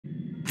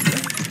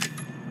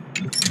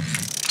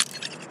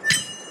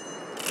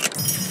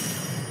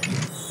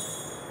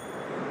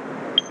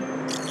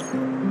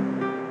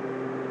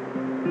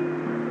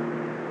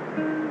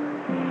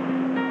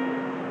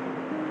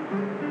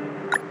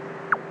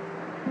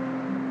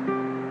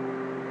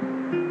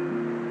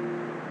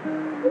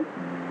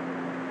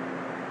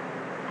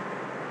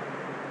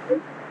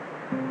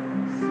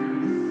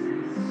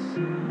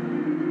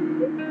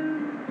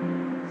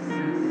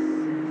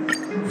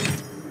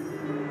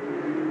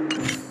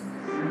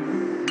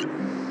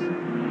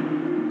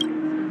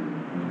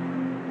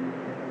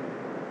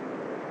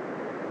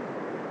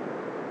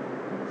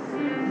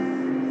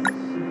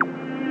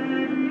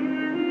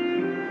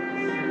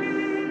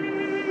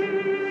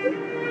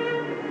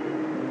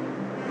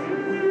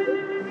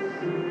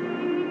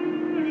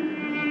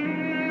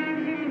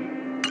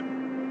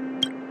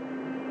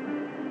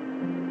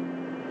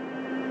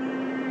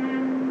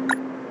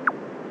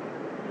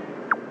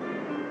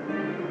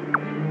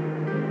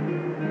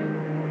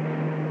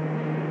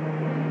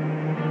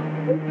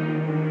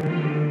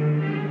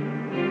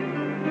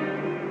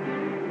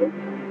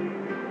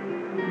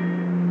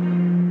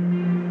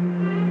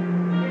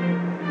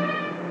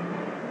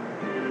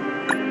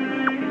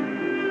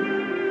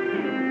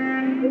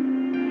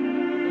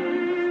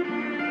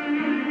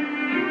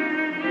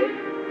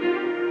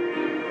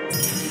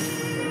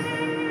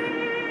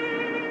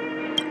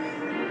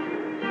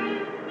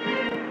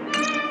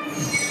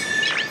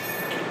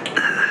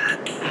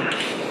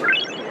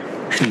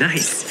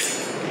Nice.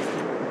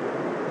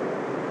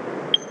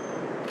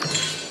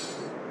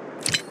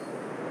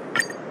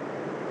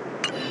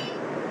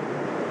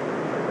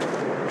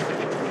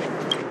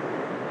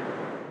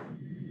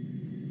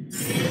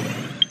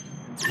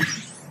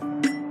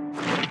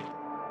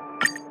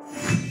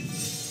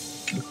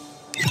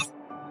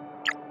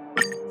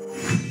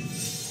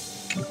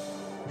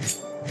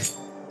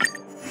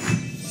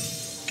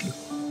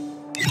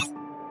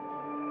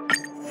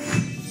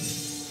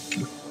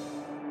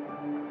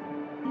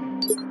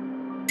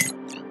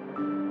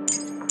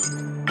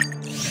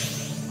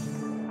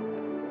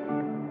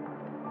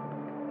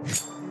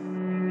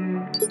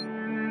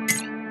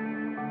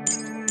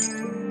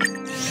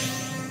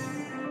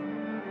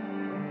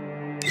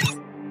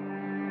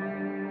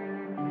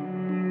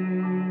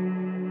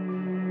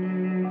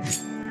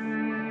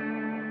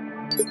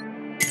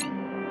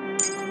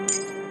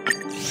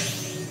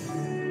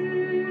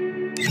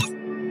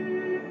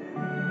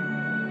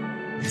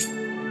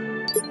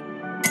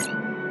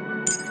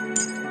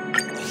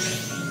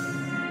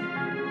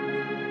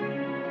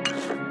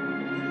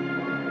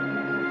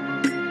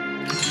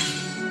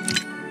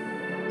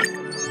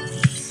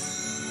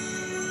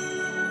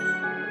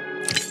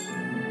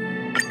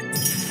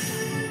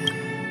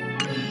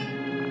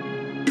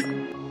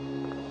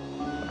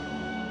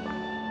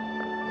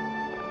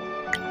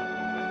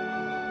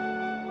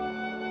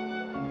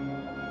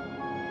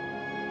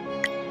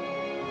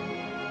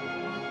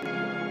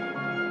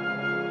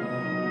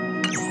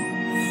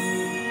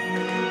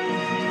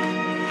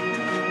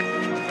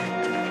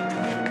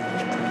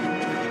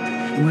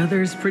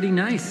 Weather's pretty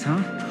nice,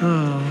 huh?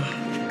 Oh.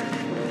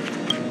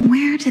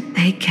 Where did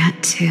they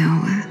get to?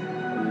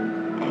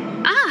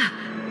 Ah!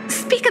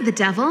 Speak of the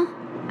devil.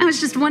 I was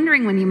just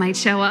wondering when you might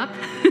show up.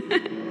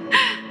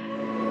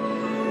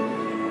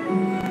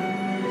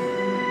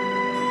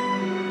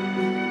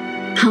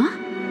 Huh?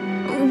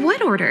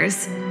 What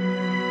orders?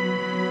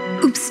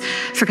 Oops,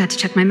 forgot to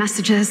check my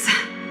messages.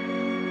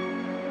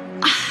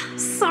 Ah,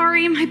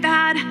 sorry, my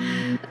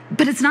bad.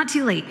 But it's not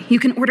too late. You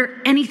can order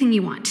anything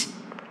you want.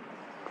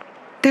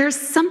 There's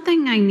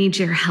something I need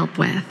your help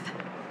with.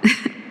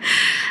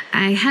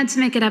 I had to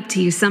make it up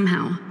to you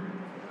somehow.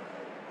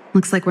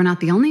 Looks like we're not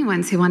the only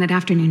ones who wanted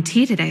afternoon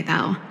tea today,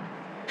 though.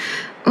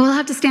 We'll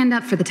have to stand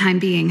up for the time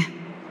being.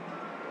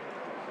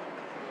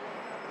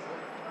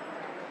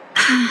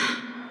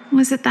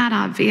 Was it that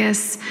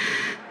obvious?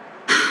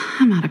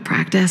 I'm out of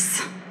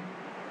practice.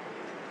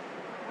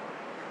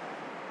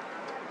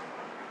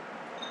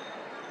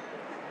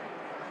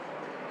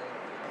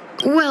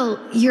 Well,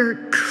 you're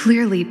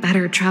clearly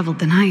better traveled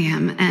than I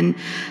am, and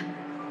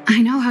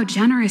I know how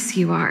generous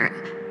you are.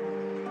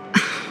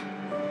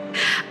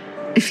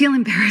 I feel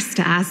embarrassed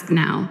to ask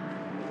now.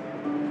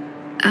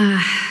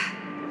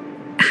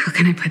 How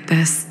can I put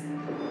this?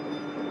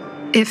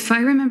 If I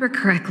remember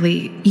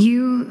correctly,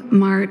 you,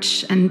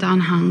 March, and Don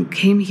Hong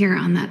came here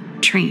on that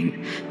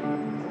train.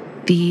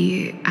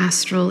 The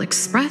Astral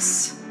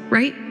Express,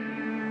 right?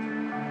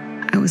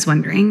 I was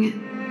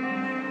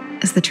wondering,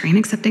 is the train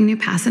accepting new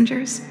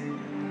passengers?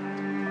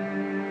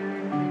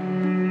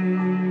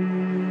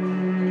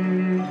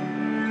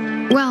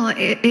 Well,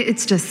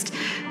 it's just...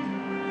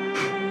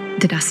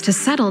 the dust has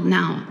settled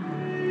now.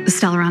 The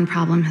Stellaron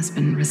problem has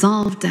been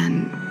resolved,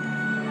 and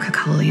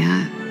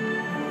Cocolia...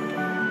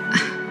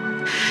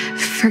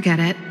 Forget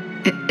it.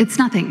 It's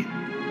nothing.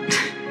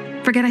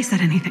 Forget I said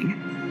anything.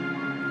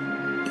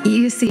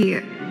 You see,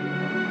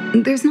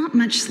 there's not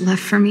much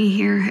left for me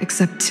here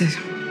except to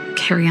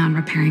carry on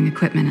repairing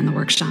equipment in the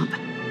workshop.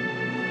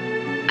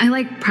 I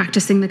like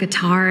practicing the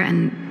guitar,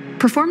 and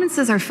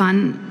performances are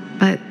fun,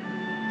 but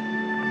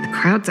the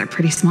crowds are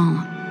pretty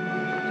small.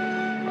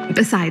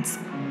 Besides,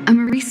 I'm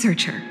a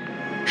researcher.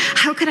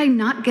 How could I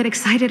not get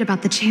excited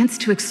about the chance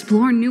to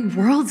explore new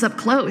worlds up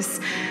close?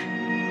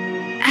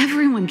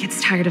 Everyone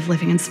gets tired of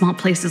living in small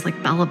places like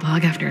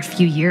Bellabog after a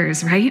few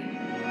years, right?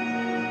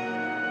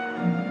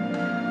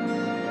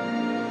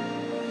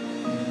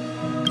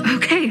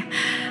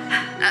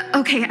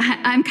 Okay,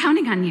 I'm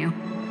counting on you.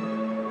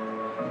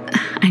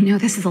 I know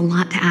this is a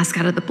lot to ask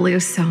out of the blue,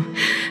 so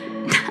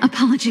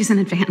apologies in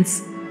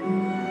advance.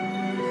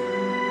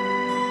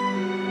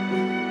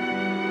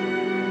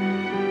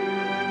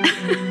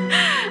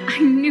 I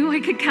knew I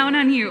could count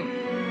on you.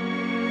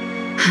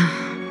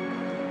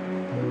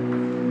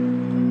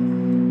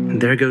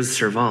 There goes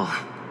Serval.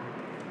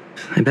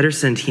 I better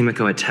send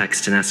Himiko a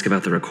text and ask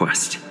about the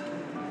request.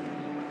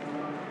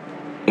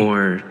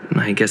 Or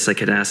I guess I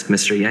could ask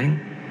Mr. Yang?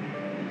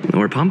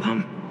 Or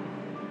Pom-Pom?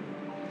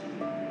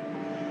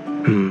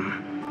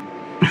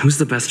 Who's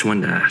the best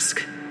one to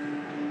ask?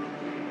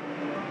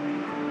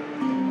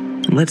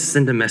 Let's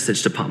send a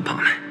message to Pom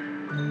Pom.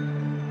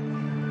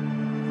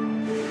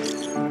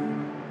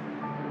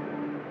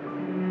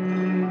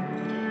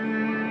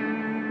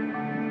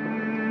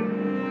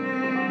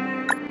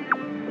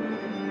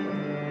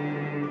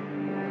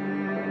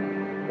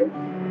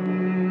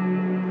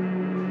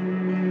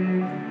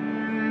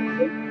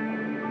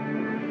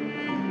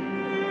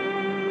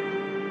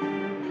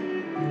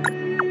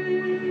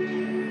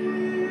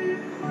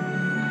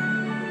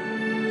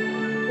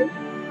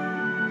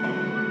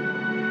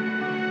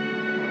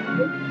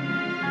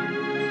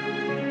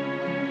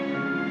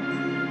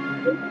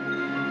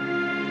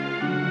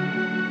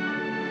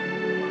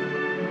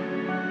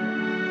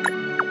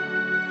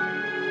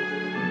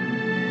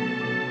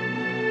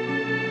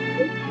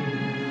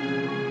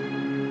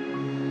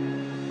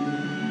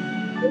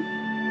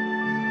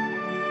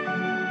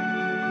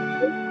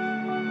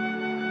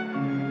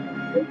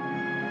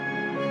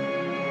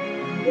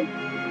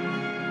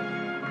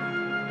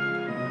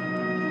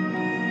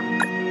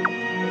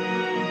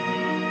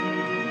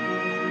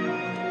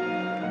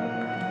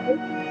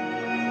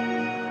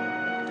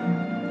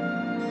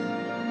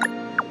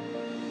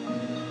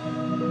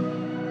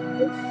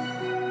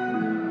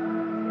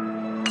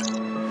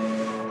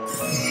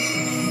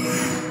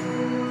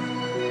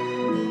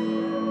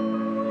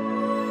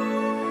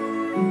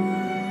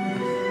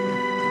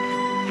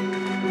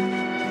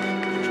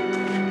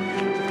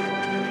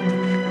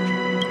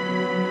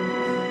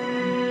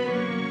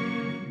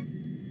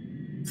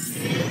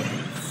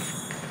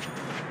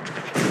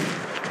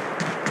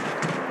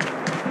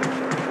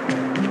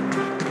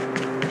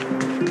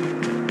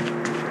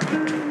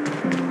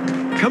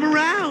 Come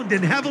around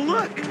and have a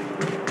look.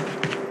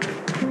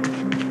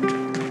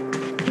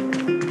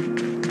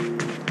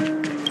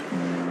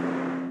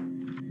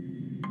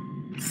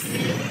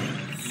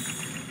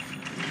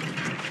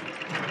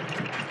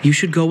 You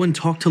should go and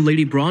talk to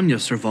Lady Bronya,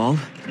 Serval.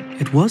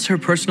 It was her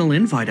personal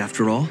invite,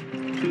 after all.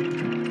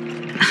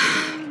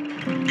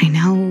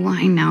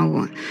 I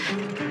know.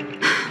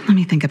 Let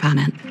me think about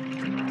it.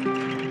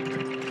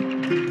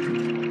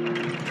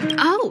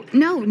 Oh,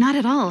 no, not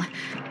at all.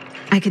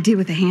 I could do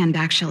with a hand,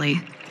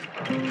 actually.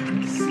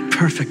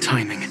 Perfect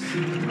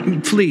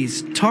timing.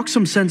 Please, talk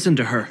some sense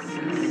into her.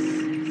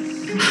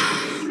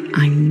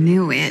 I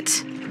knew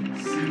it.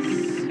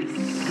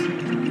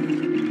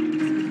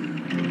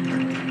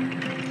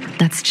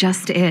 That's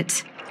just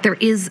it. There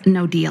is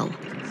no deal.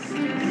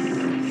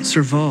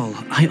 Serval,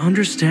 I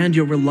understand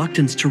your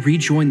reluctance to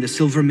rejoin the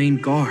Silvermane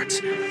Guards.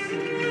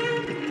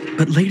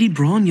 But Lady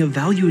Bronya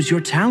values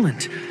your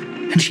talent,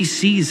 and she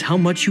sees how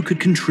much you could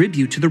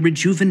contribute to the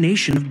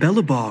rejuvenation of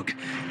Belobog.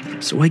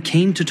 So I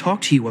came to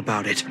talk to you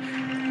about it.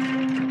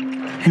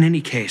 In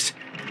any case,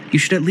 you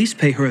should at least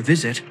pay her a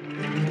visit.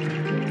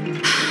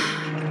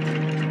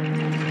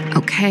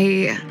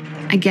 Okay,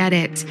 I get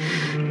it.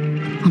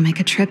 I'll make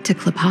a trip to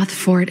Klipoth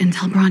Fort and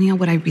tell Bronya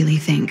what I really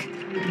think.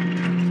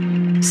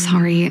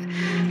 Sorry,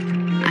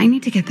 I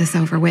need to get this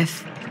over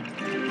with.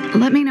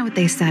 Let me know what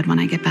they said when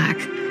I get back.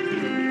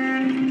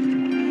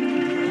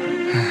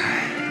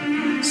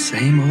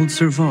 Same old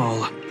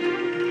Serval.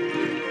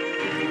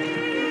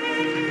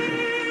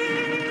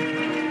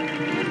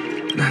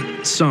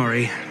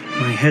 Sorry,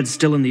 my head's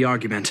still in the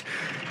argument.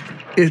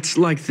 It's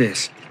like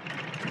this.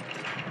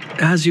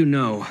 As you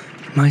know,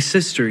 my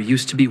sister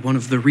used to be one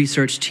of the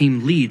research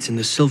team leads in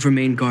the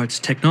Silvermane Guard's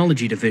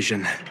technology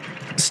division.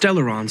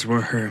 Stellarons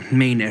were her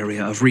main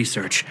area of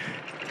research.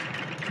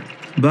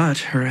 But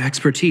her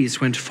expertise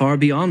went far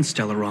beyond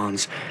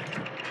Stellarons.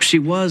 She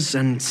was,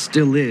 and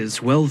still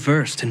is,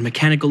 well-versed in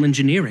mechanical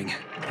engineering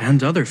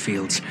and other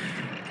fields.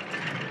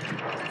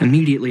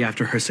 Immediately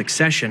after her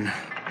succession,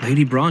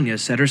 Lady Bronya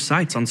set her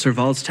sights on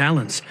Serval's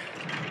talents.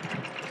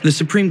 The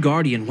Supreme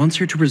Guardian wants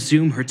her to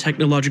resume her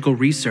technological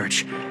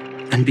research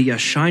and be a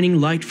shining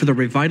light for the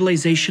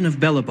revitalization of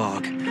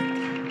Belobog.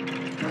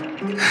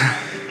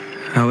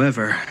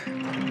 However,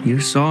 you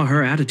saw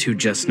her attitude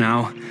just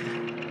now.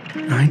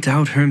 I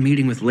doubt her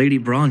meeting with Lady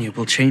Bronya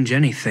will change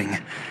anything.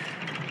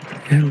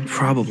 It'll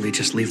probably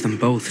just leave them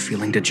both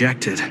feeling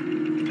dejected.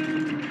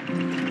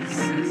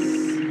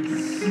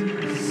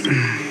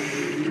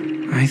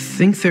 I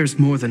think there's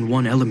more than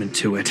one element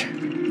to it.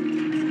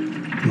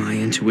 My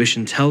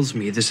intuition tells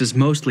me this is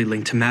mostly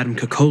linked to Madame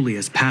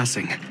Cocolia's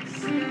passing.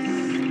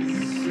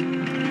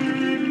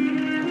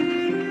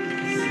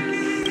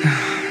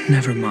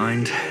 Never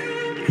mind.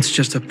 It's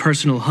just a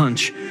personal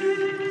hunch.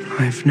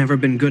 I've never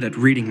been good at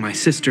reading my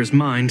sister's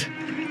mind.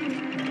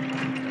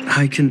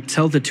 I can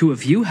tell the two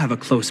of you have a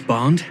close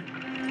bond.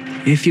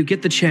 If you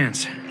get the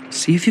chance,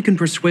 see if you can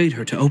persuade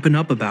her to open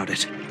up about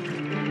it.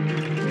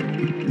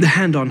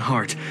 Hand on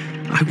heart,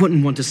 I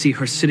wouldn't want to see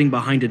her sitting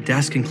behind a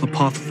desk in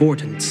Klipoth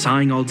Fort and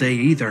sighing all day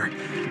either.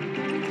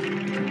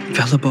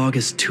 Belobog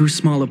is too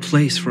small a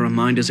place for a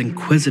mind as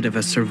inquisitive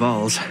as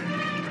Serval's.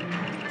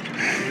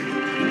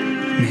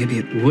 Maybe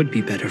it would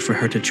be better for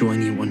her to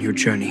join you on your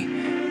journey.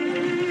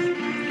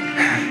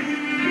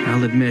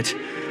 I'll admit,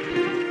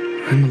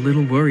 I'm a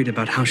little worried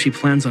about how she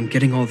plans on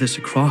getting all this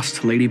across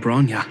to Lady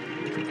Bronya.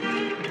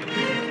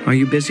 Are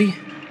you busy?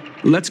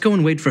 Let's go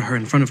and wait for her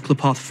in front of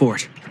Klapoth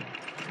Fort.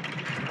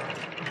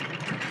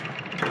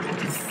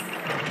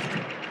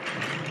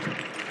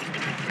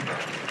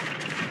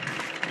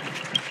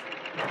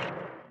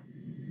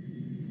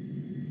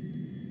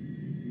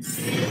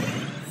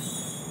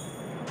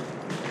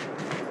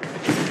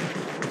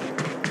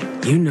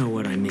 You know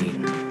what I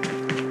mean.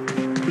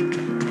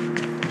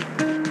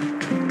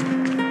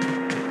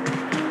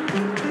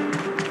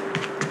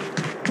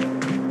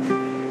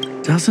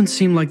 Doesn't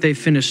seem like they've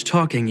finished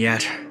talking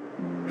yet.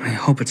 I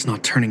hope it's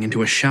not turning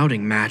into a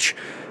shouting match.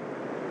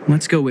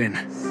 Let's go in.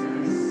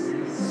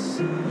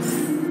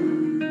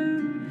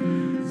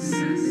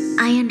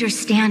 I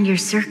understand your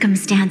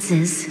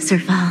circumstances,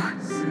 Serval.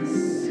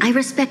 I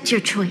respect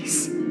your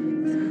choice.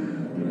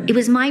 It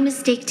was my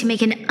mistake to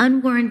make an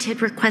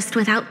unwarranted request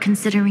without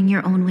considering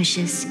your own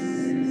wishes.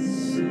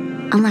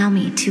 Allow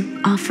me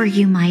to offer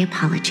you my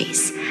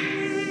apologies.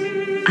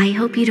 I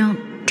hope you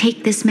don't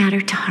take this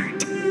matter to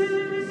heart.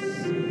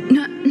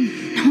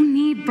 No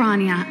need,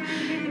 Branya.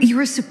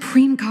 You're a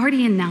supreme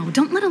guardian now.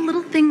 Don't let a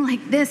little thing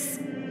like this...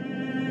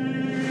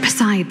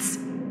 Besides,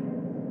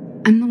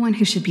 I'm the one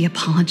who should be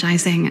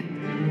apologizing.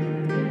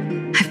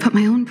 I've put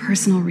my own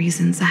personal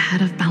reasons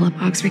ahead of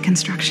Balabog's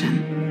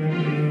reconstruction.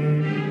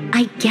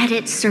 I get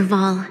it,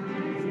 Serval.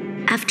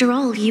 After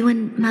all, you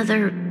and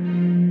Mother...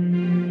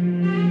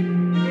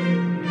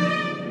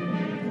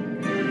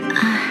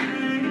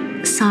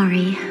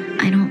 sorry,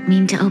 I don't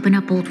mean to open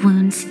up old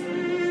wounds.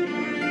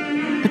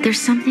 But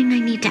there's something I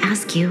need to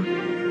ask you.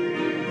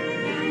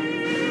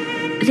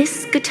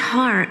 This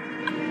guitar,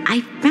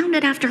 I found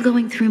it after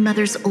going through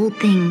Mother's old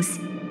things.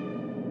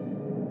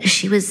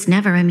 She was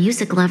never a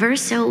music lover,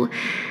 so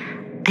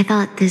I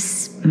thought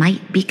this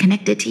might be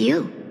connected to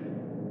you.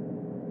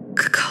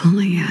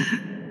 Cocolia,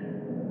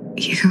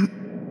 you...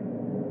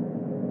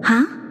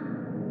 Huh?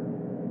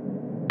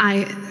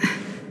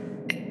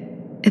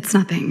 It's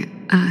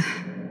nothing.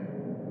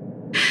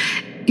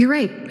 You're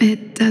right,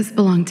 it does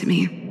belong to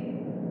me.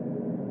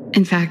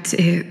 In fact,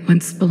 it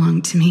once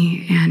belonged to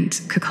me and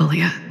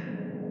Cocolia.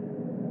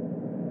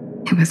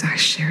 It was our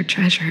shared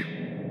treasure.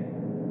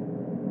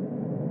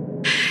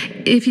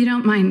 If you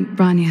don't mind,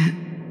 Branya,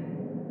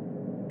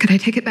 could I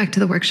take it back to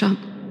the workshop?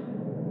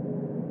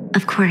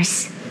 Of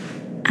course.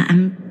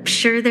 I'm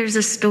sure there's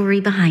a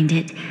story behind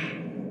it,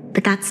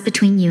 but that's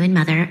between you and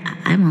Mother.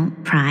 I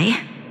won't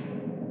pry.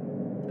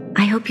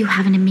 I hope you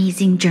have an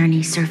amazing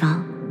journey,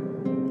 Serval.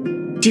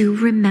 Do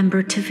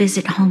remember to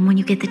visit home when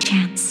you get the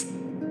chance.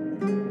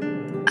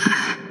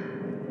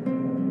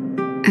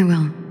 I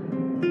will.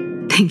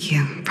 Thank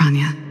you,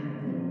 Branya.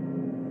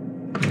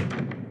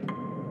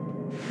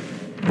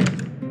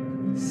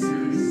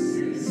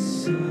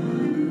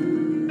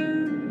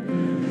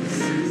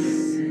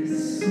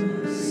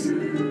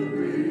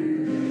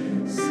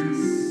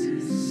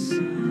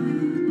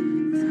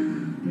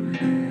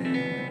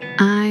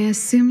 I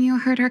assume you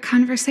heard our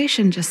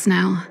conversation just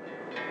now.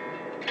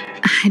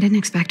 I didn't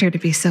expect her to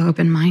be so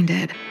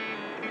open-minded.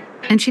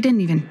 And she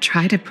didn't even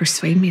try to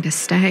persuade me to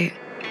stay.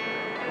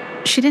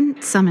 She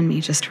didn't summon me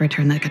just to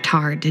return the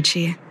guitar, did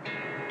she?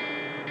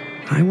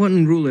 I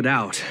wouldn't rule it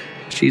out.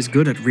 She's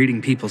good at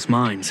reading people's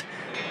minds.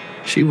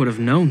 She would have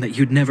known that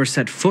you'd never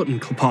set foot in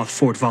Klapoth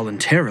Fort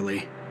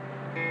voluntarily.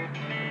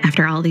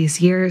 After all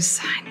these years,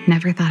 I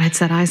never thought I'd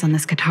set eyes on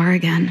this guitar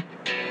again.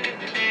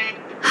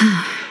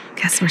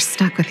 Guess we're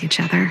stuck with each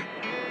other.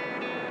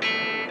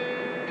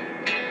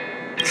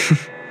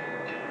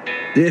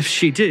 If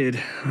she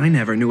did, I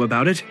never knew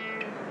about it.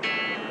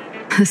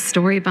 The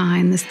story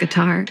behind this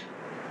guitar.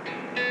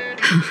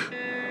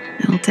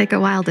 It'll take a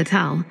while to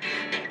tell.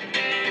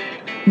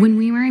 When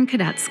we were in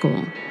cadet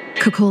school,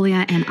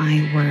 Cocolia and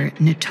I were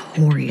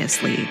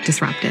notoriously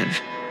disruptive.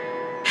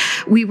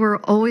 We were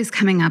always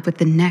coming up with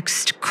the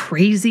next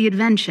crazy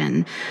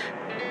invention.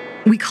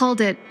 We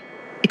called it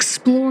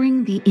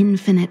exploring the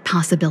infinite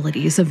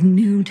possibilities of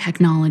new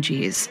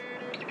technologies.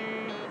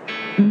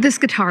 This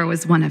guitar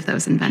was one of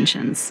those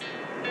inventions.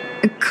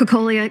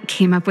 Cocolia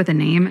came up with a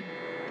name.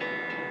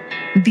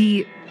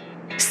 The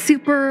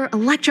Super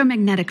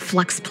Electromagnetic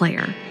Flux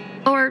Player,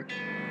 or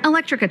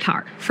electric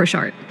guitar for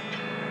short.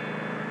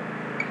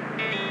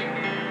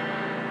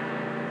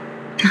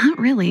 Not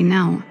really,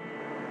 no.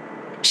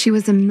 She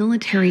was a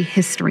military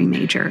history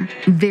major,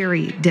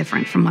 very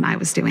different from what I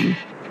was doing.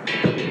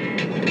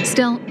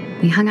 Still,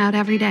 we hung out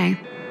every day.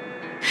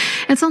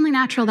 It's only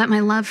natural that my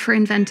love for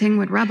inventing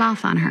would rub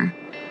off on her.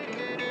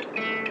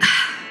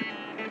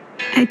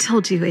 I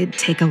told you it'd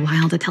take a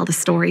while to tell the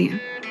story.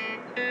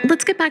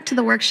 Let's get back to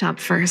the workshop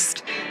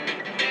first.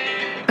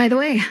 By the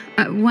way,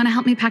 want to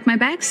help me pack my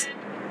bags?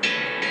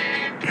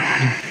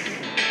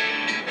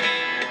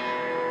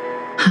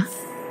 Huh?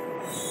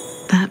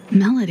 That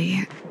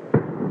melody.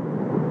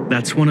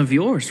 That's one of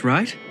yours,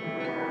 right?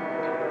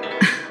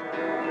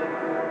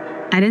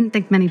 I didn't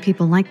think many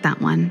people liked that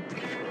one.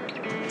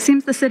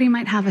 Seems the city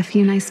might have a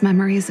few nice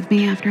memories of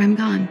me after I'm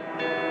gone.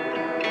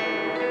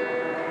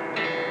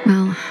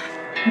 Well,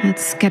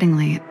 it's getting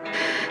late.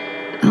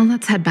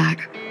 Let's head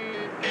back.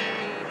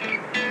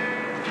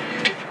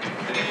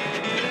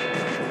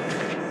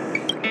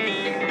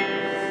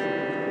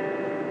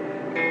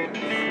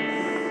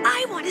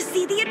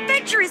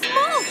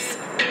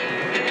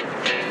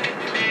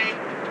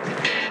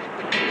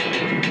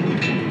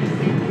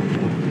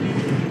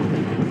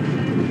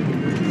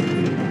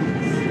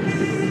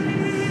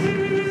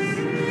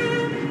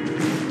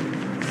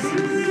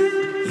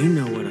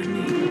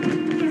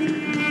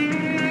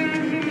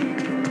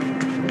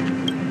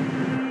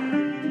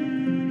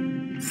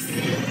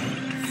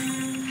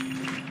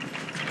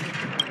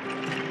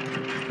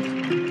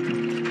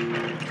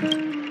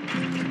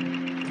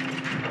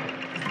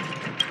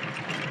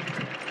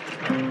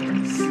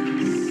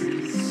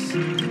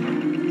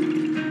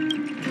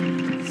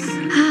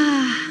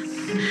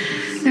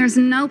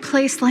 No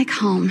place like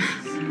home.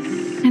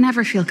 I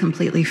never feel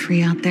completely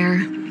free out there.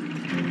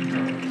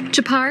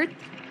 Japard,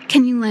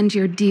 can you lend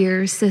your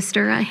dear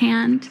sister a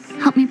hand?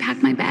 Help me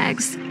pack my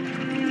bags.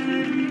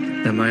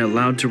 Am I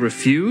allowed to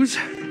refuse?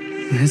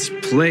 This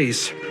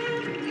place,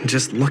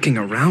 just looking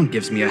around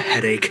gives me a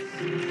headache.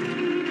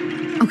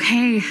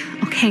 Okay,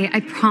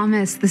 I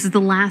promise this is the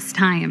last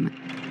time.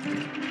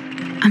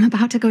 I'm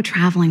about to go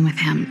traveling with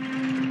him.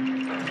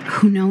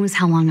 Who knows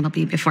how long it'll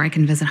be before I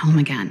can visit home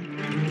again.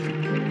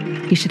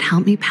 You should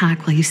help me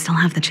pack while you still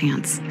have the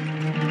chance.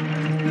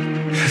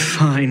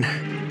 Fine.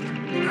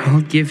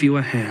 I'll give you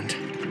a hand.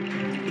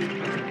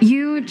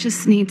 You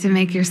just need to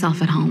make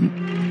yourself at home.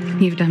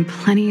 You've done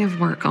plenty of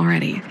work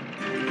already.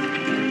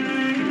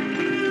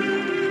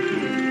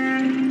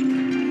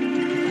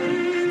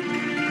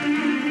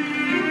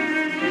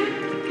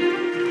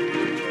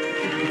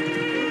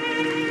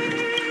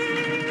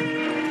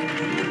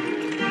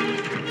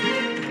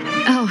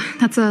 Oh,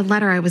 that's a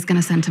letter I was going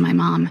to send to my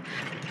mom.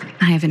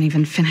 I haven't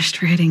even finished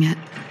writing it.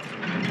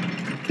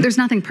 There's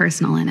nothing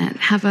personal in it.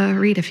 Have a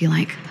read if you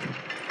like.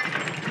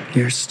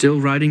 You're still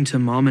writing to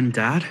Mom and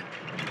Dad?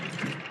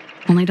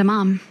 Only to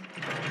Mom.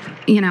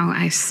 You know,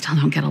 I still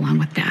don't get along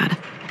with Dad.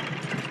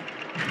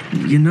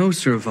 You know,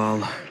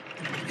 Serval,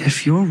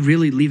 if you're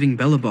really leaving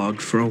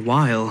Belobog for a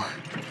while,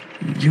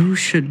 you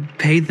should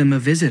pay them a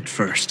visit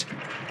first.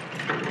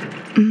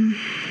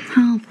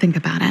 I'll think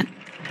about it.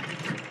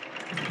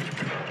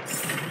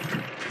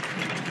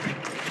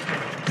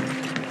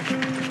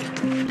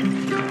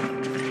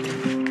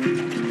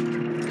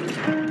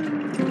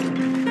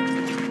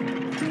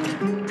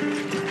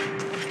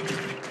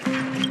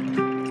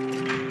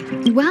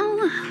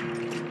 Well,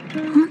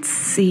 let's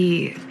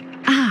see.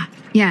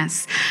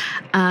 Yes.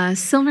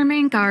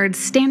 Silvermane Guard's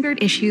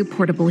standard issue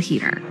portable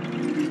heater.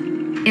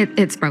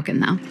 It's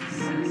broken, though.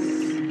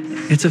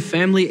 It's a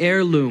family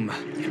heirloom.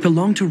 It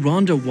belonged to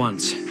Rhonda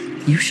once.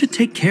 You should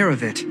take care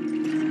of it.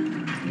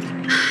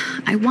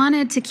 I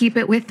wanted to keep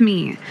it with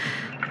me.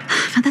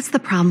 But that's the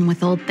problem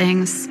with old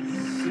things.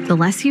 The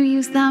less you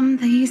use them,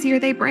 the easier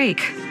they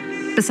break.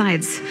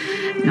 Besides,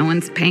 no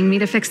one's paying me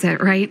to fix it,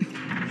 right?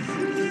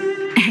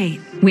 Hey,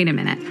 wait a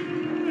minute.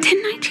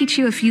 Didn't I teach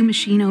you a few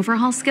machine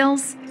overhaul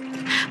skills?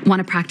 Want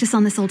to practice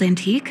on this old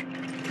antique?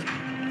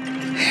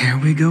 Here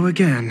we go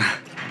again.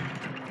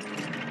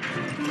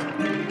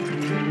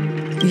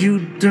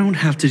 You don't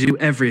have to do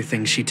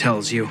everything she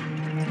tells you.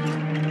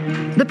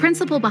 The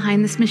principle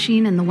behind this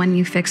machine and the one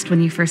you fixed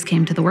when you first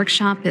came to the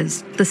workshop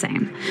is the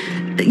same.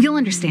 You'll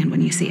understand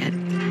when you see it.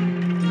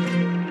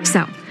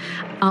 So,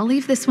 I'll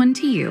leave this one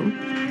to you.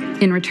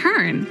 In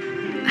return,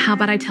 how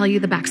about I tell you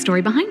the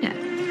backstory behind it?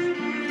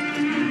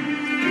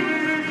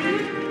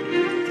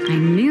 I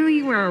knew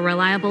you were a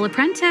reliable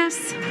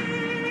apprentice.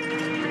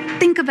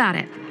 Think about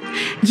it.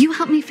 You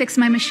helped me fix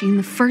my machine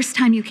the first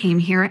time you came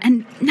here,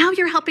 and now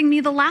you're helping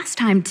me the last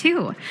time,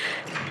 too.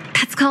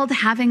 That's called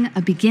having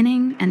a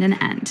beginning and an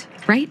end,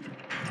 right?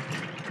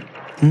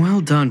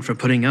 Well done for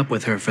putting up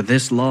with her for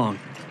this long.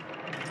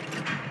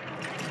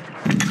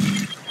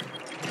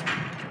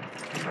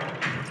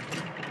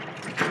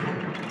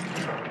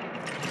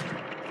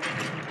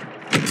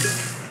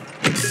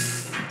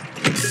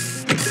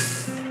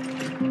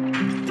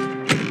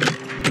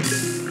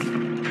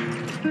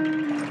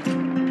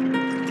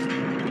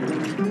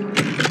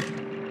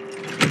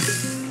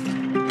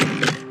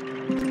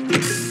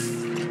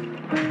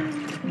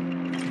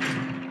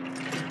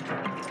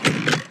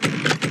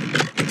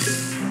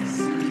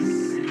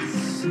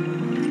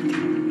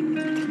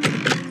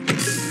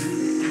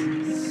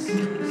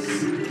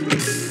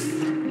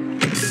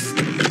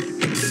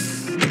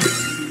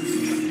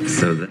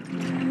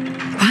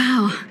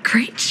 Wow,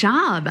 great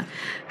job.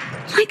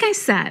 Like I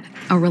said,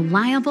 a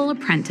reliable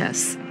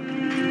apprentice.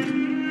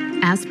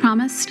 As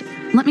promised,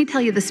 let me tell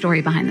you the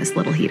story behind this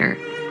little heater.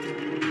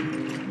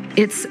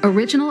 Its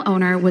original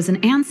owner was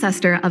an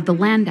ancestor of the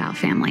Landau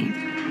family,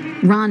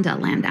 Rhonda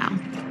Landau.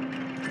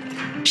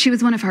 She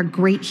was one of our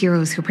great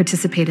heroes who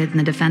participated in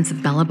the defense of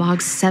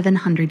Belobog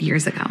 700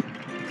 years ago.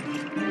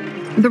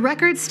 The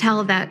records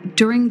tell that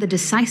during the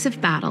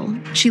decisive battle,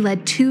 she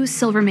led 2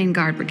 Silvermane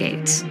Guard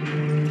brigades.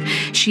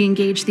 She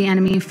engaged the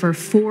enemy for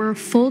 4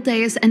 full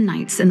days and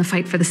nights in the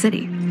fight for the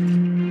city.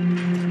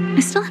 I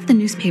still have the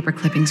newspaper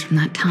clippings from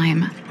that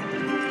time.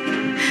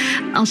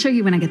 I'll show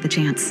you when I get the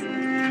chance.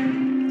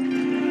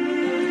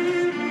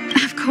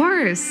 Of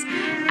course.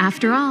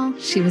 After all,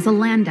 she was a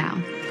Landau.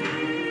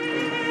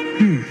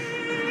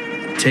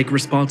 Take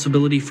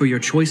responsibility for your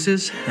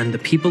choices and the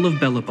people of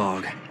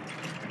Belobog.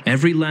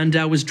 Every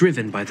Landau is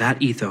driven by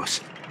that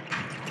ethos.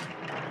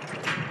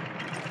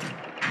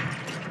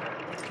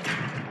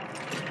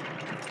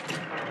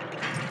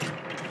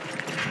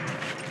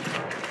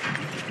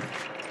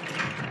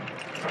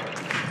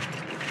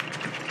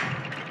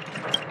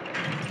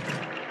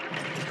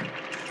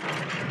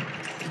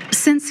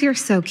 Since you're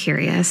so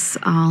curious,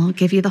 I'll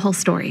give you the whole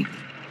story.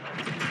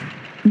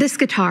 This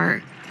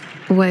guitar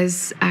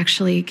was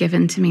actually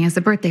given to me as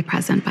a birthday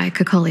present by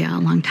Kokolia a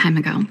long time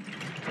ago.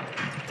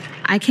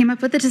 I came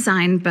up with the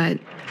design, but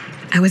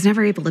I was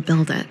never able to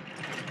build it.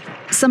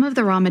 Some of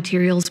the raw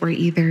materials were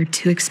either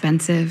too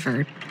expensive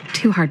or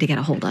too hard to get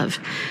a hold of.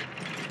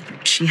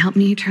 She helped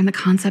me turn the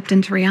concept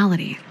into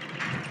reality.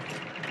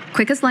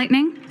 Quick as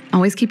lightning,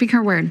 always keeping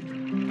her word.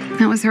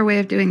 That was her way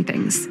of doing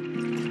things.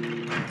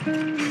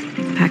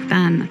 Back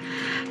then,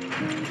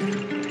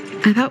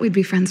 I thought we'd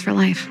be friends for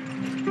life.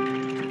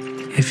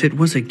 If it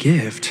was a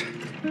gift,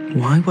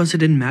 why was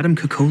it in Madame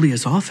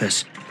Cocolia's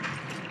office?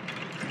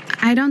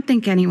 I don't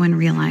think anyone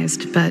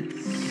realized, but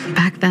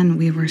back then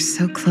we were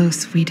so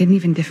close we didn't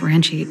even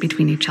differentiate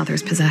between each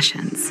other's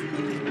possessions.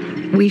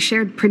 We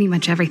shared pretty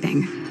much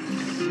everything.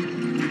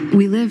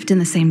 We lived in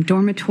the same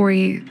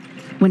dormitory,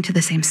 went to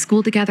the same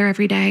school together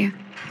every day,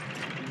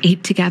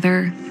 ate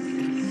together,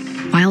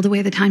 whiled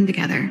away the time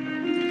together,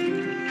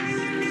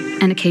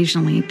 and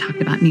occasionally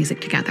talked about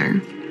music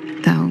together,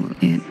 though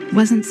it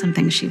wasn't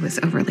something she was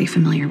overly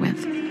familiar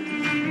with.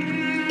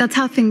 That's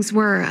how things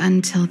were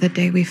until the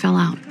day we fell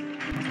out.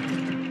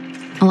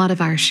 A lot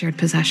of our shared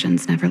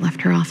possessions never left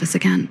her office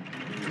again.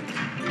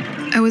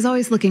 I was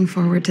always looking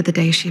forward to the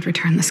day she'd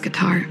return this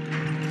guitar.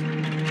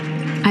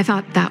 I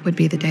thought that would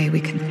be the day we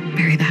could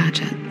bury the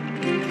hatchet.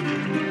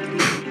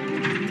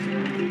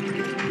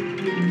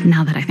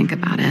 Now that I think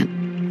about it,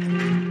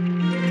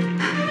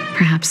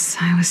 perhaps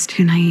I was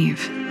too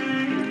naive.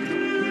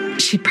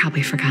 She'd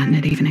probably forgotten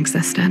it even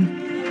existed.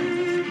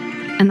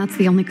 And that's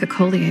the only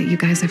Cocolia you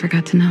guys ever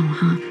got to know,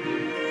 huh?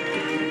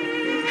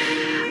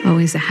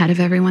 Always ahead of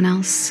everyone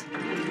else,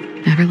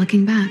 never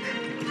looking back,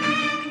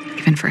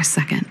 even for a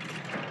second.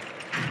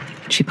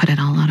 She put it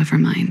all out of her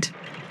mind.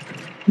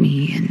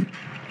 Me and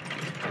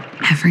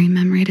every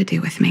memory to do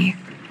with me.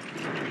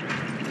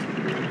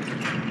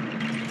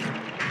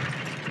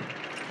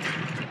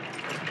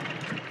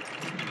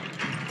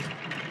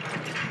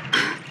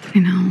 I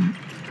know,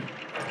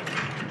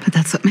 but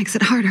that's what makes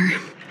it harder.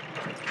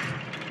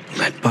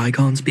 Let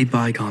bygones be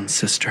bygones,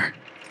 sister.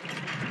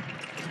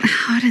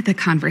 How did the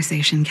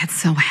conversation get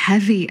so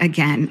heavy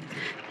again?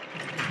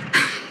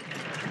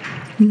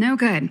 No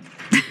good.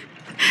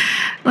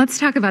 Let's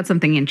talk about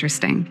something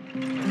interesting.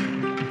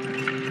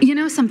 You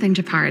know something,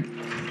 Japard?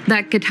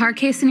 That guitar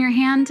case in your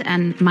hand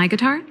and my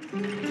guitar?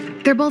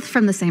 They're both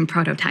from the same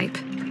prototype,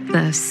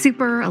 the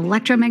Super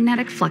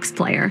Electromagnetic Flux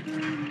Player.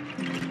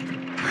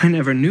 I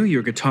never knew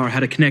your guitar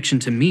had a connection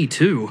to me,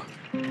 too.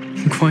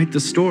 Quite the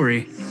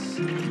story.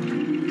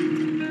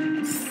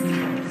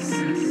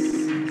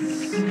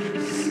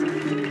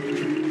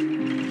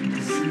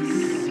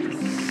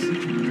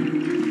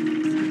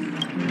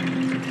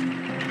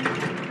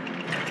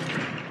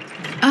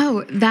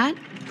 Oh, that?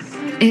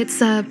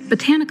 It's a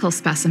botanical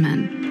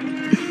specimen.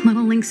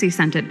 Little Lynxie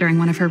sent it during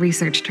one of her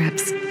research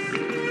trips.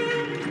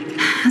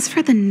 As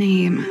for the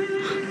name,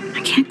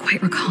 I can't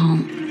quite recall.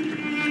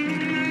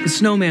 The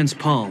Snowman's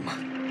Palm.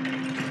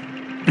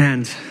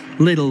 And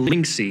Little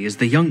Lynxie is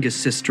the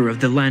youngest sister of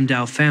the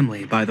Landau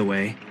family, by the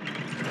way.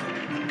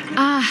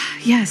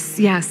 Yes.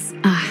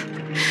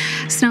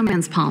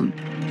 Snowman's Palm.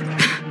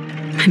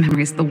 My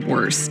memory's the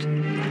worst.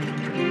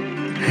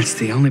 It's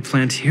the only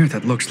plant here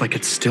that looks like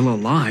it's still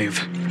alive.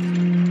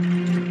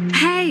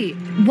 Hey,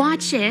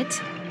 watch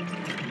it!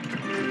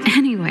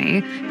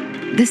 Anyway,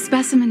 this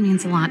specimen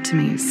means a lot to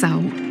me, so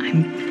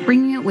I'm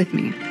bringing it with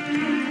me.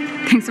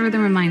 Thanks for the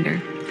reminder.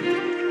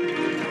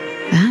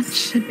 That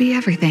should be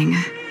everything.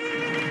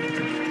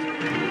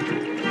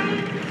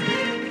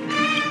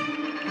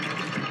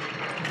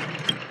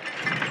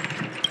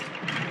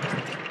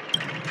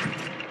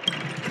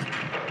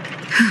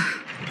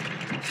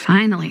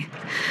 Finally.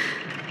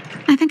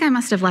 I think I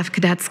must have left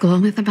cadet school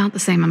with about the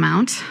same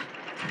amount.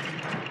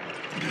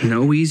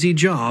 No easy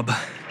job.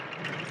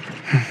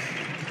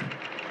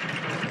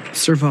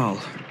 Serval,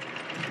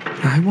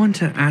 I want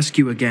to ask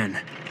you again.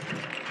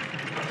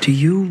 Do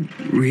you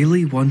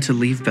really want to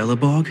leave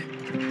Belobog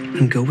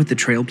and go with the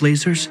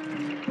Trailblazers?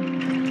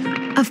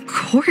 Of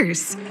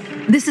course.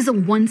 This is a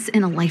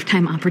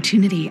once-in-a-lifetime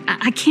opportunity.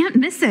 I can't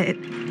miss it.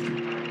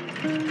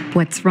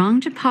 What's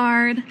wrong,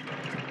 Japard?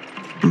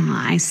 Oh,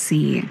 I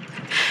see.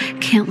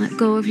 Can't let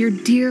go of your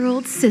dear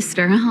old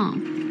sister, huh?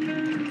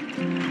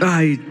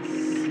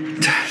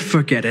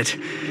 Forget it.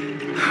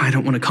 I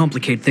don't want to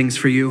complicate things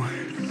for you.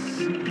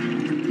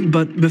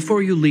 But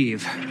before you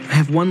leave, I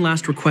have one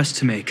last request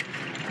to make.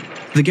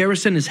 The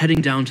garrison is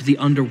heading down to the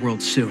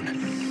underworld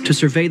soon, to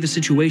survey the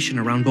situation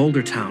around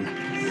Boulder Town.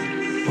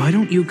 Why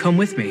don't you come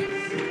with me?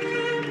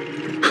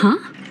 Huh?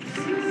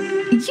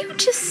 You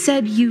just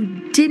said you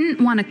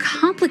didn't want to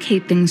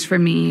complicate things for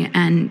me,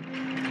 and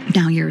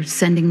now you're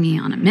sending me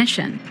on a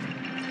mission.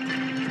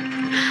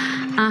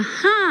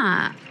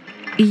 Aha!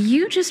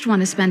 You just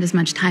want to spend as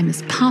much time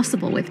as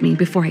possible with me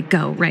before I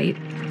go, right?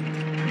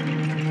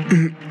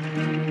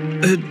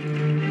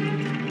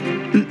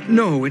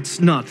 No, it's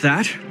not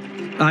that.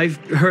 I've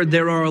heard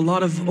there are a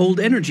lot of old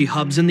energy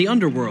hubs in the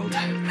underworld,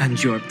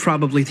 and you're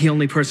probably the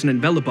only person in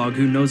Belobog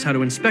who knows how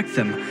to inspect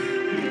them.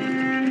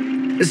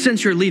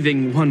 Since you're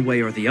leaving one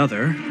way or the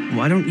other,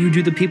 why don't you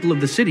do the people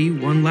of the city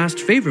one last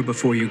favor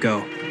before you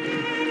go?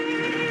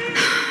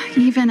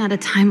 Even at a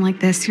time like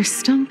this, you're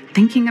still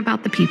thinking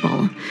about the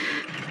people.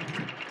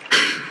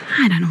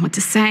 I don't know what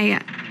to say.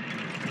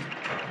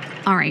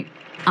 All right,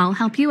 I'll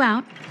help you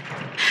out.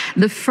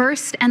 The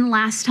first and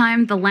last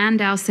time the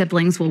Landau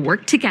siblings will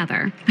work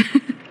together.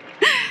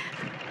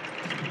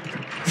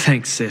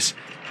 Thanks, sis.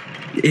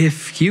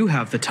 If you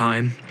have the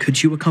time,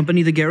 could you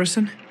accompany the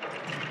garrison?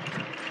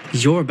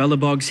 You're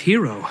Belobog's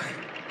hero.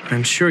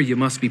 I'm sure you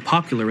must be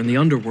popular in the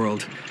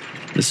underworld.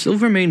 The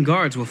Silvermane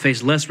Guards will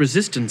face less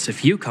resistance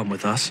if you come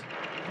with us.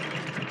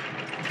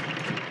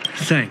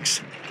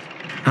 Thanks.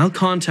 I'll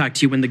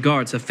contact you when the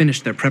guards have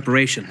finished their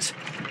preparations.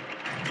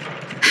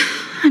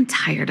 I'm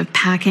tired of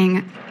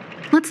packing.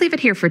 Let's leave it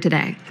here for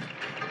today.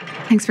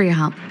 Thanks for your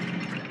help.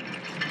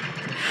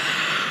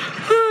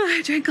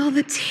 I drank all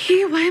the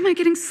tea. Why am I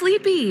getting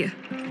sleepy?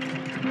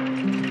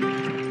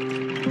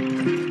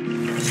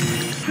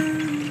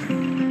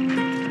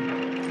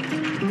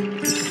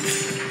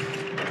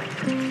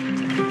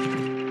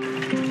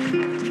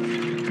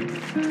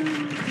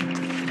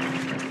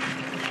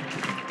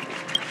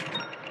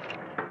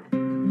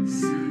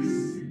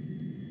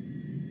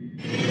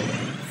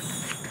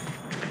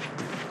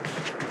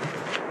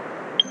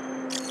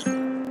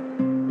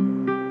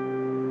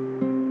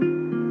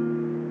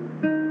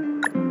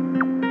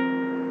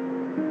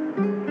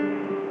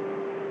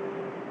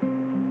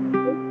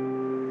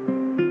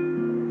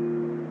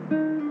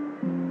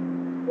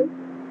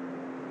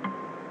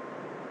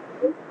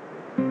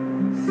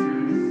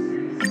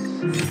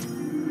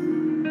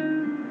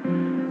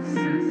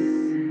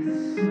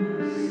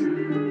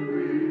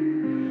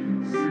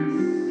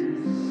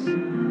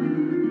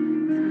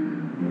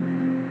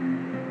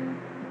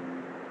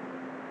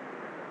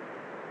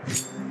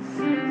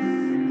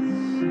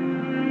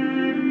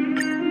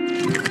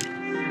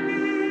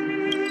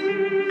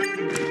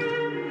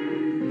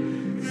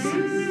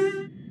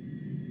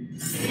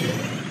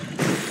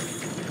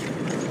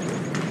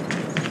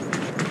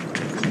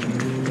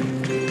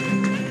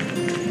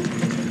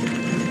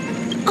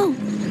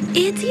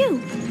 It's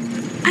you.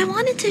 I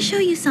wanted to show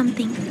you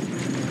something.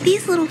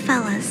 These little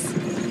fellas.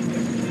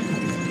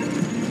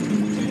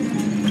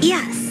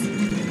 Yes,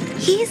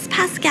 he's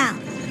Pascal.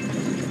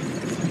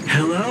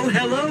 Hello,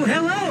 hello,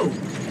 hello!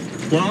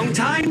 Long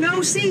time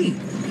no see.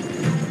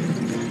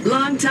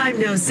 Long time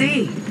no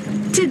see.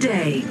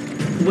 Today,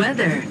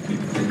 weather,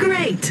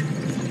 great.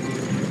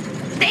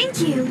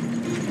 Thank you.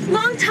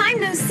 Long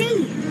time no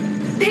see.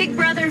 Big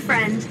brother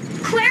friend,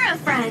 Clara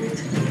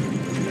friend.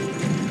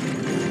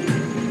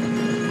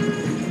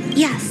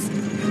 Yes,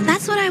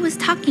 that's what I was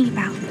talking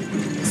about.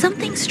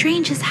 Something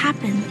strange has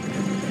happened.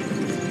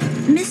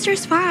 Mr.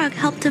 Svarog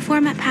helped to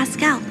format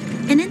Pascal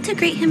and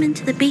integrate him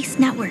into the base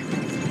network.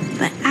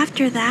 But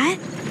after that,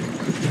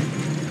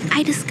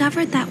 I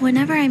discovered that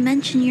whenever I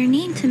mention your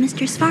name to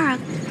Mr. Svarog,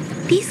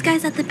 these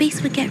guys at the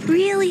base would get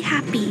really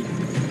happy.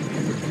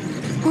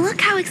 Look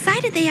how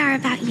excited they are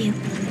about you.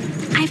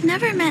 I've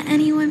never met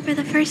anyone for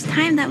the first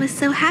time that was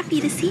so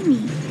happy to see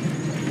me.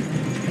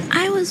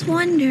 I was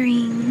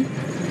wondering,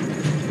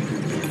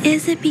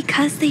 is it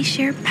because they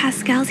share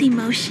Pascal's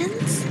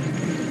emotions?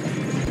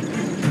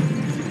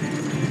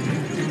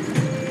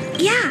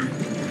 Yeah,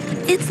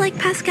 it's like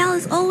Pascal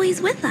is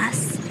always with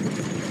us.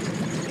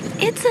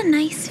 It's a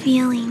nice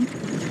feeling,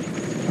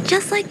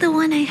 just like the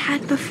one I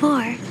had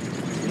before.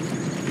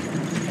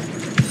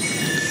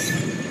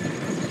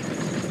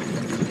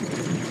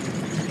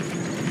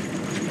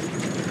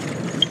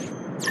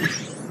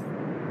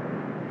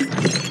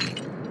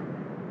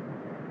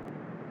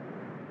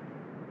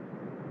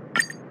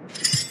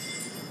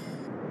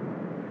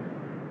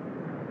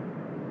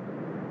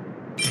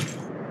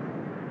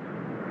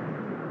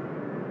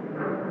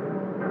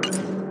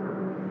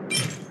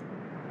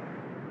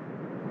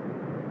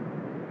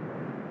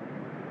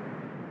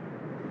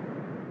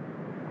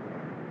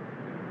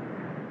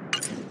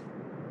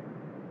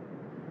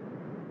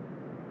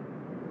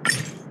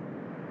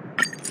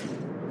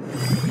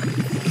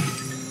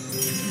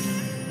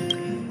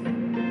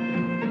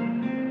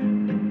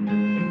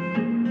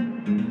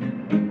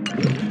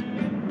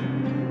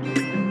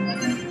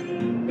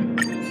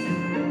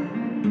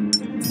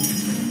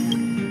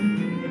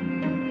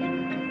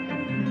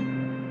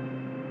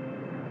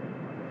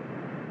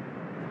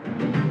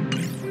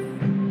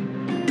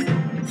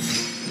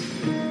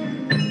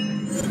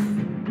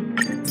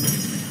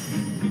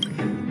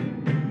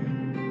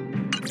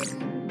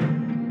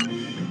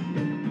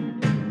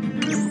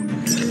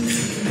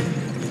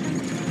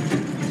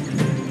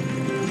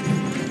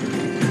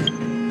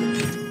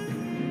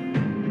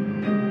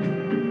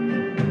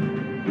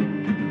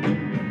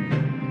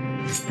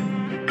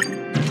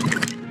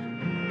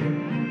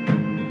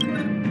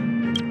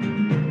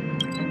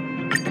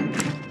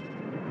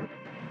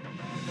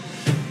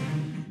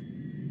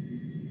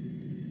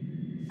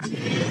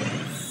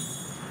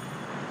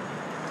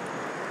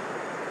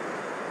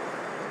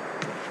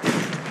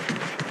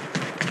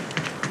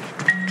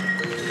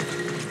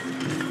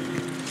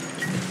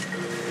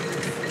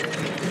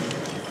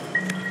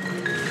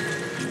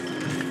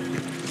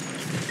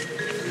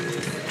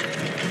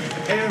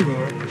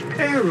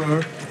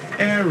 Error,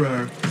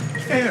 error,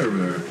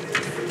 error.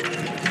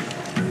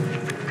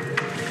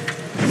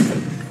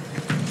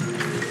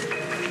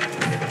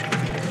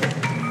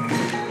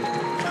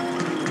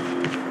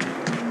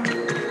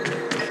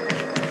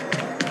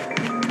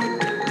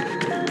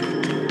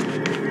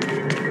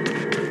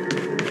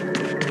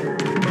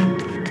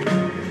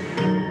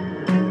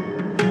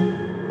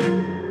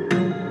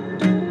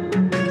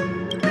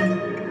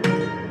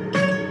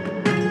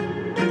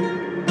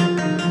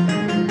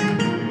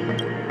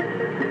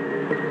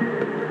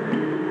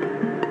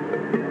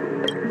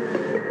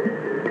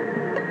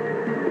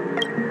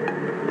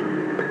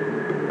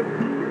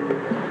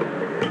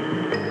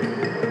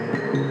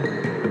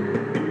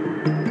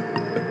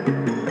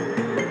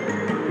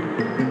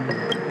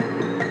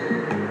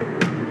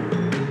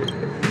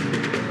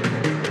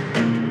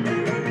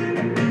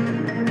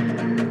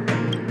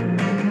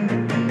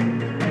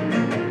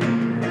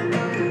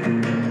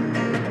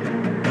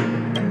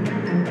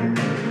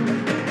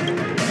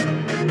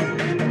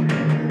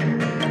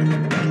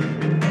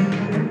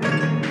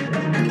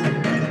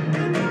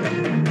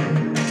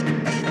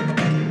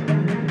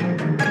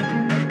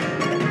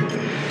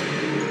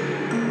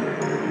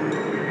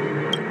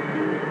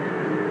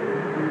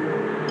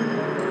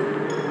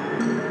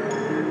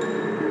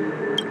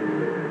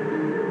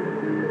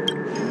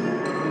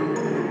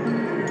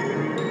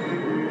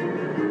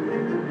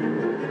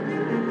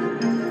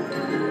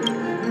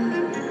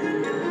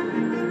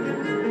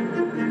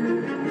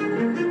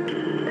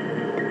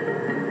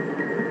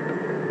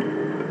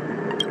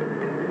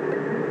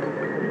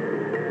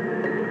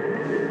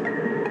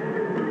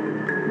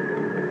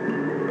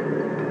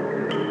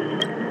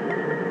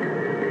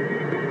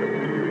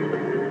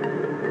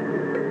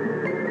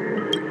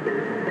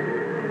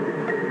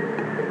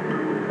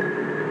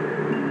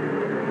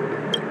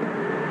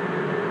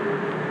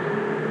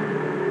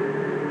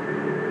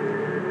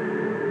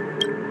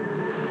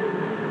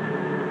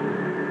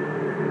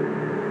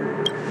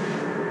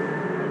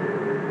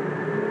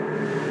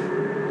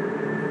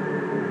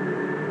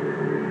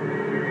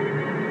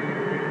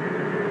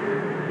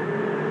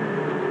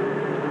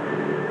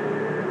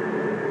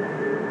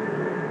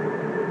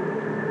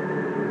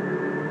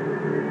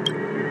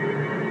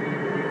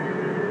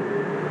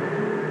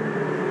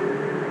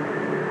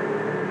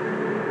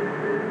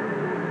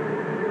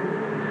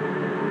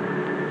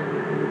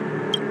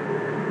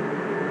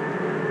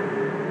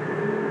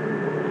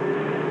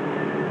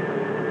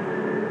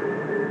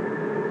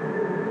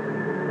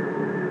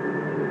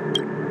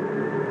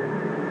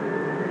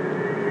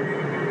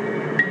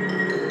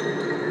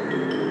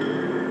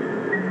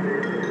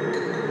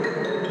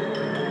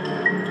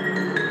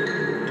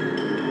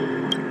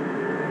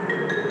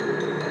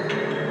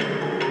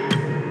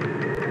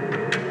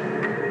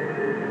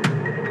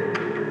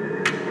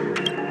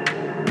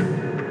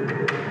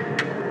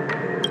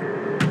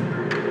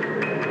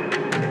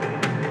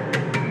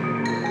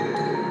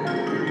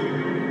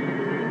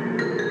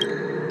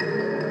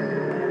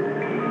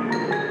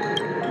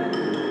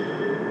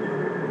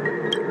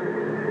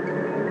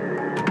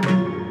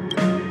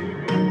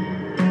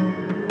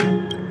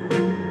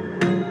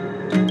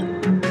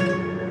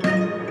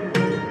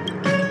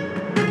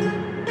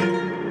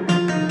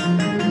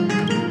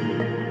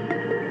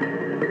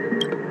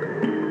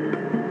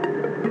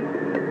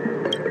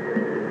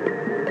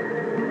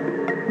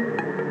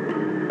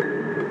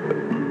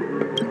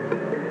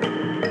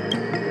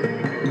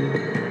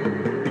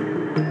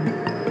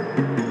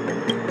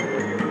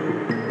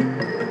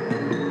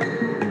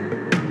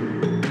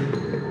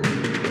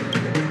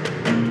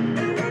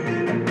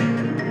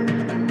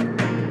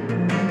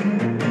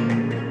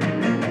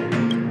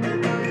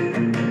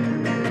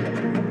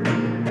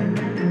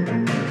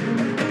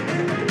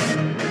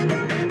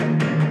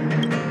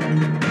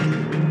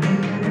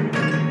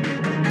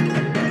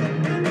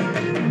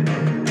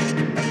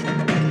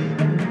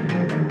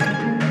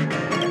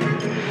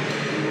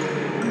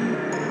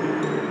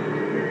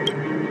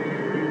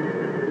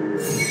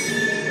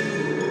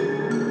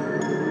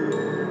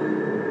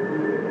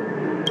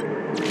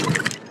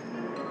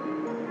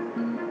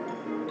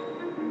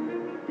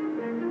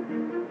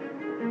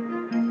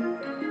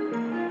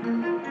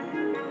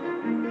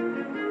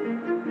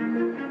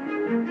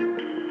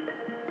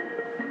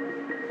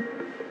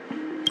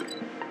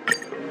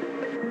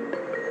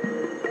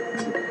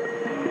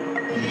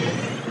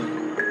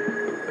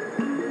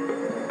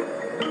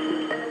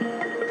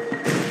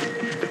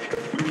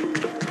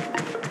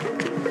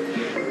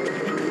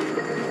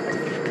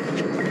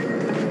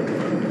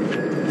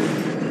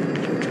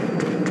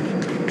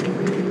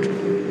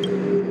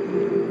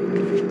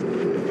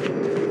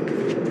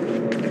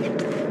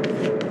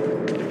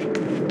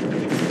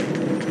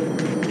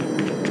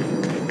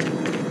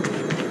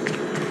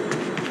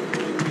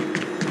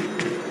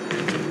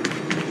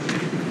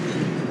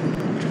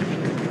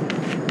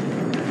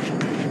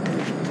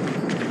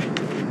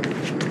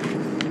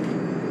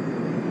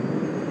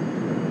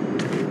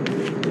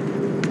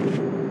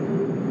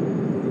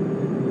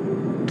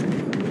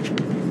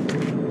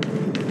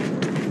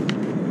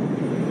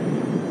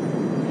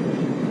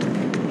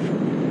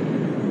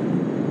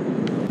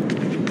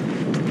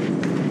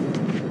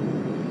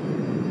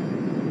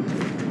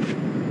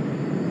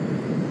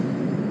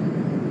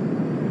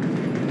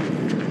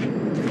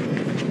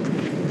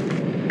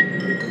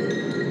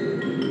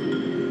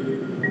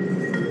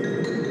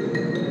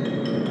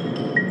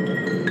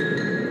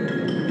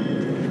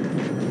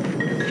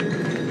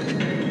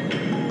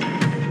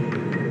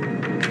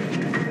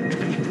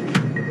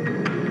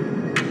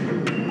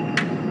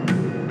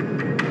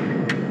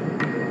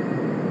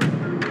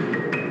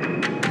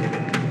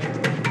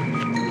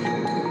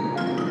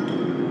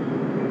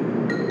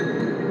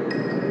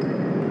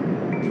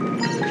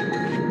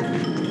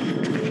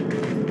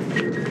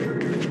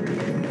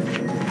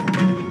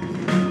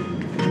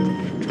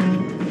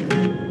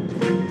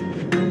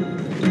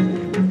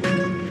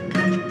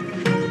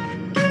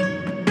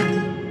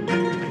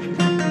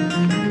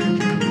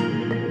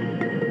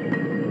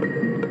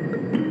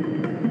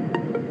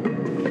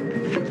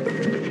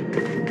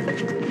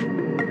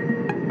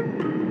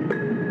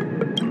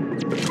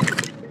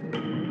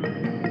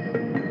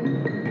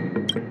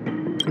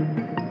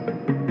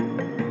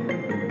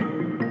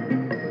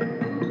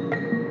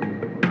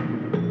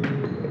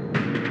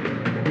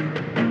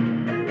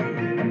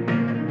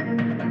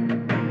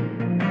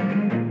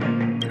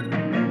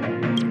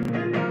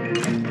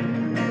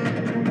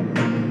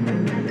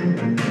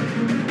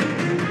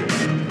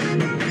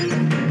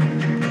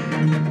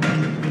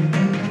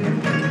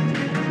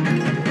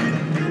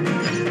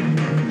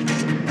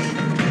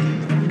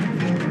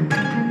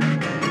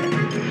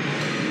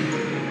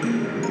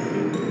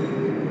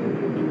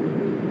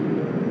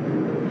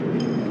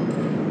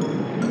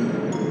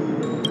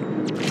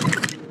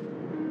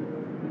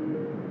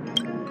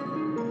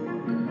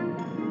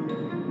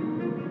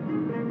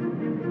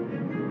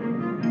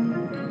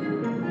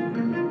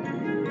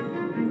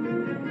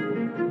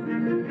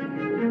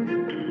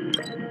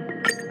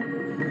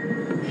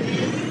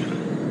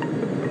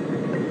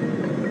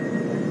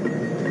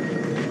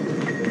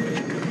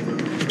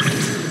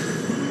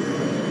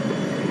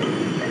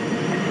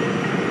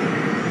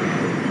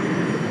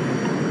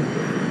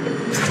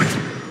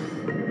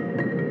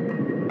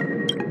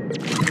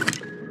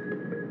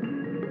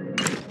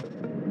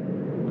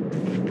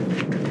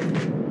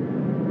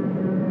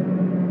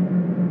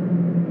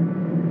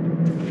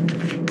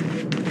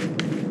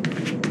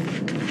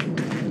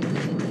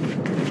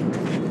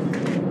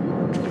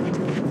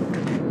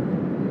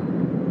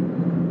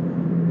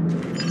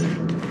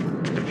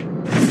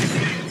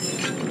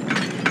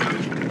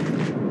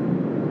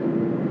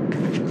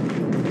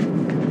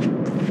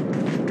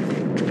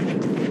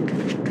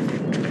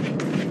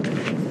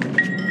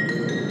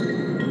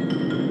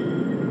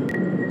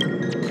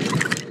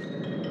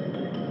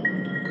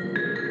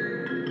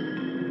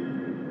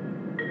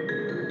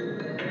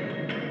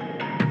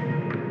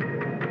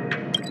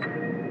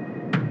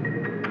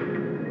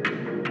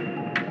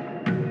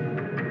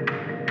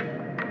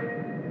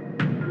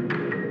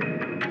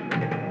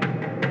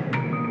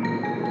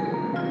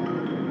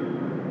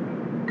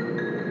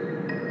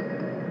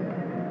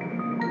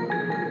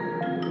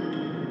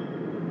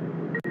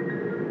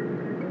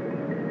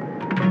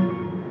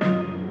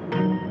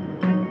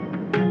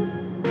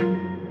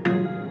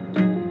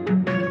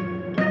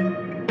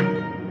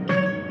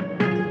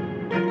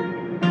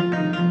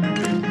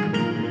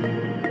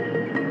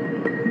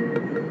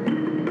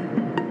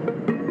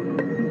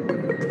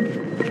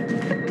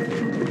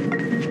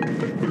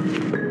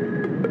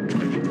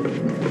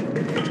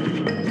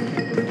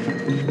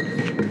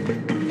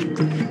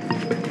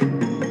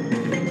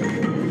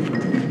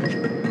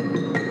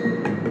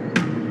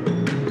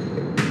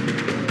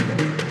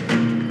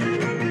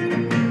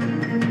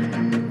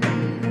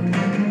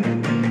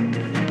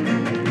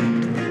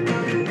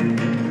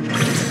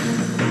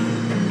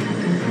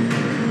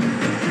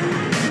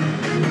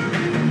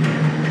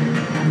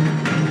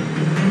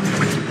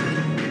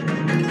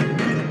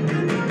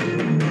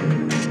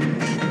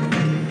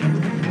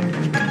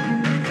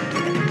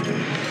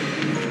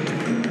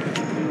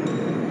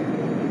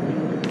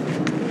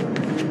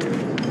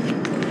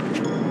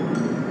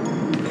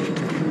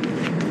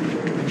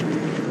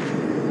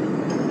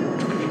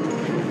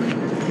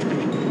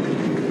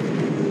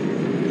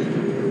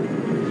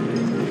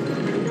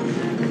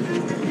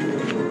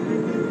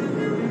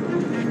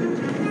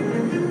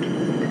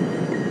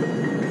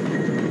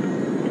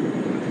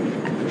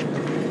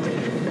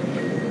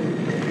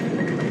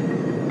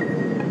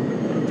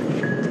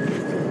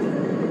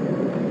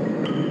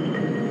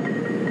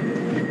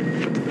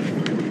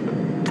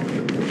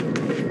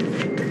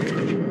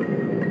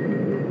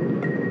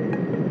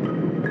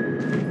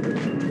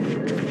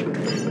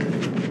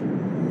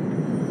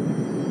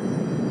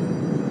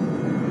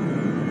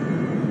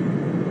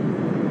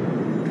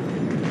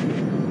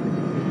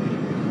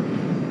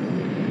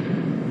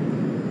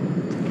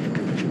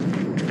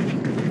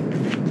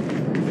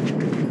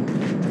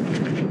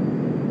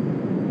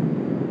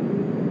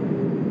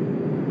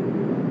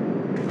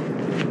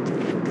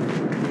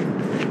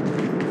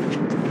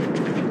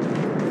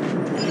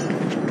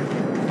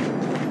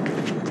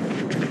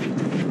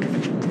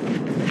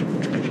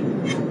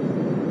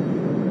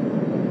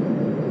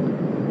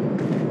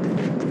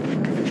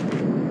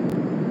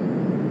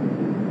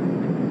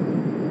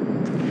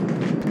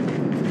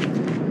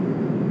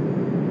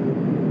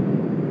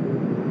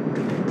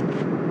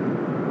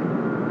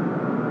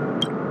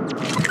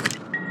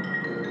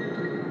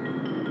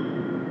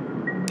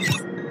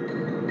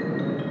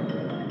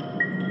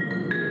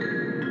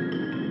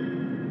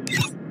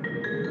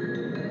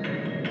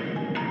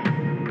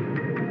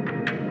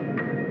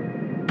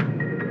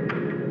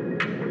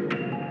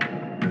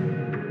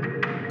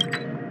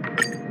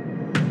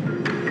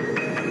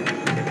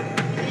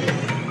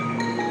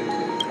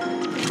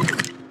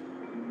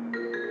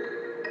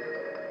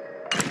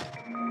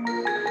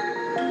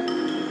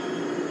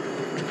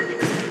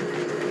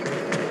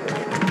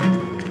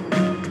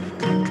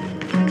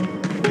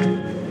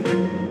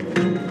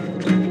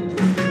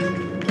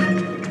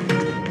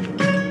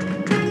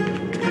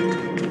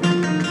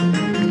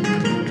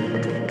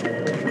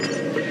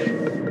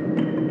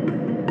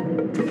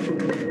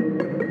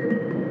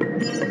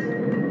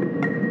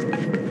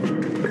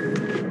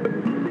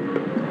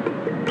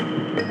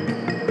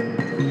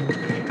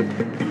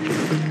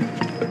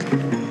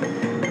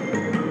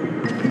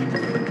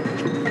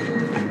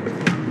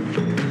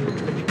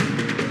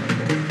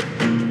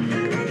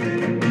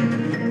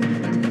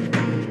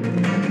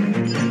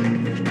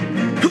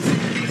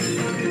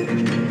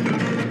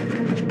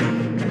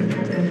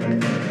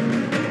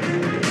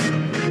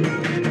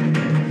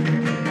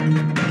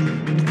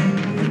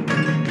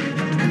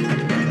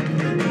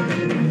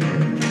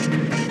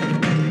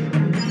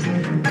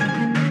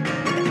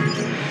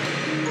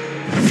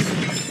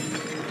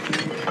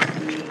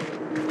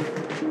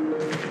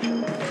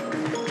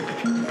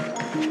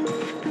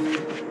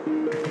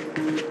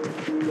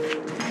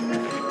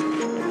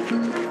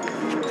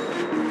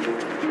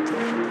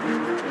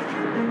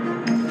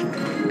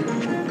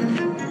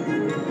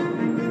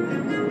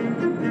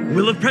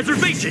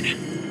 self-preservation!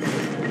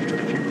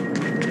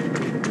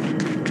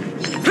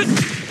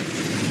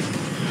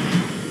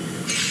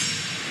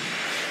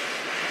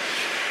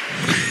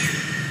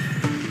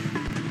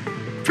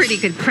 Pretty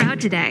good crowd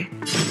today.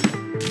 Keep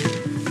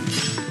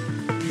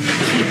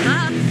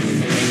up.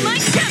 My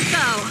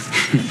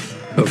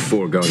tempo! A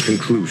foregone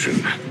conclusion.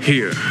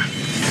 Here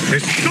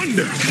is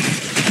thunder!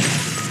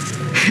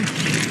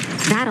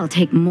 That'll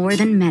take more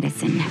than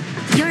medicine.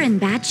 You're in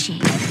bad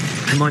shape.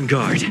 I'm on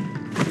guard. To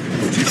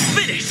the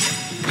finish!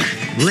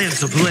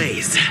 Lance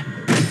ablaze!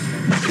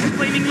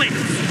 Flaming lance!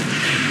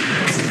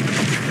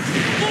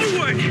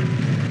 Forward!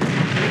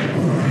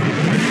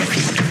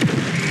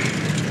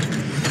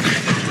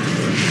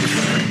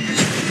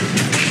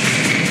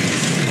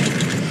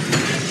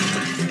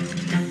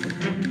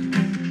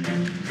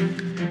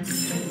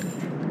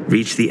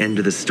 Reach the end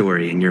of the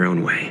story in your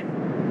own way.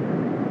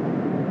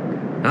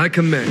 I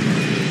commend.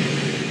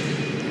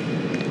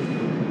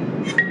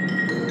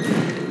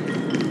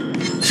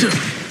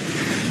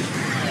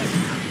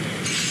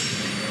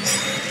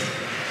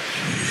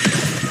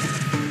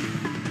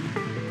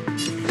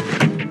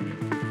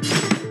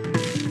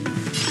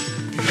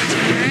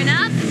 Turn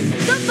up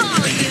the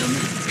volume.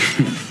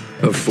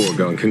 A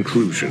foregone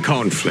conclusion.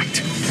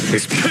 Conflict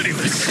is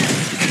pitiless!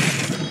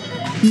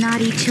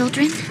 Naughty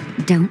children,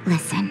 don't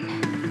listen.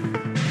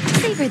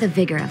 Savor the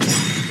vigor of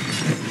life.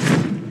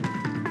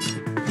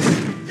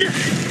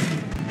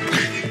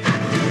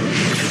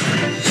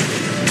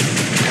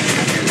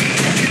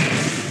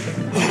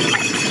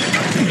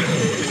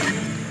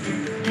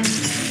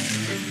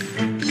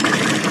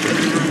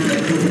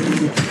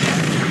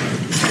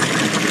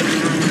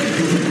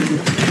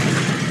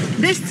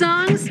 This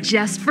song's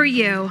just for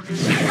you.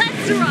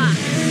 Let's rock!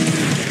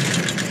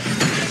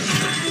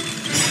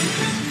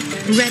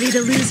 Ready to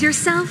lose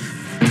yourself?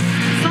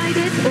 Fight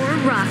it or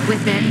rock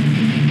with it.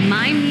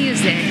 My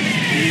music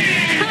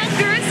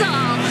conquers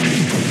all.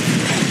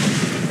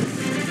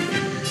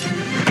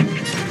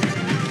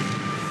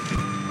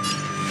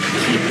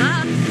 Keep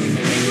up.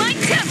 My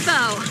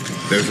tempo.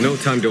 There's no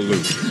time to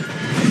lose.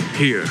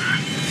 Here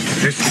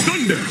is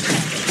thunder!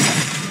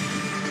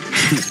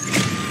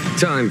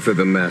 Time for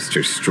the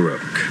master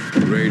stroke.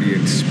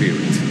 Radiant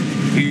spirit,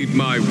 heed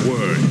my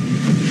word.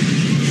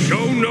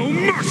 Show no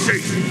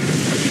mercy!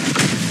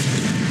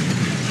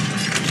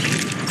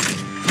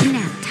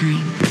 Nap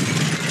time.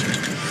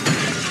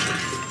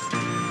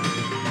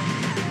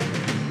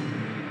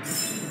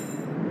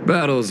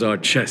 Battles are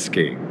chess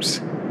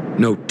games.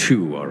 No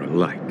two are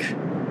alike.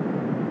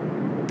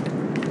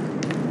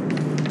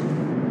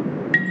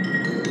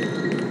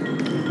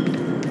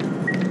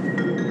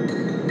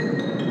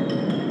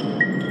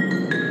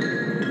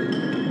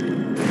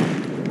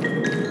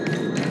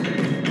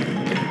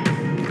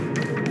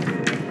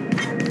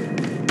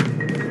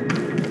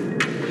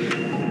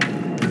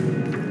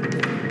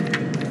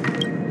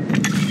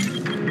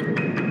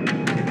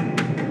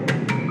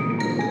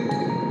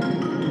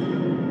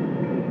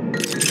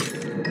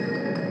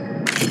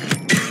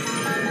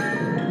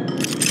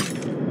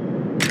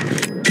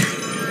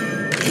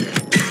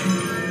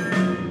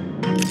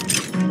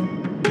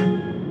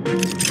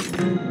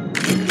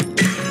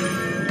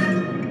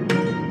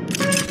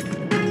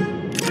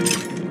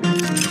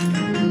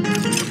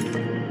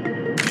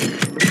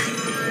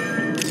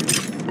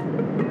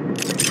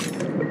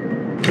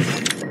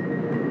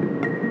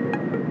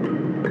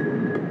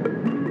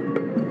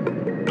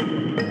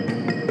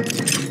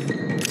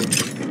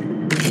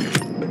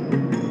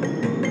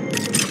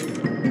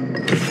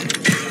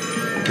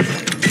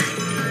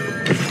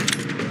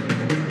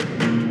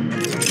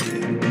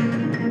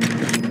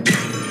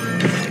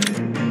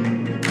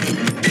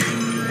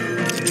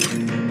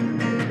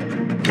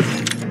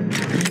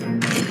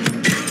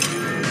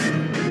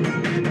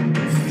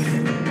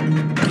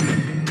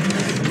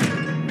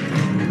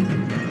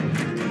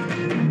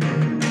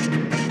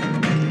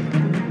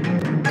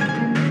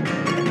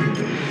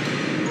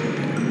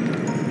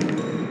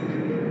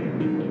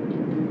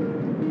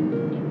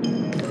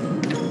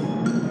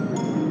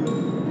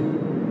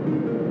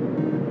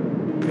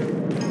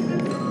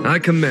 I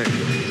commend.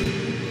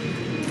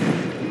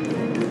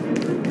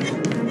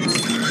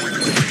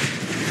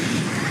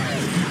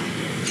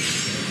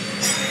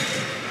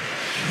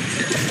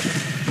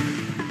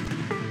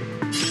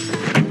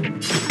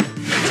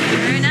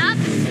 Turn up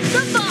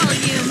the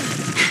volume.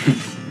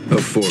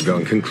 A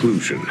foregone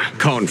conclusion.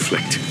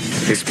 Conflict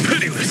is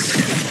pitiless!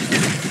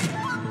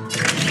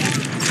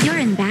 You're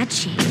in bad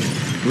shape.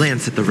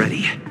 Lance at the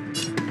ready.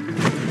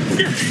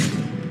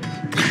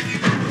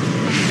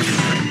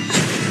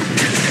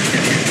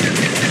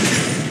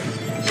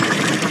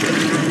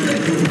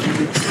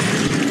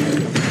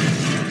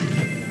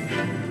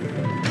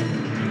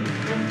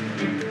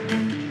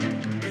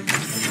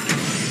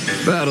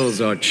 Battles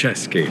are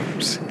chess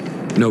games.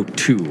 No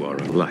two are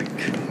alike.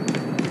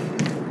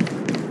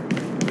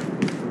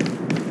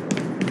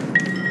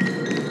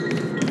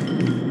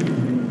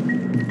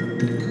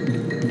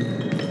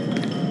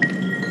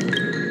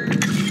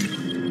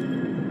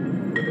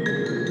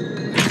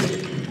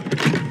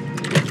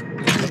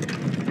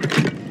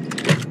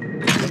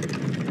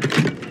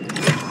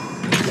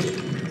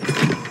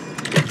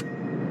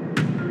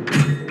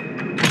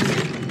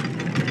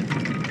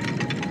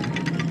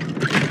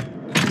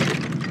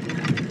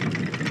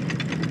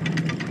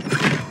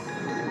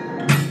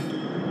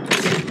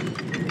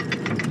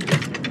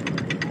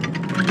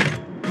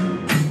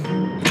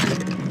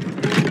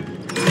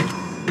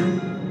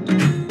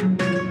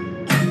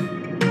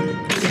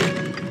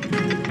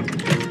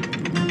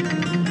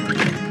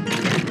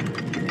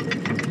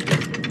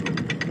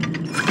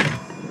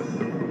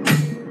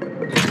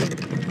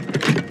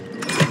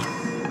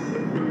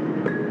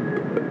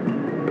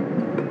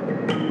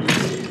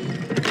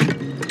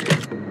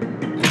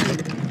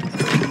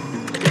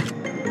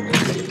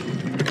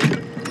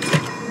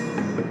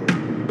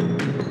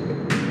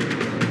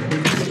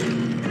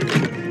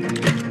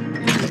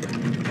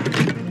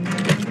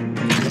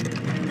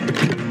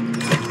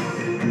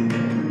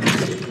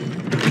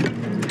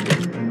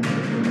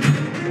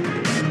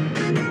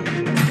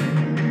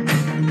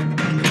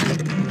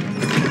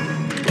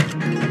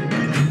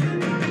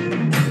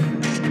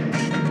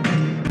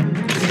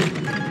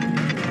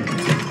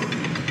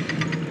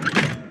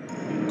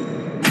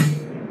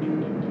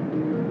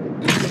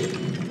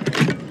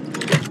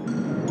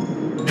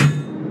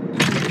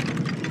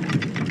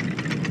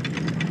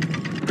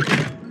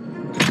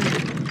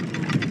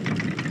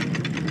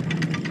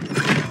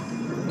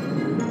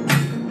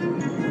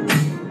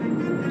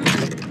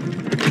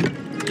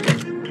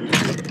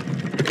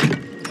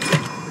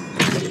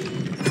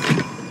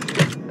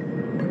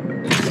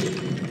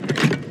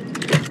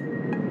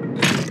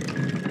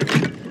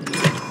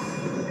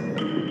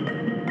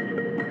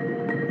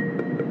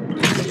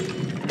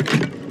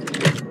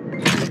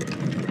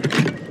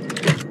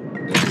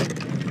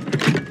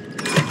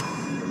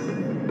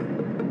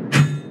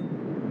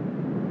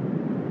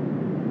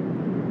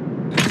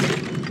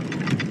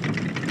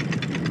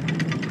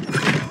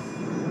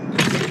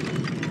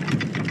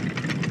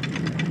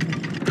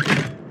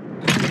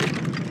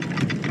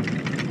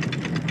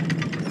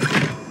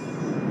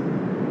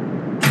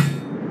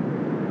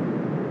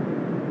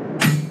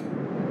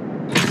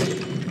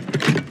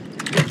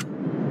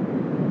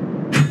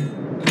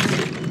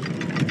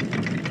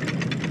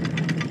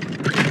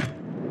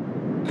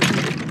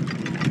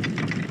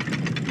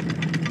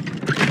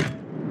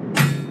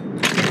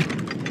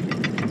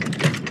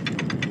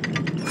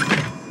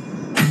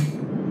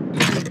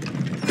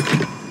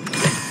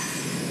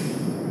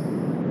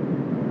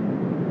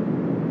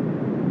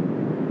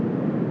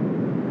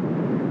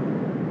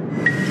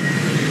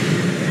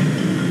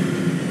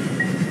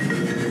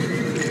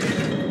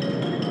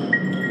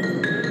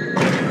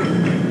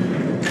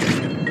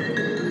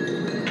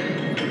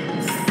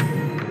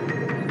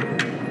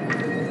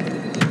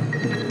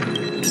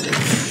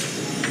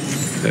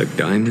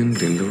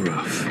 diamond in the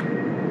rough.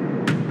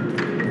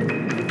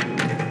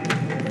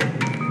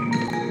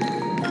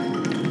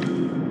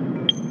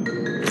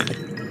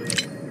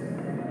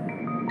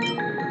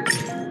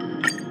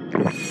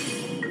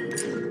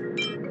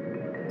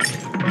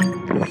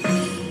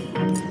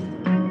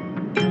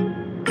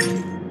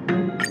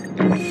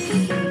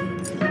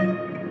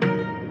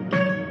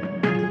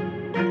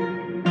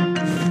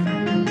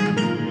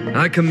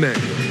 I commend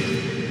it.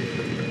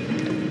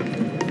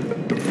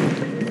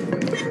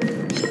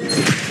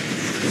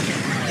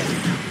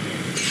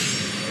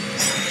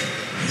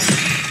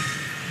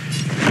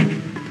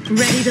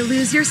 Ready to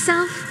lose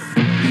yourself?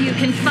 You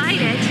can fight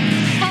it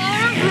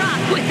or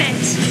rock with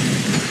it.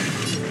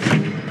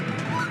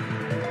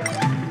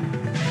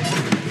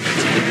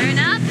 Turn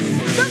up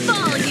the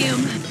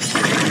volume.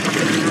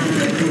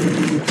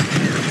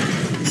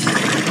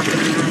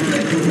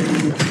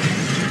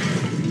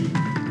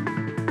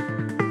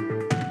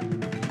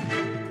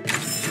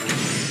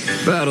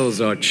 Battles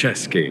are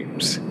chess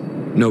games.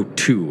 No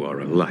two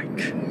are alike.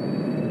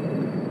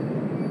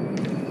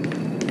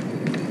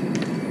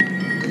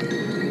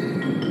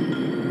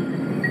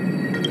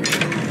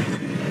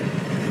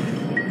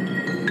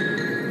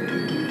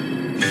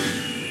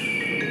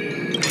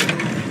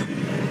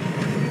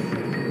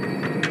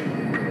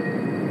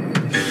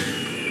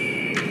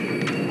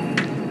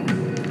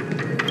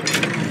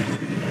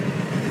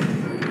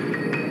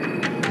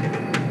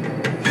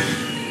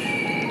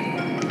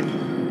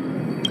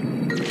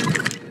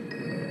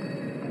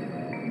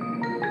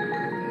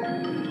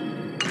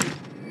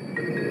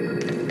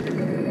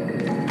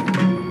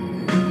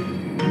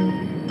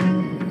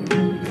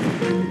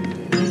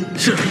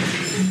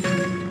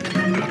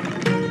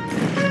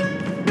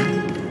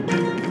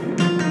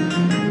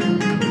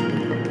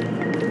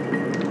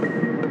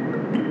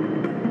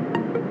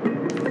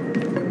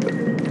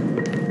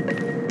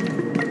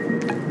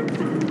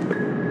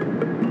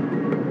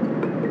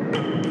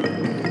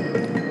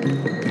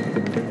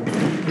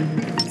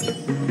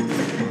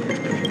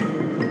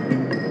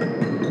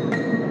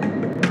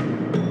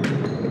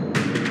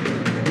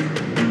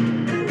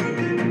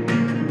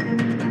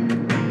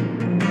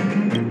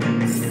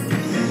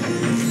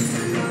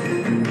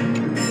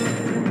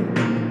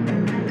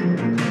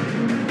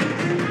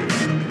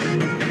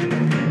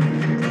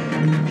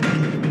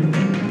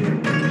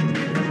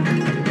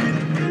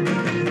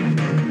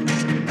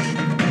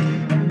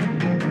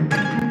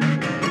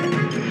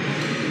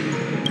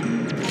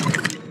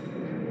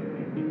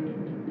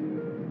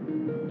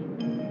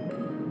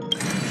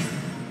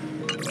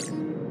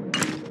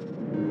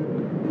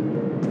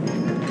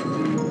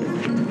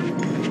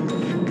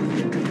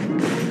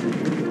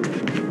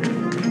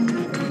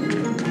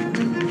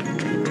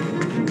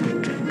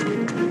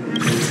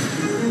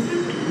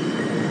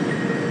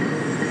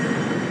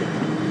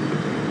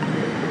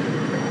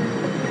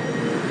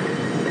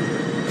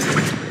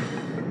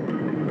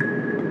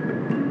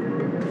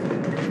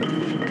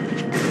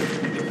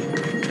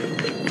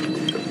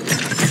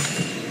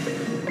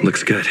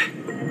 Looks good.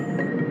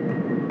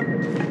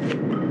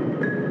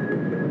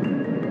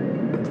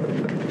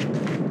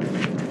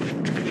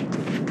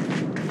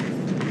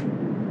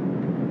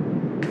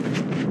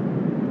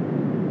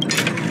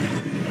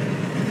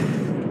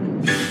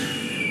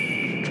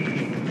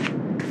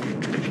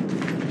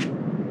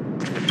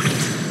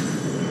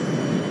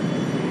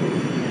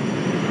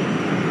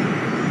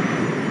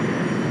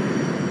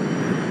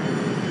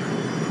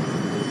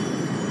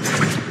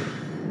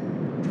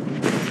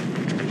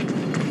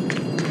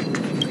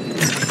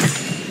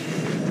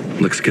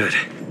 Looks good.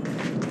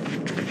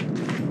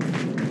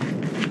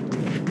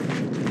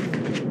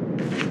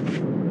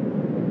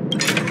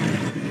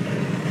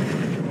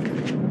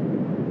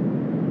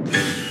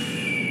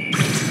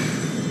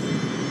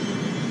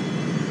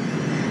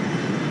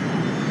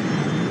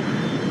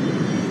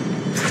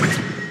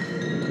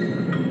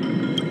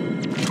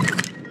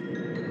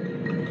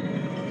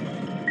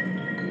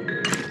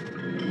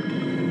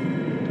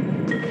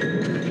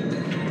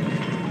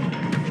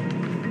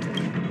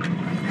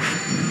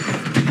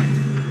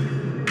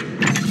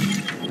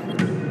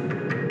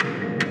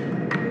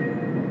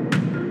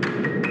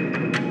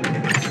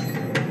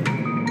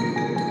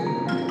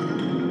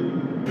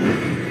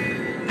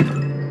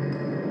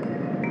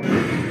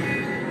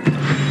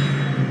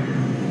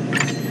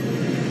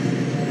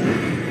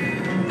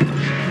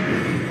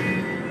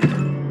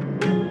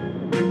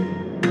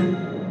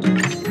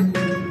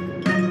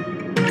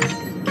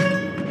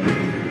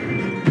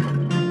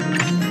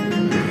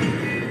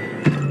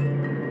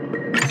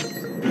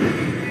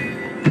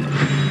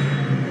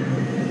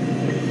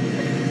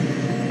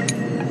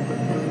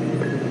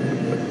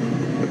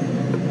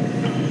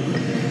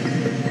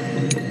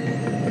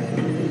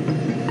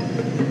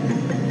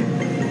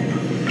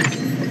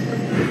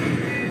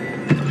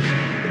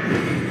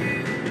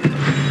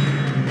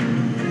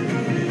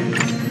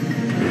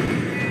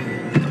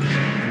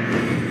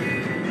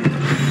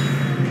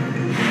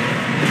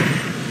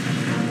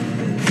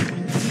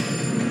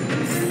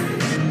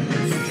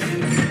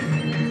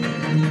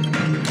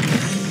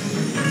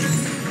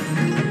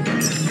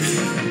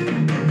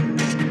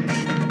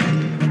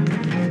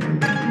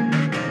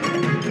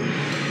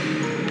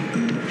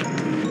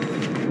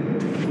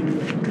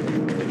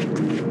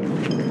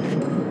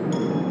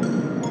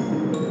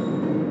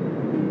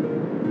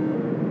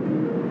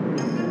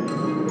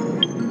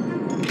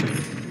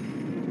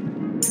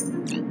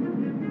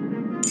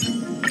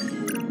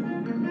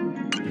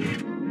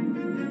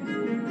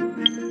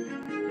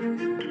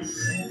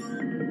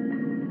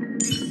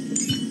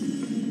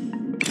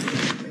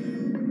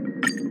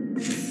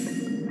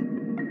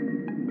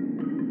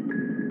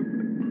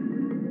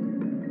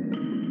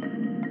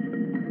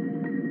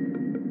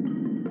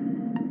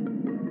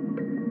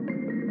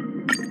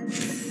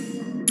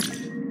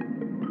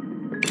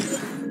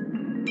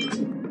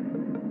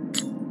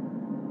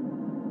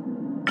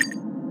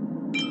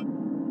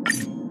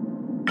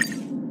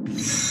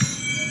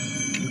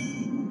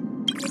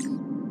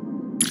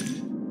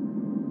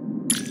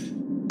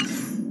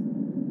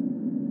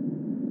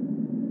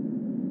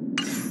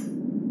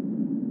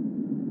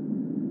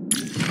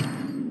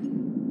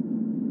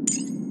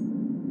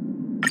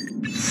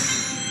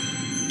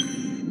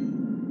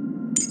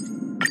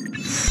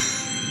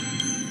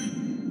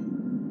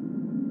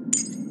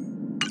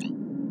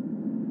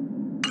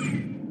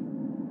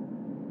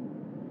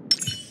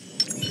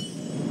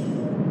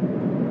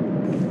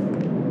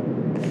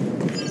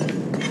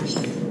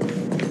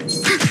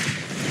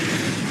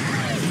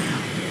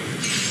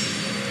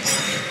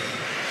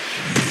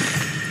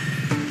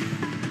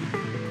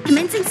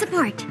 Commencing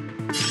support.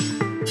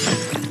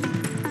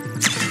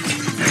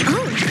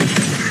 Oh,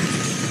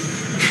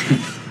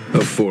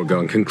 A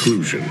foregone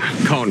conclusion.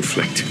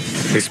 Conflict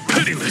is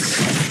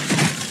pitiless.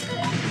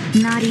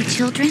 naughty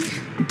children,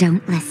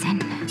 don't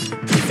listen.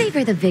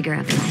 Savor the vigor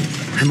of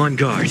life. I'm on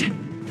guard. To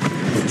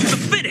the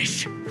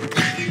finish!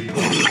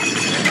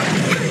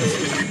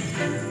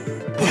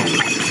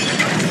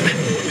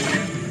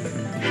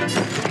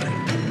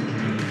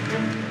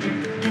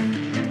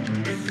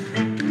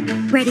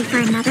 Ready for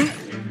another?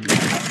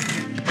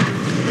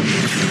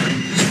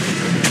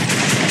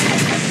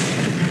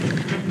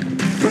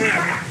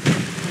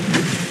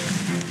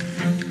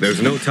 There's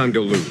no time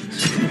to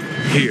lose.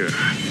 Here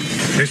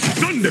is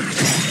thunder!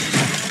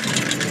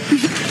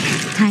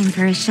 Time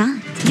for a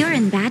shot. You're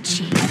in bad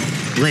shape.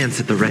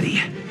 Lance at the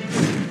ready.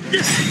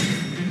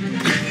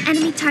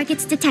 Enemy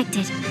targets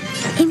detected.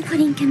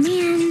 Inputting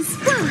commands.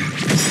 Whoa!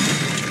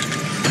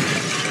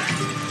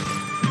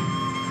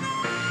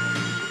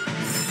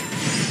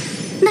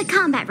 The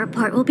combat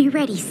report will be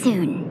ready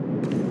soon.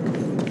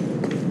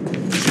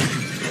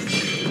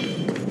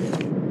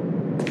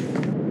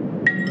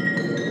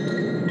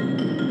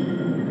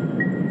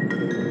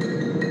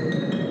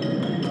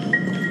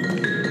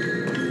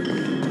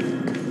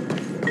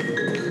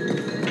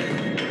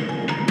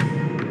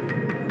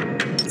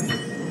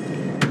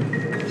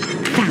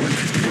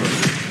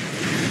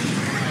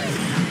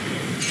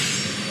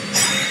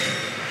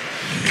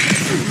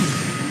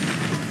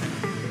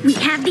 We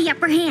have the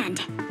upper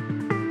hand.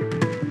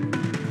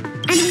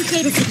 Enemy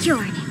data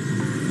secured.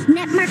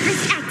 Net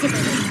markers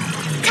activated.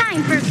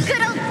 Time for a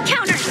good old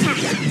counterattack.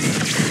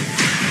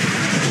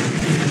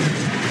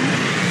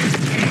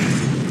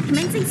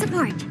 Commencing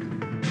support.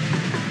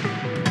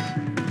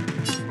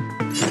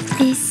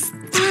 This,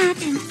 that,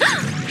 and...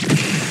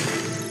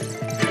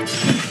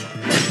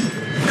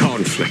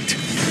 Conflict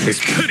is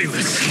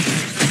pitiless.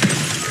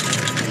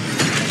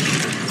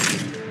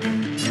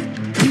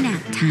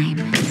 Nap time.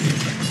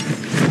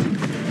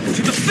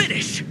 To the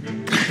finish!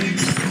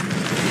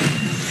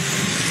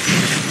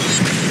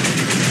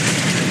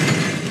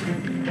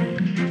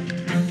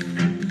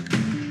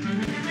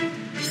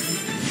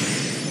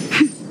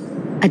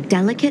 A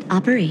delicate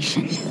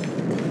operation.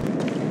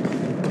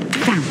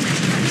 Found.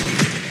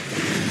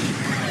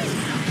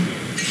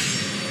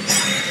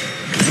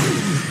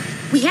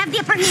 We have the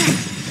upper hand.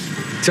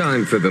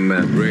 Time for the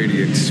mad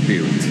radiant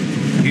spirit.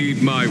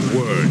 Heed my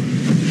word.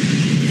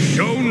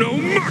 Show no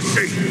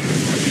mercy!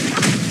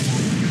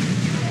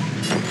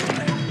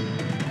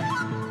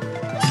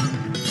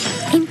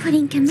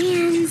 Inputting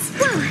commands.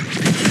 Whoa!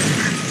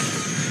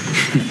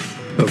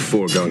 A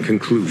foregone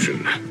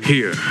conclusion.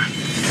 Here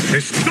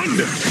is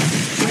thunder!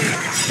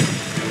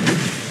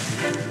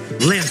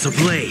 Lance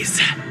ablaze!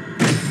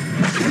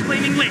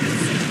 Flaming lance!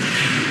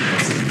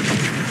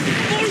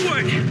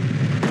 Forward!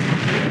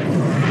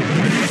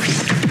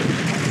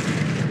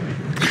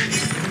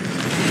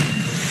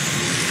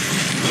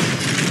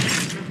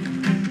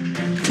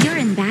 You're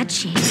in bad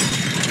shape.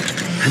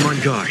 I'm on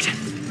guard.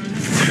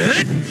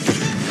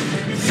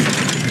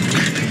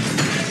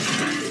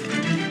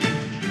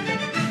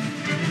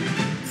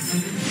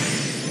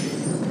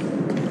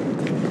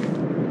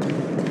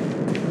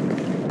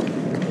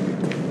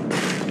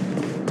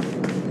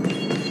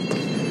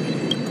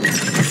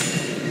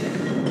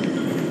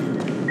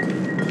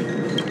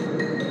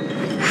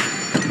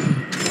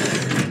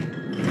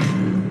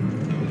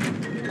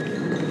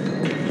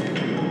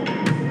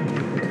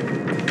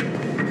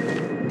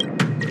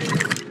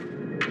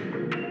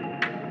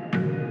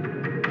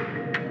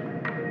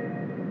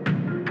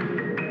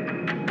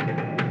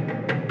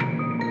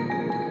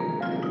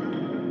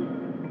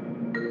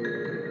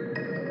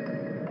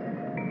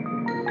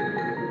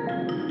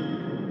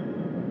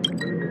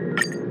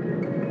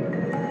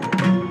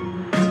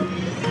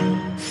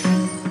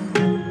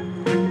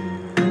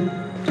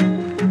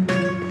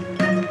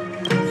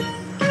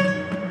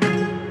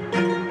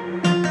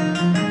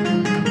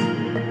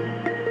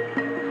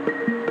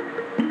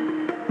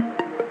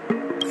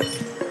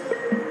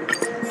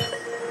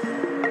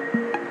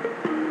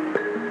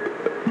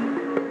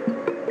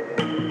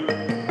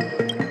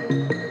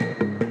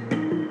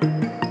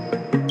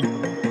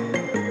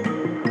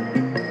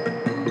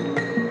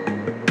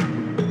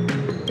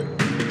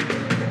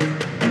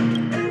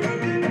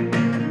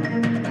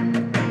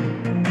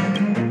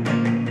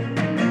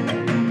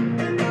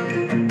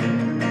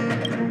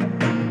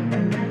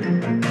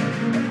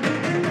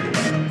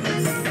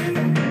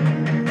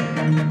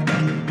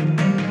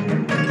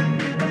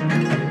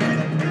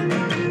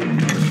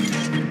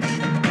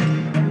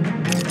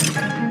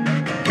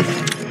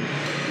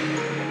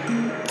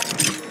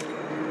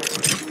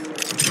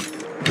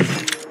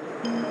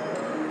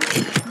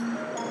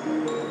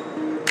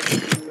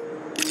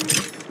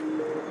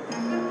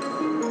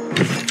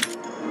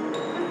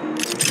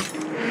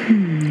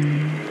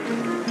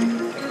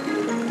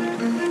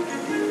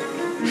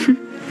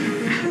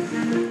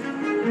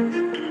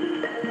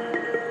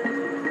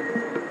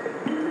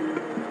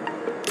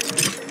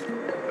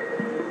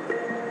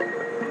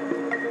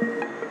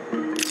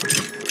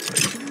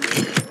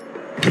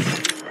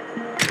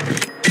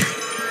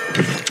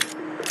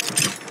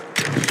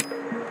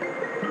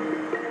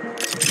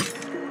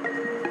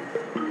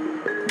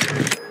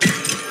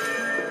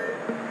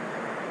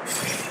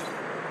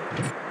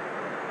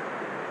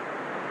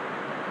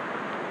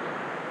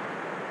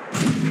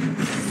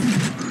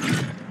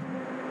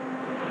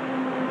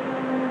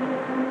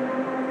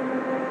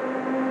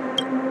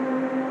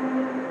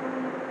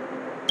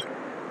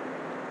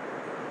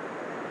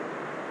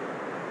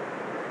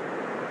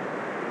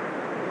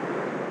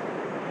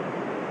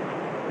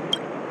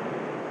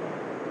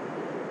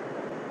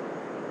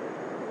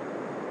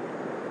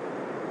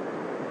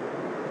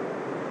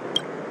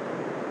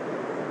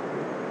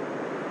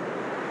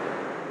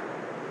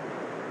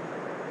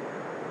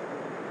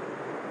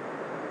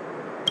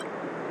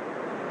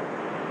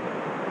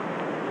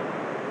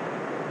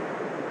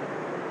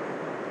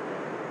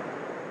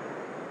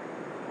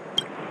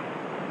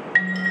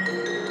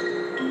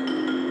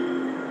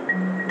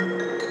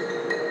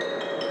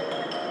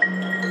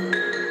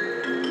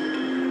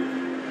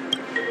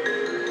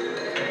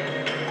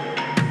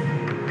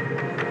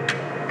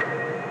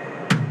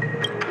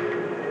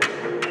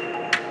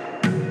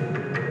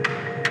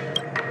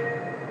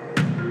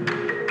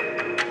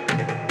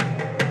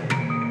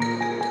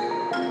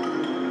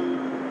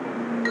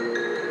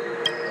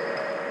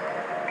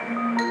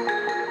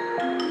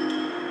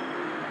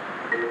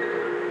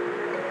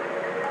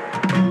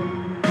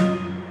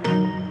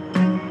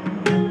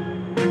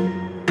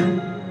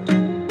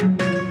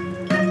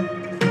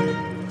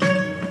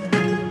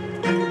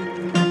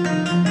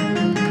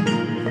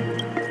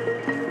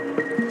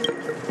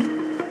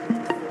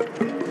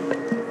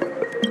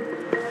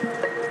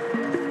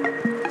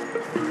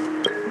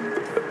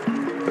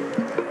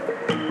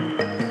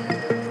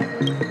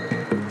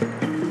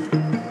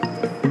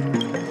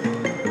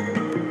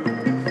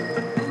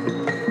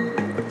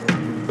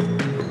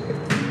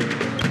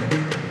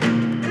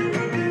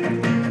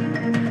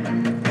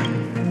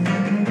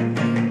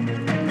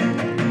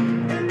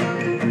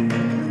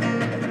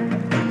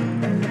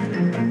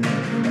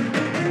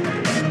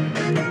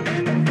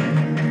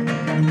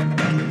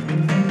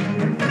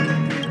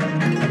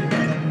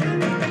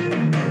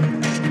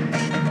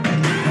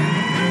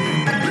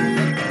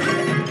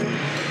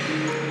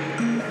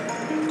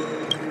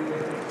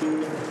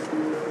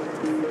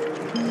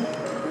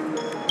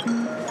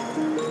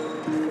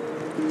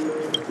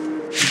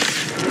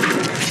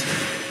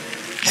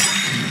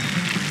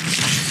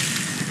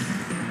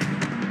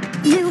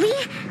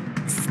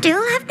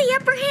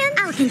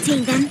 will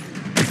contain them.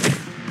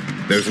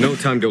 There's no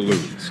time to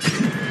lose.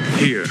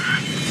 Here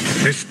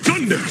is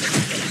thunder!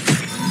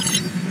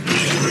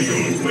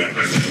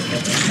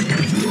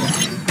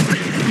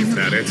 Is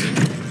that it?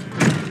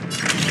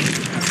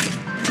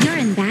 You're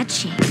in bad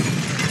shape.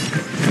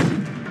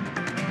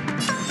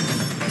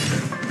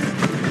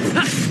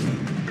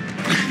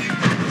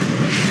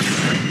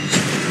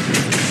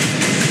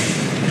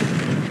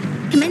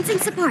 Commencing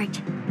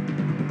support.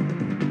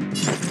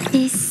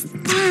 This,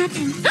 that,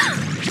 and...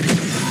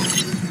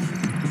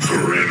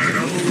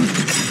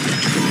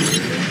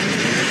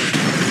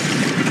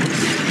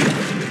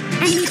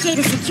 Enemy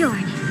data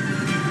secured.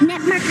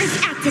 Net markers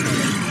activated.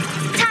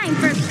 Time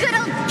for good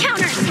old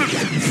counterattack.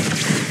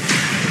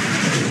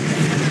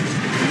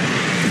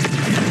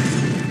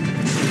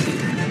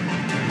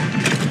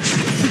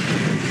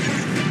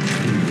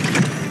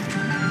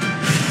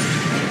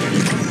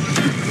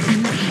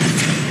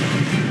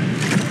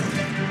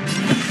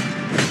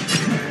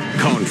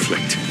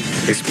 Conflict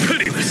is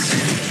pitiless.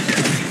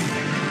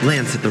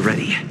 Lance at the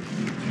ready.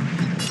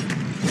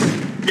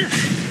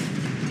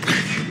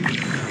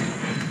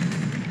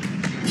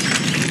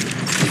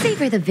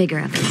 Savor the vigor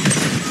of it.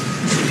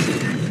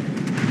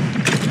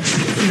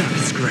 Not a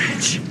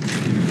scratch.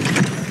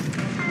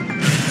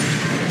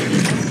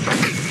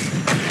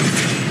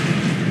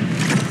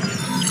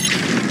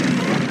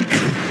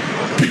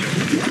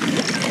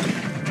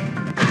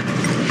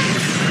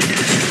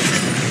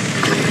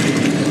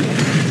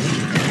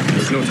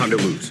 There's no time to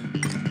lose.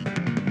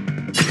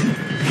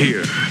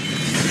 Here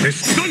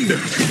is thunder!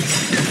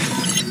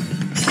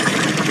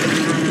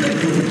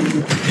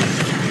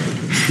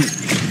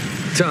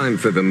 Time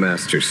for the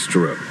master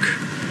stroke.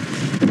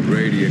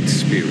 Radiant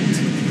spirit,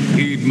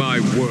 heed my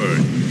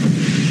word.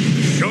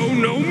 Show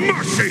no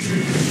mercy!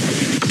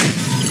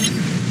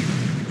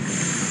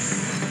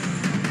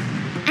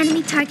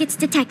 Enemy targets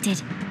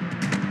detected.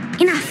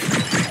 Enough.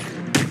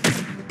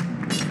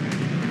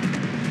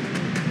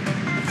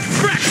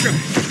 Fraction!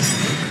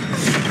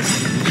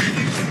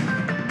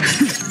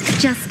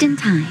 Just in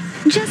time.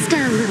 Just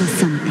a little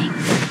something.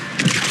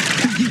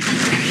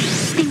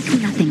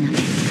 Think nothing of it.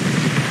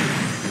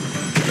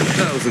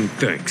 1,000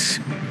 thanks.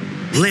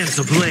 Lance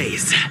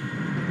ablaze.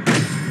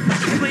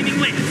 Flaming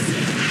lance.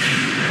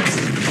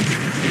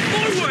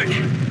 Forward!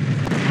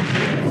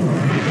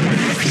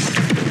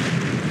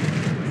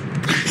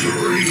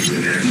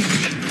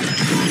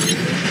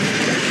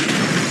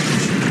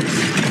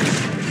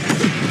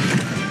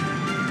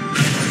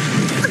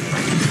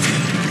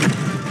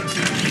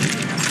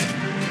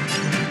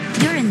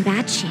 You're in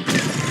bad shape.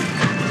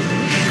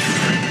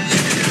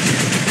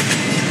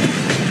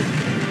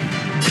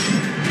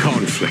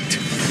 Conflict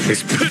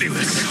is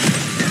pitiless.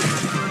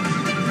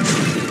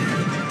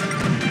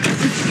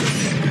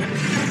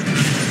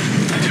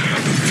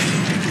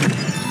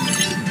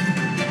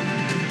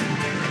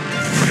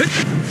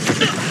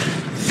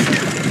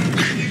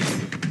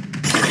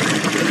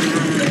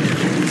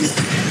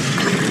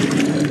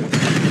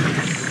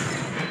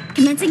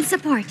 Commencing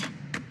support.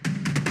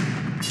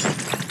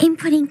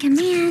 Inputting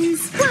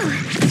commands. Whoa!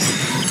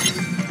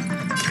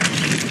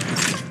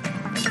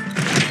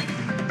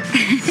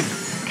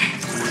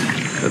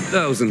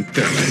 1,000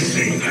 thanks.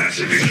 Not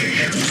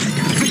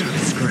a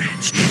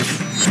scratch.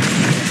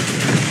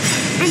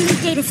 Enemy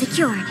data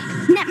secured.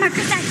 Net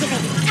markers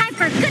activated. Time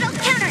for good old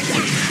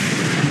counterattack.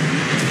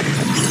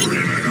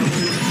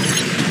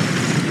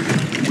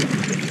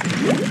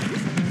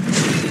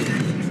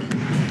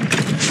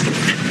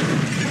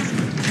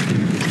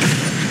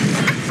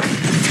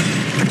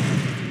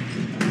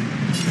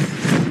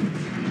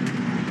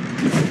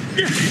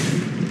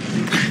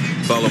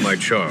 Follow my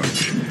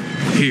charge.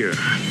 Here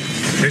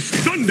is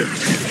thunder!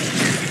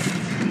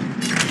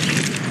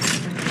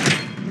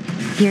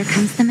 Here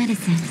comes the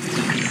medicine.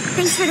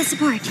 Thanks for the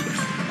support.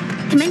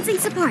 Commencing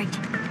support.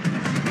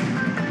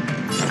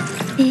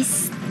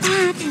 This,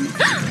 that, and...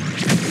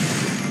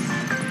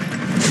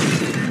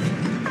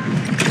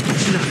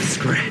 Not a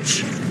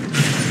scratch.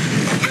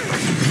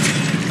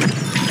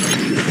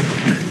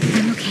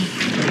 I'm okay.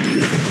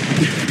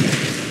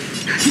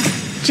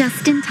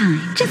 Just in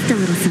time. Just a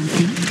little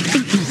something.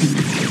 Think nothing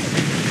of it.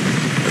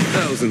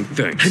 1,000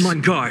 thanks. I'm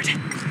on guard.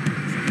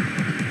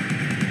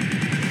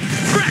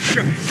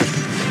 Fracture!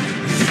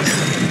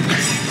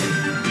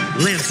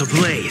 Lance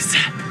ablaze.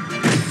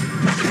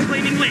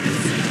 Flaming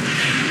lance.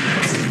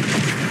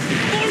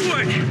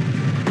 Forward!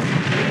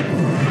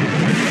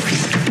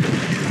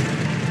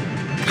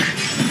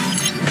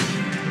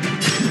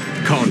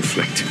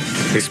 Conflict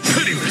is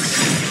pitiless.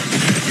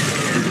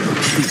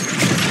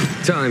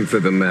 Time for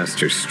the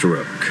master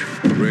stroke.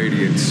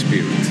 Radiant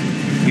spirit,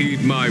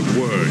 heed my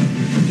word.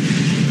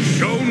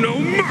 Show no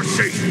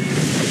mercy!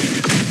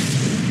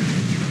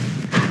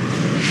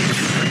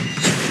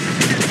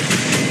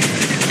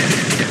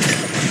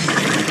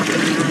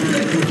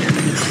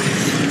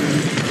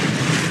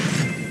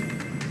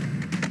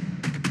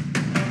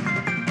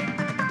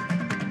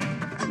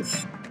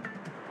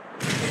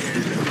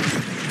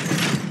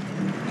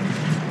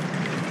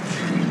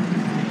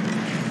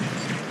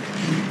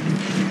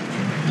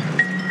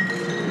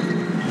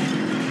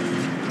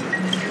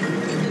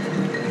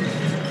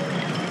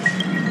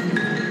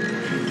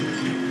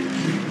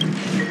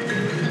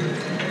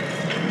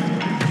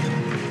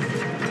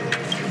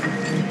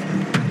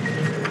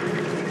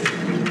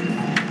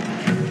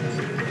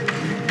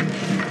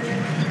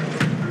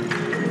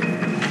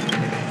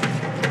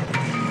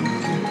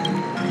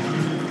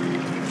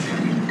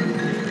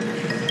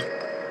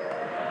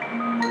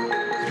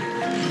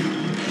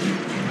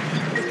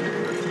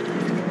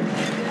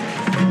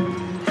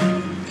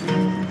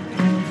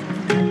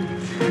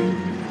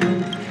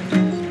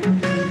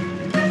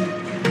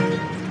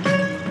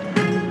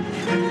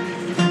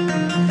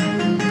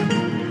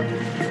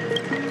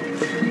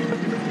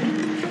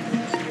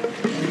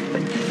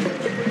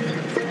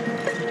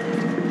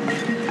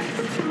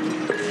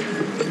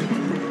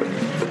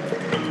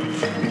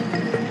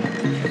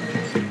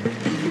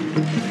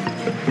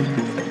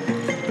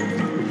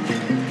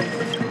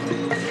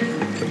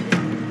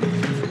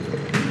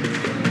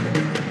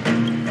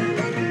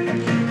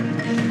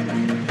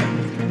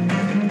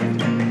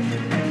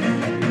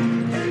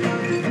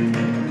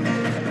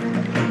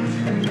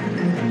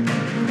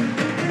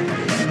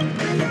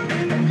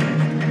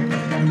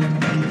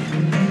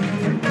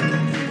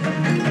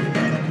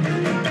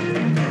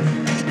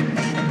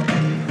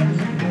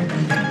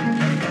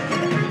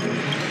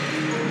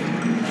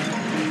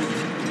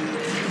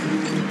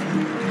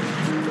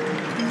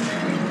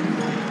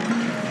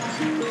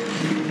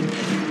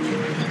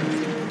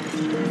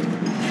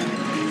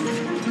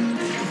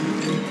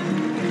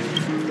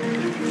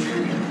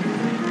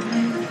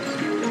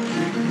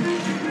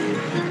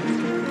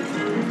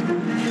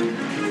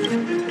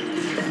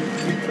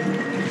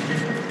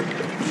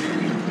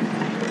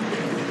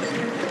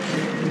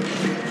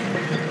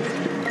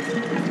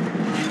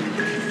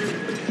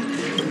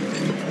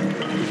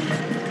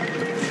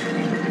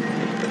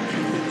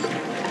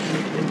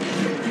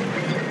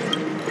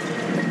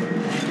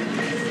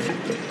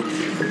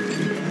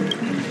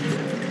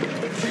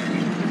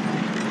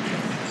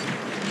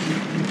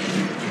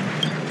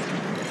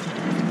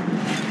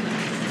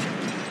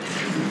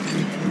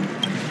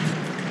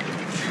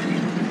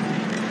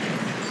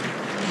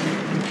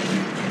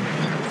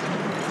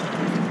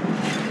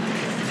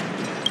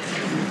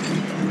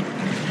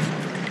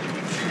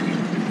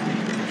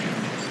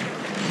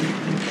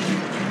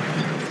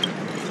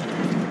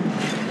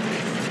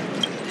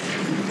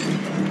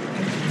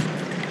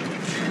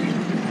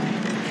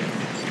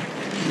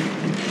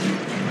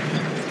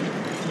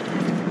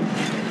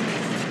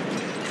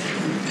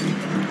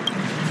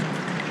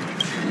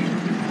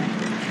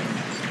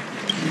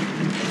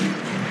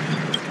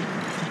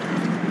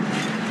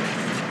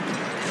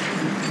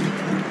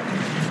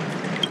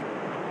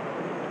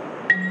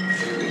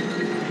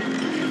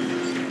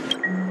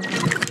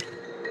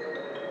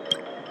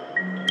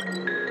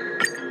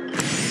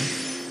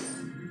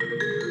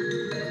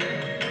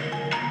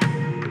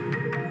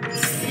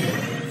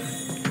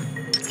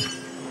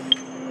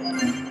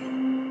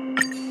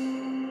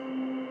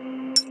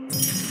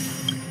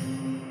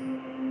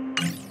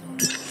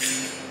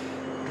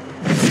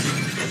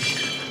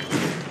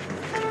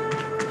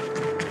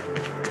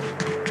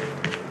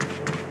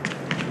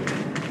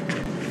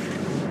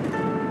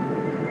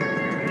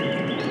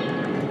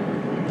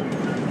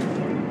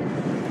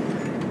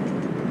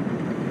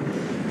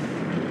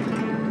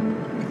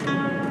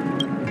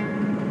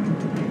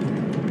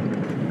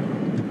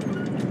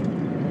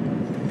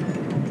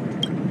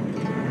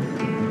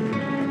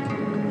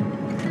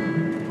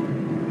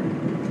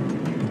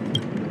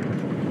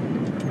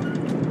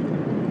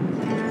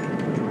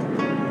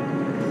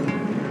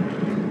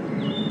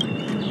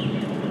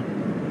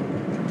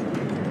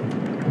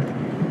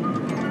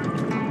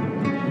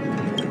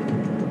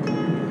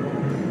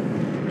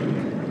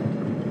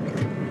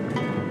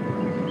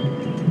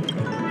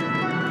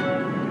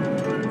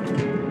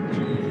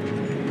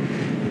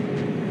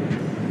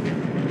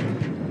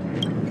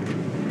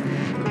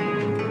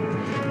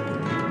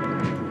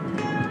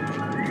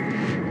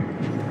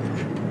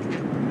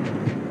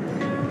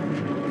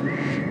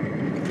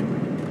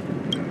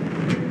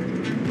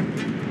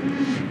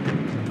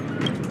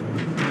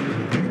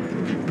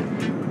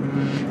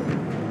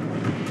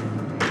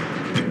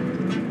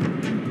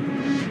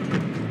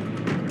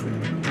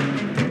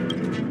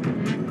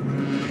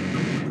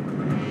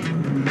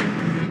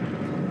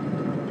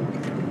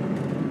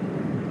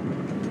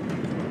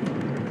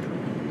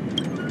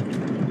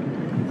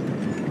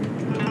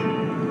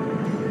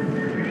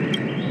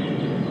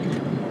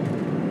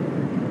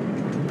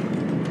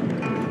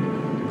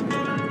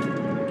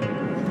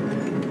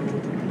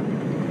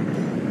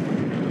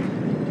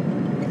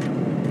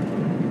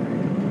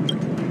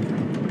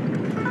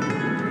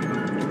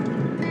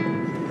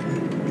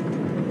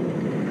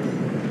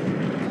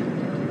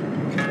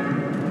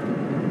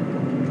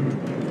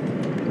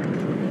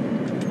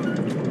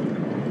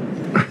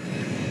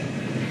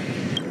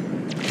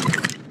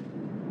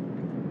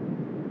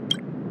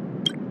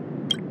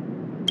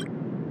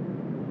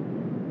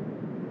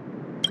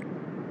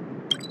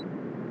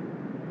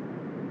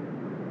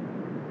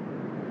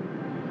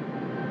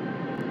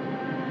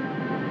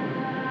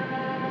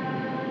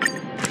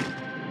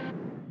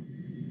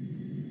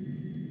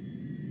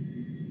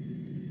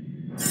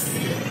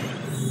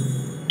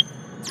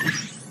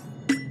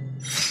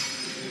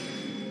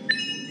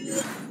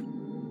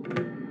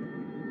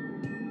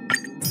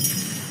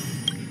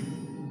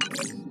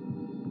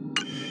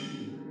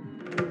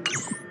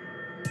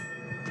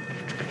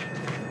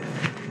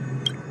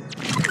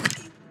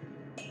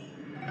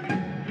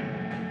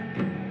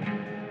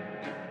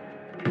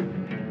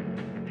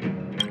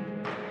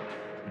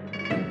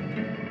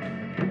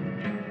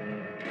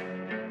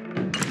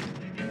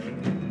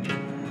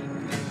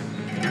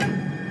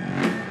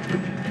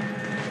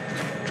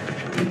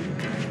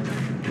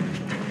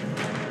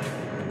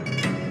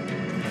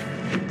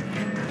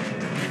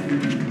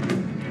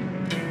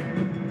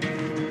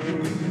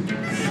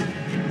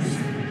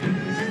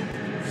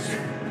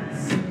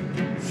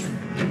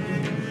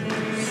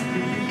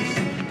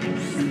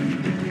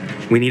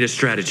 We need a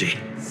strategy.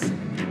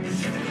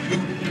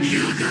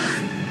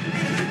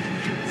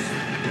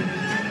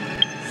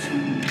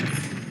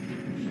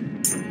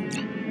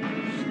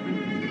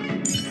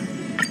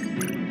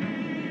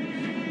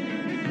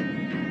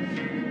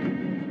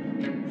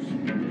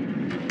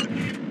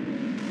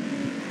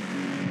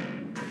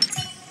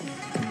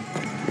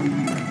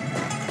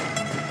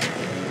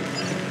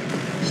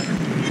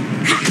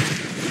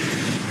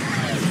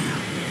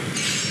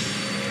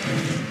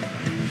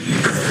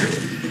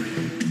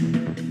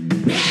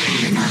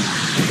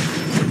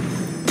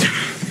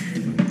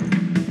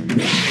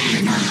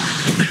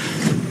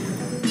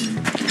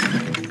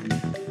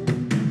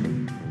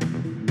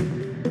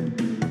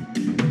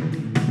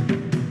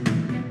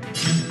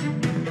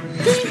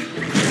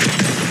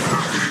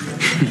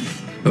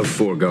 A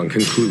foregone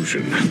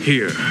conclusion.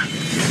 Here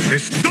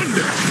is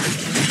thunder!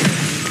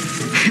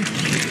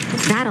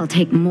 That'll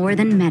take more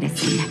than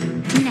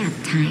medicine. Nap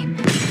time.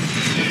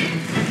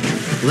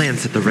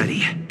 Lance at the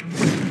ready.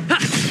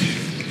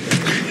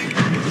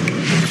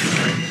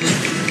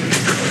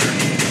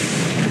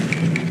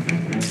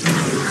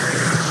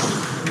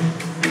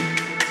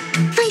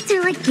 Fights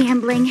are like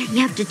gambling.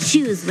 You have to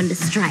choose when to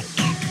strike.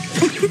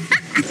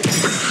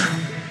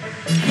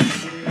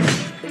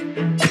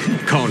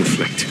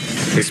 Conflict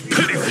is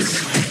pitiless.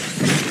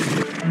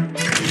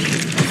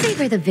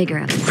 Savor the vigor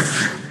of it.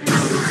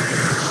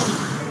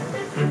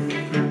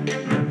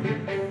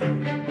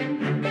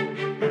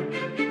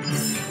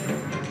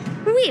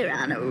 We're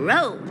on a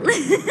roll.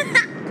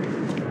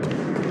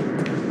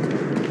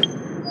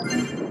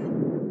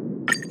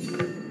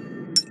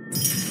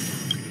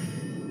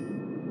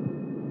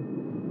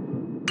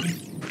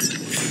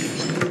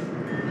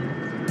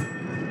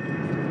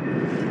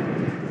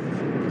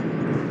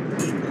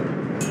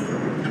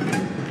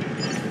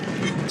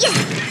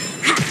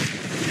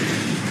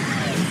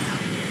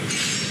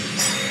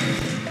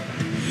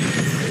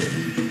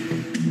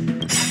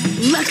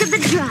 Luck of the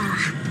draw.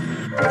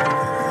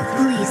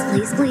 Please,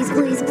 please, please,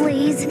 please,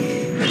 please.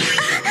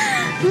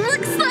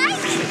 Looks like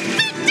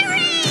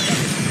victory!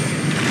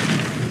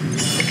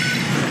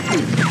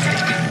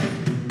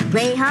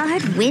 Play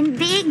hard, win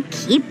big,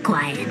 keep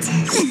quiet.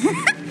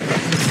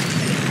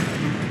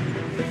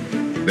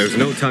 There's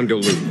no time to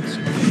lose.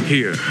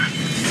 Here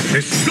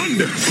is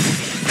thunder!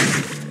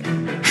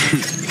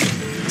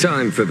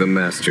 Time for the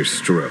master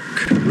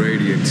stroke.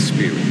 Radiant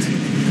spirit,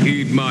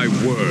 heed my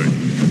word.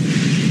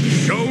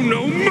 Show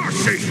no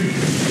mercy!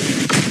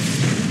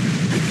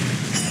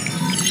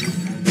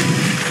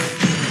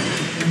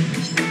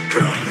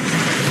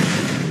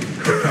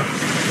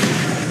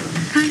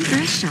 Time for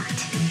a shot.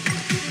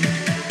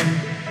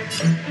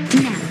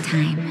 Nap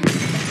time.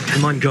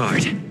 I'm on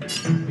guard.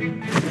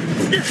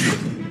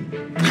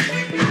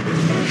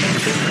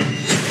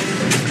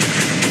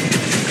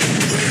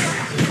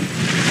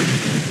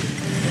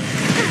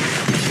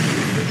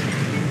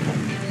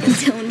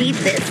 Don't need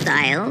this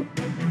style.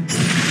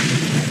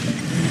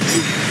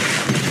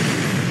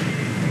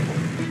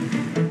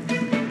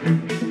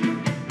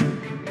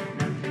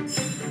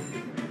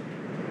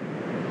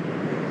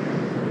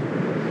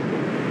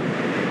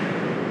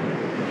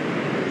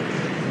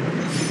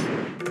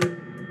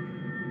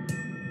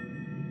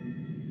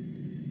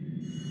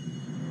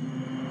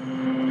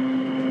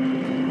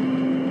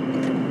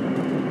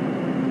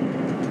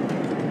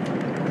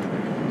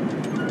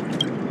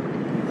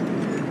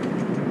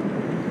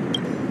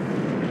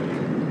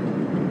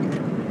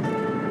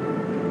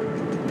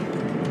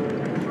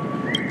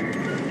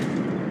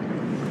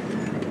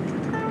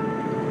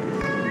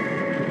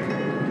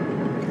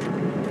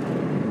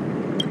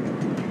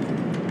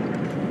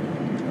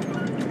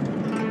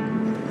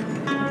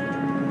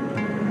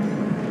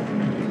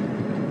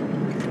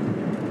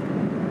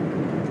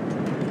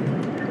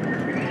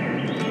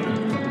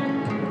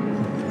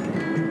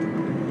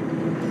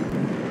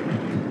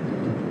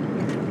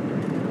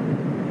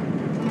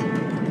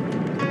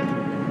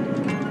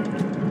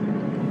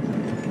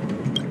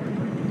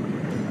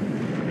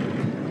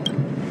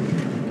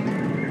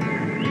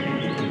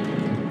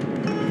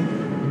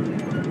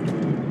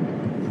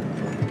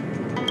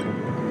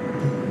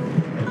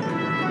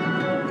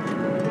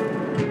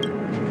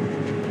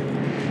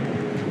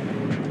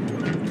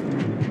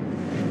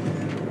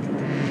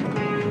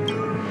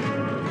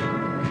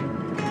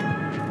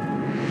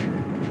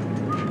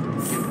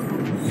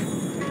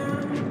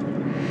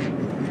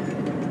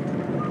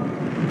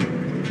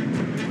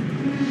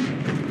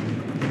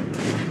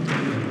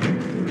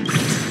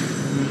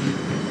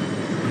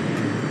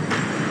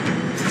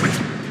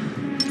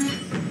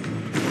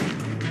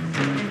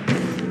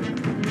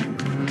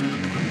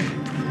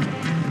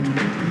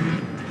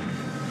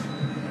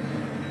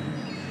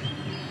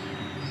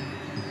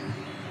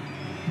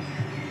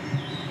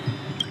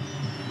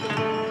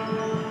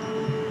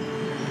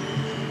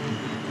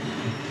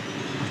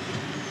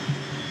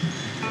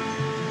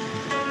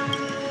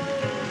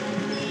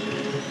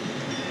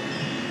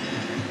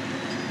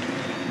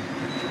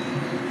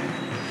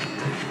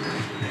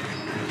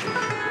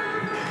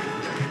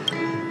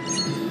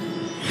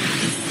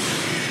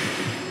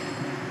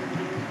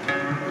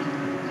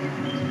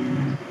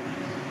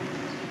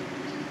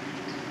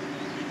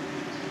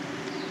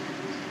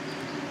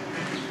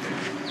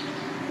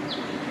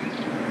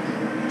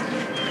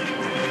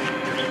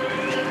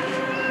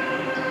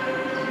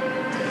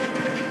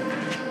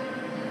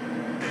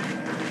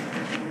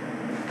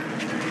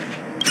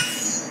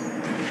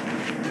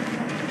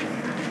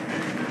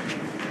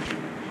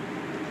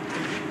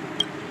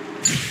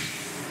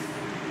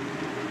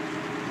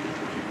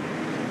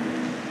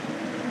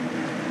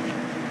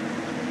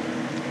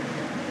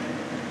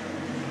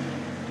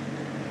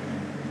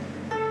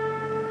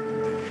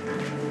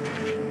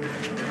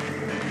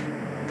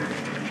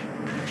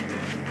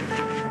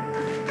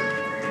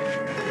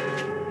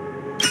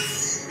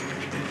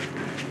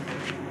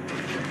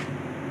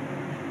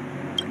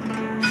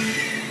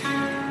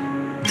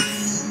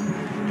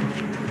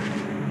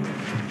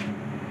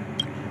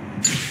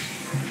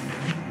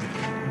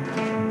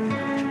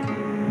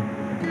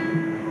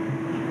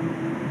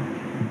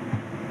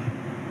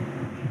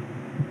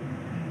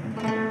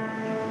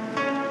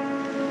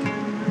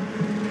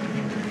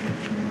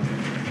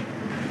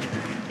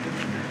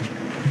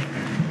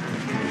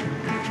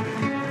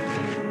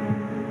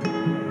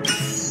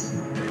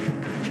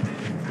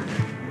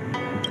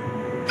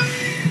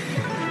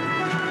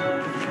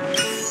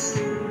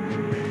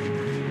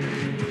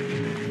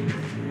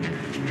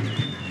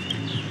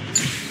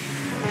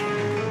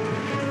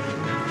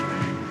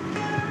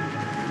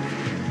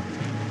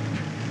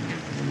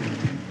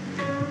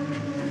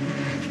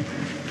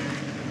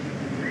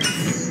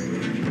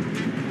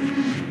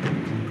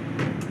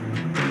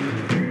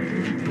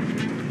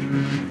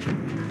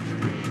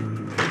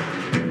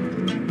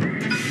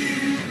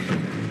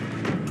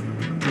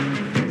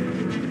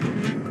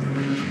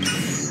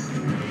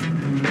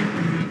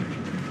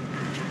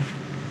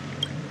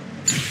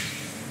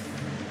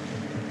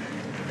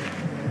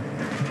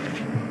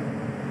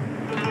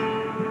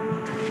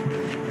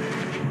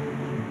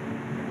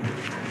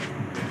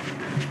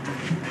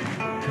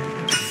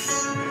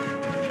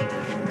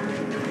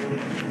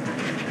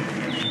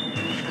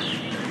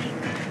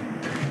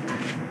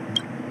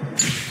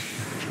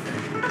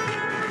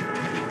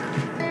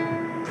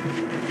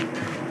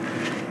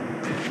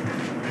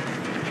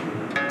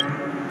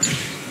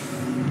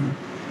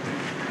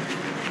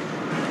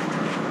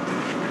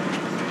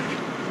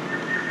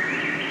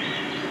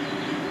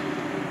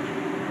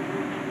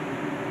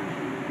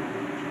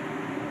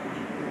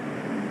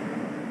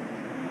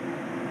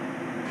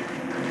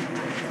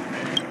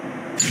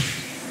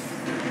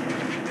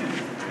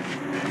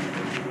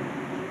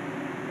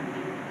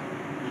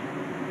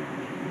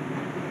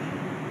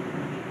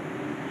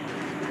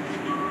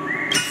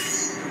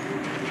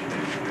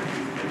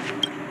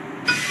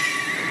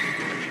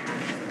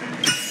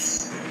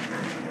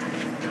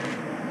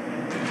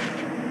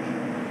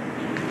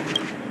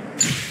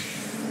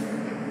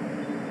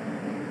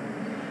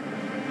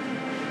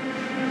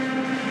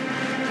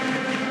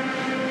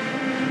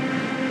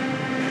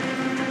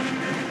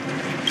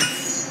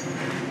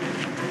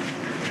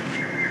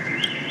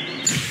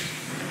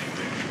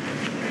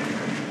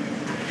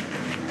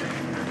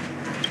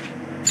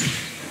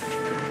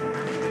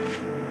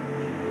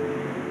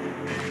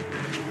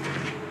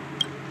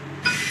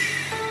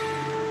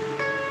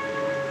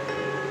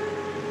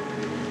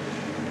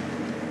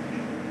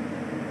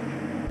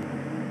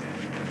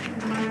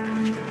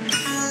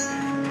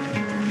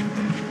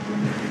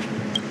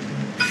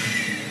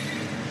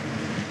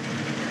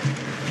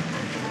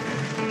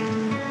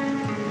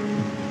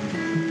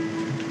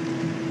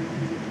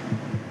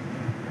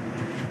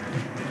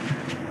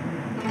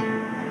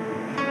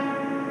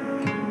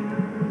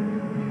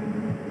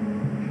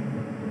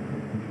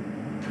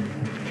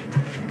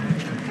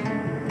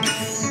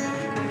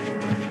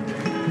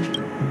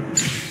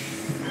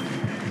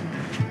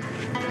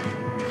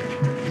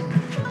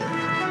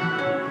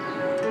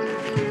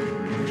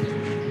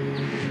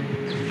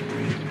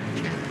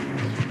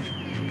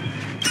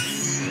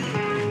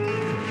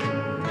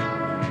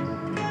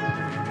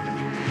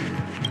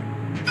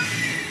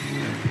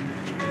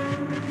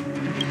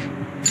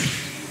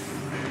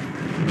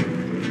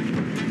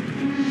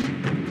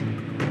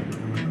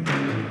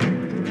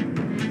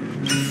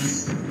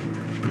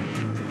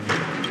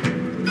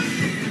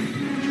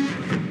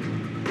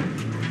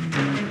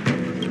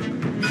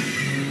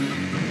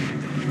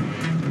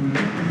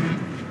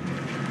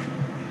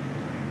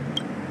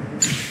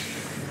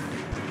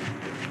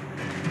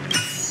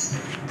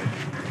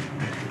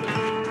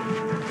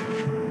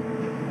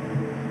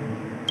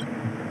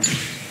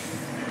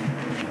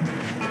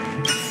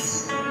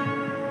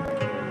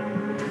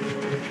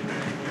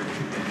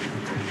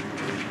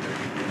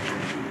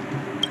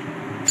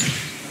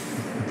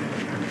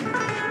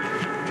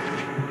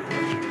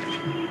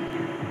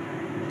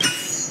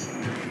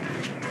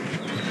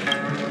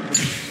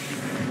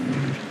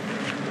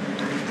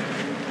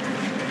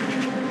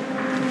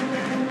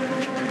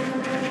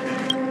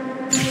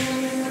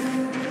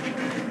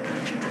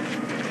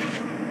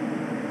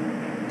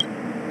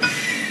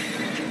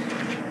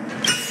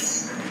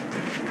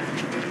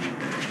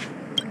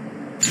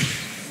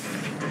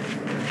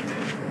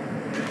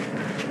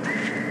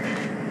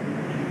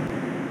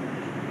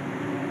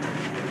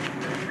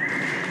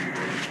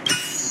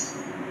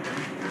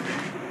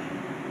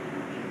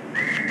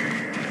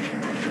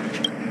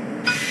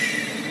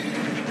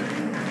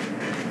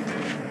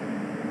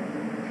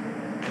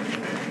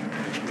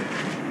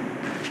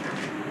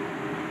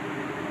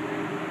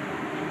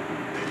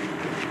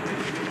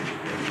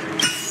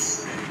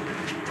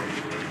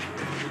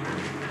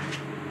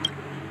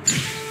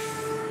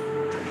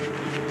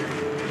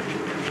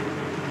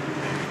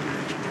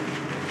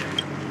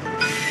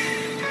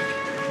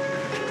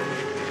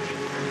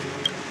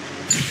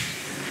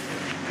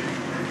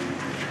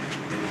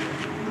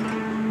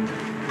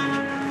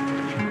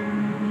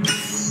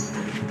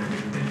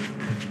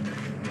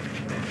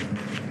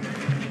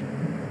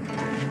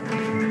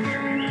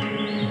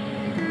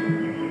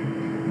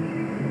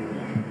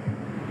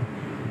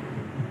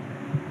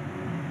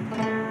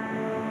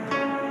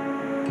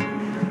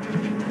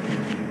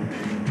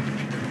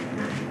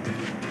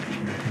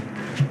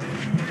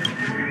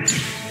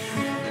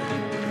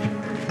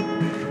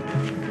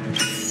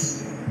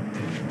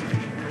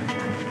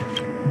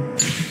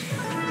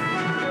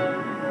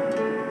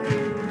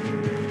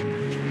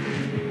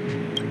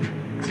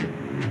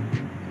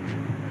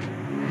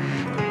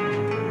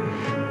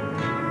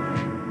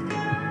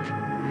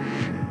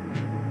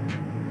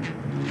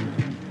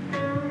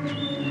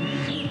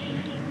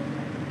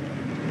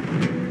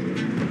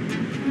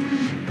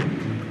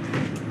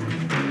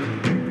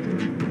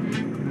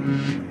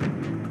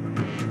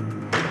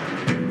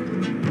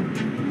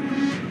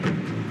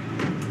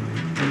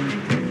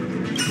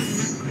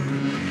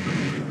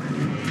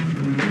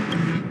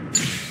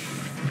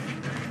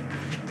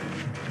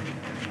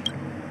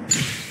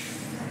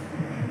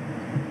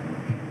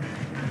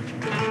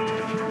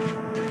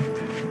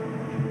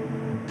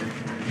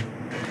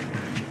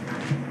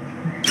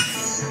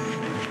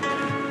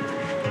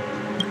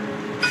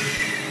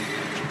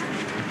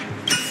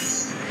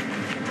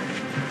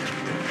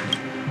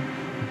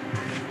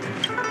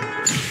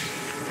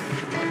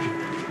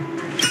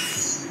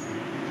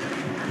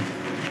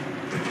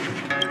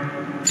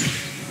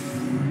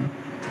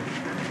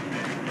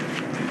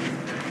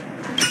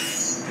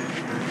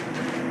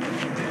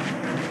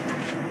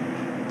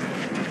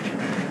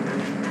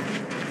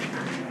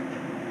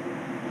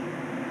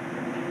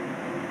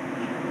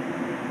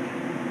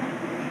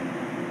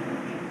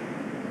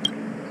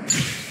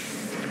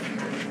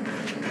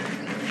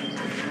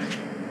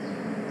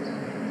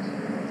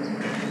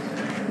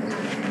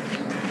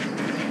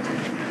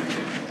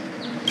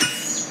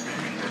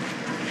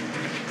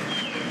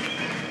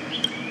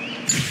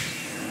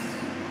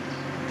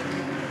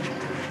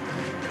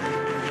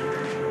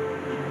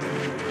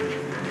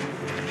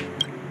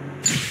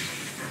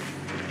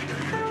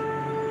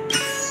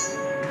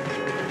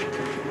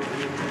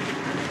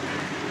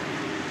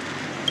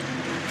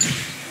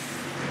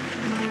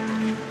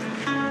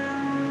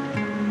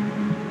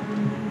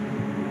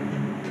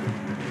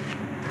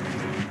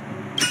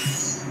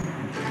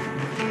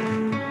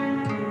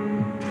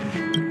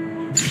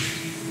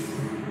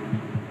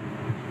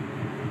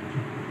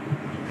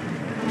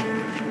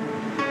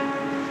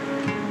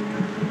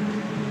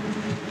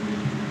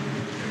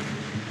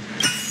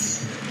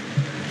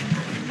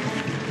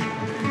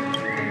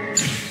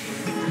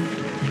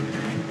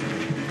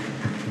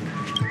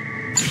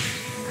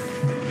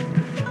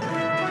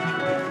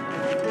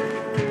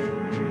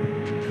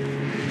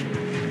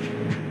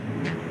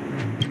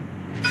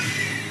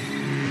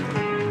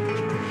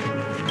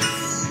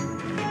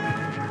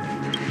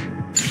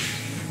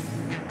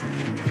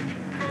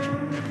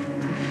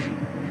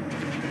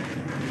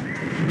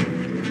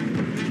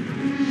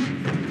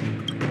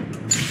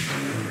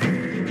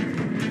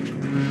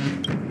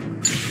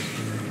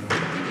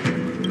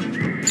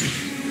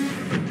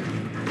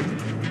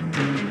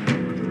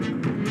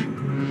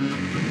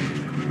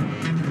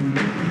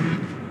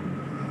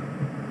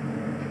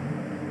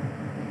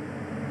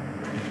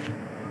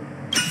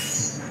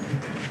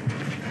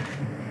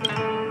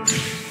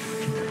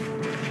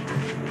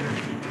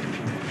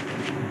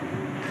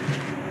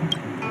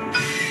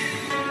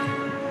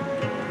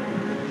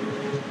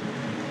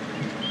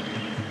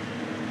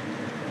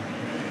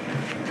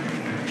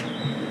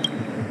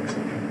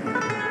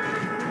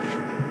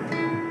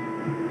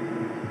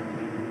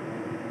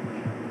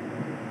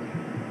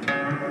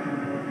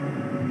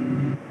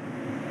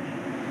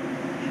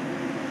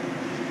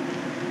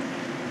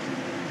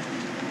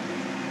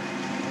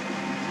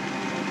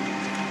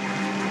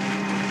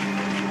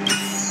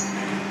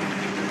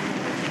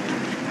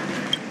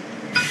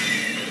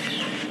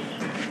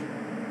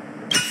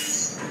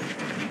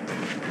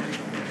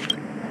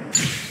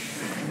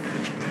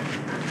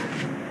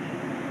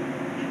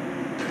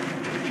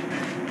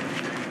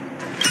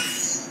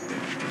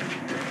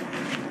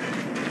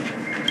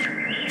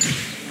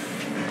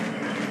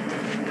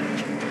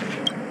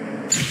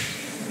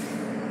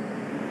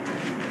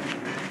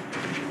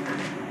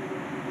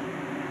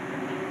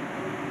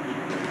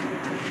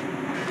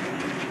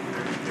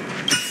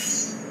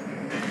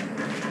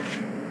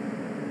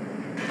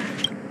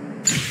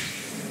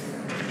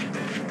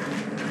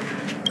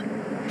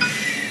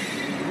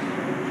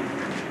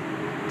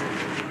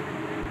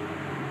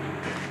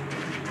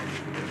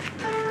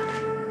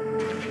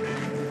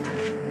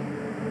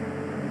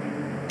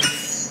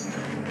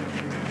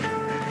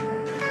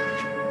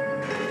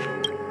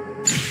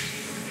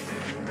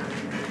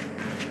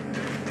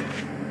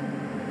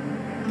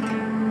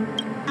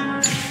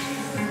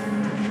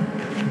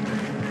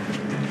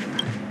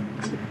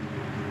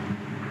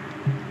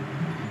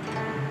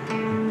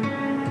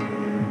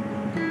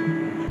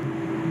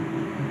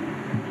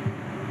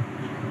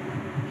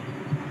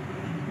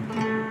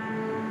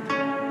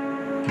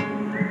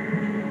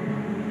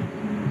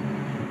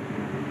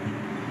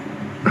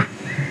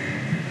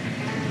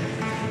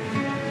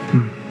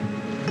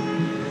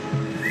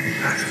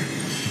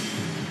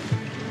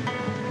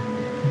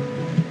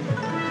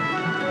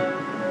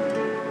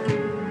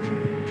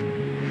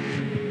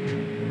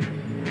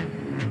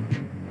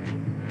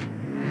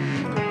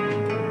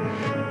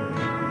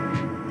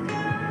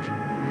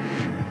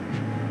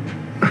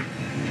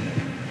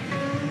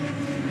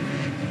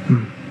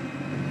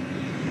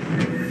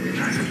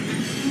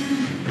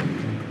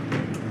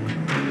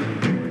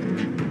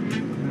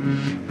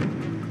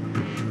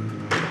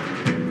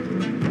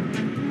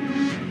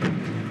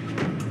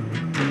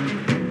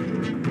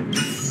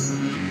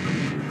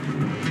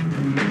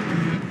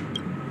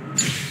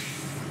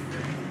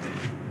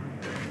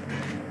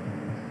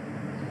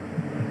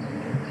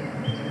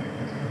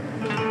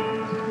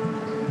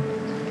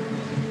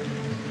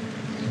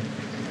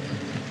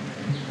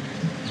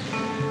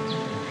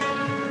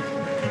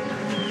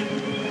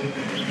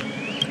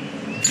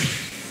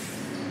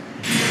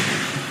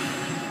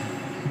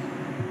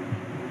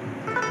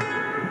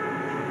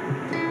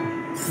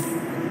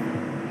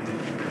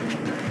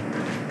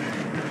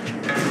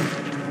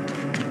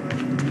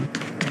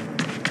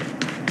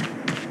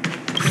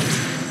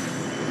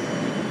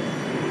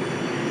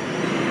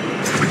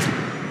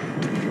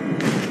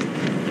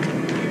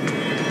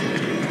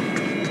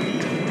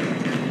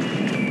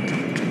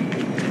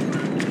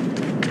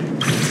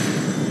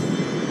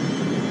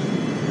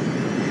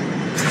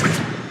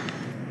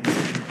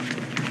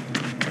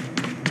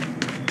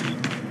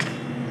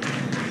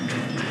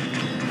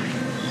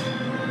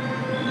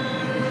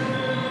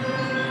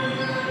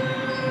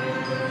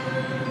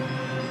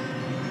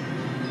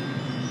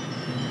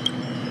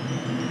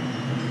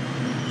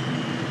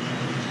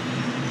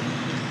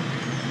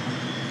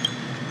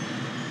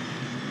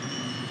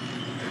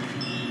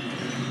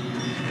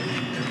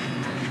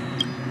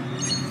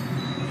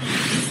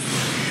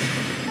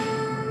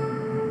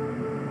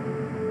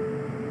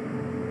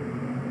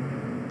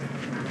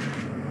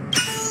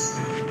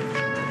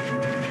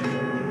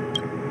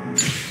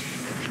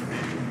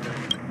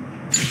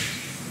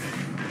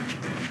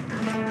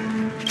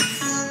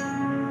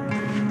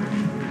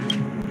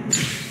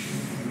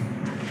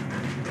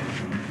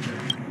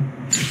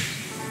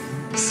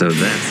 So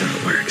that's how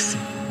it works.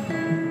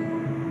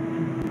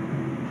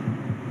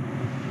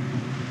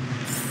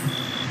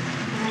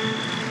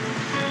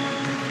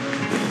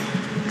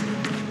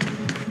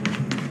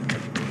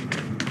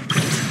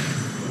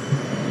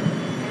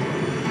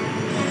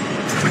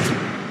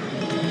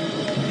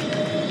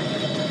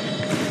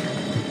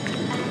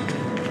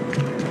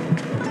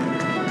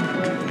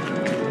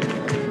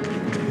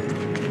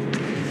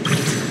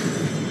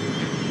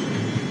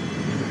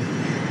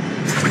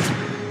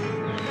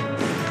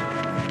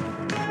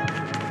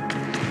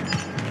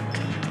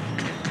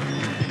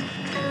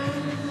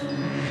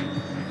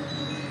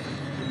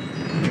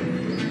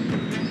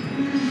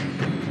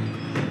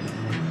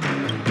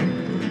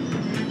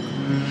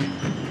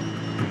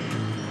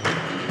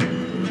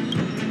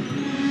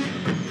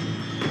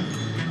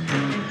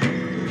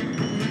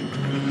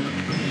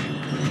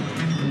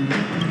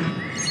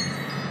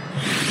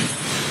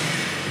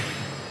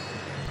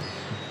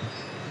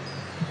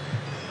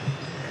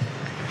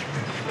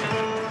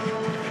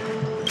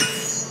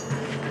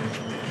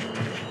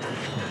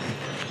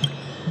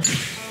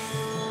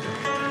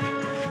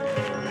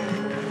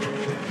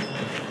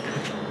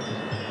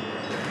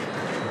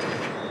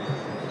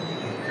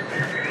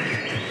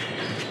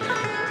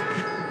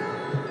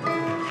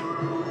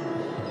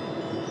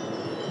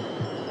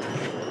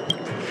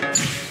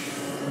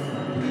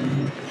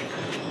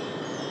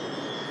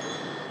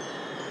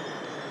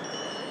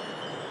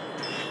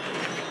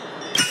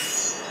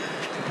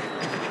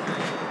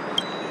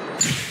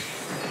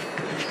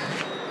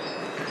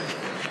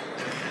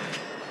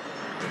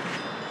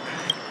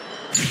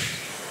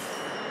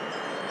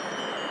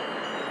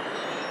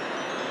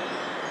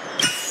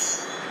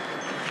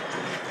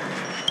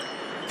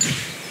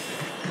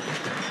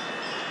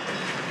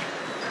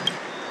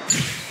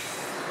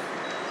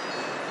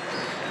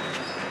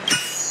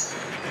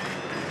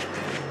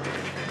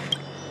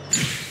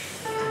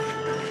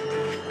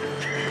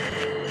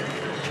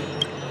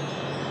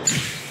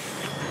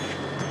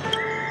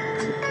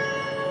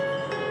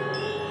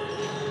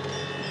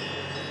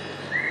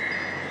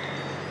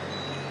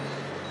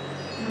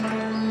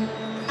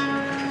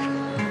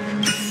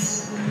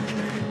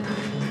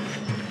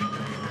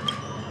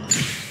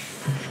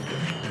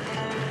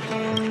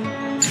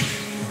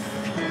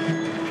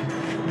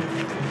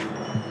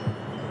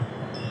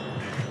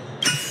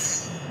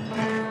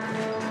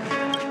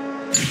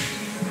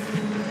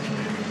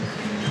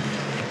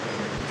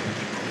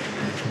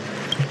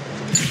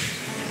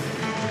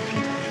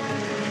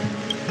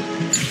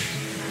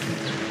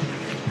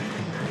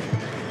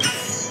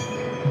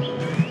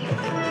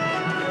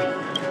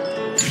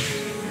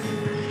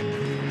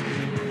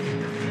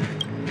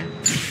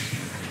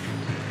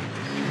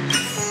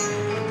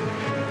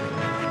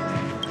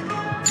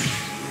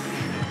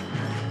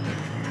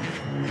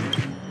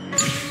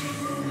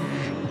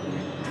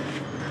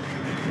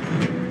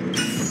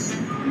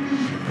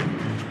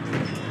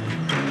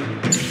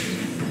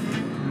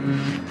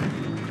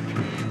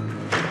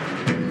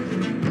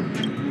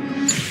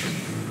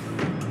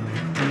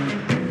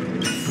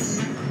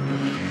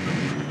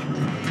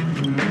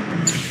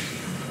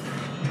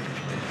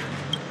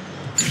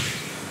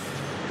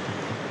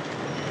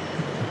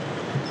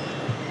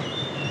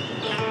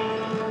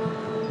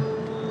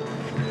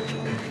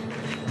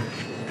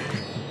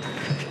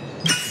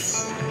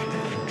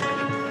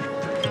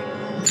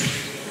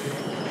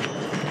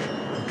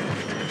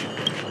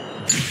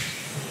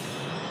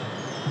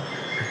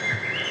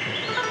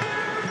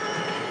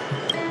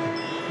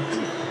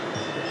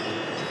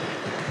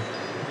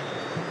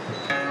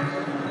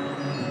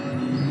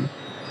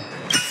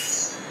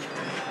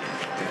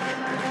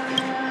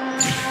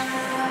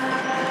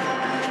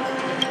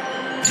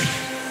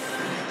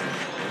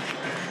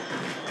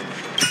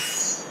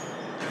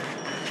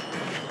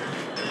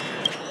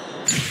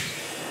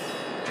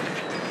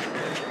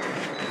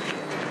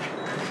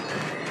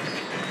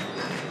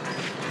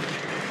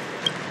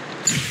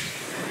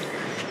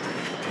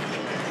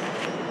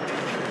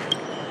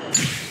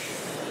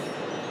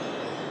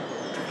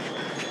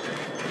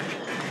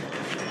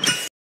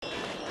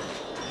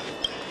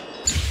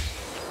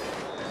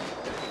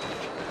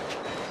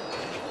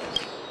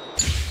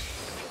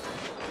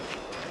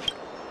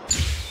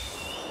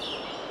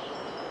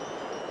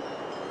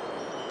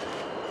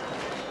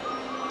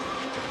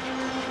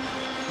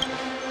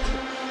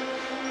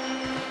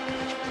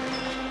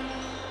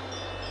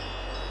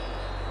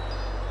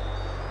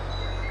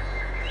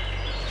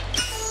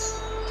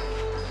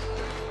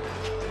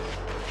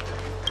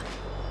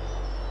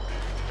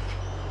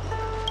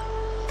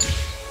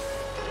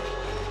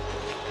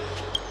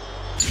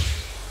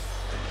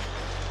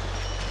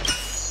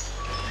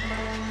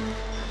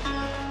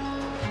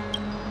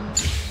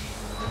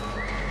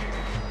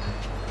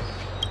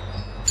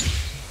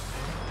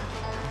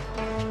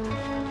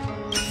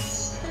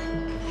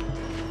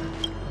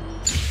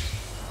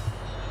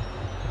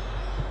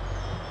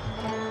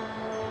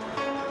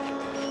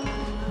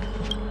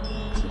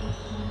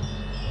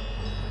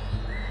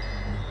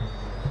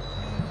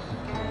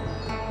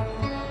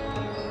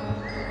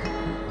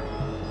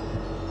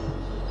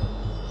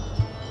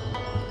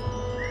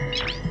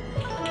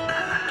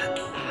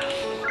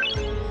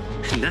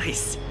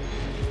 Nice.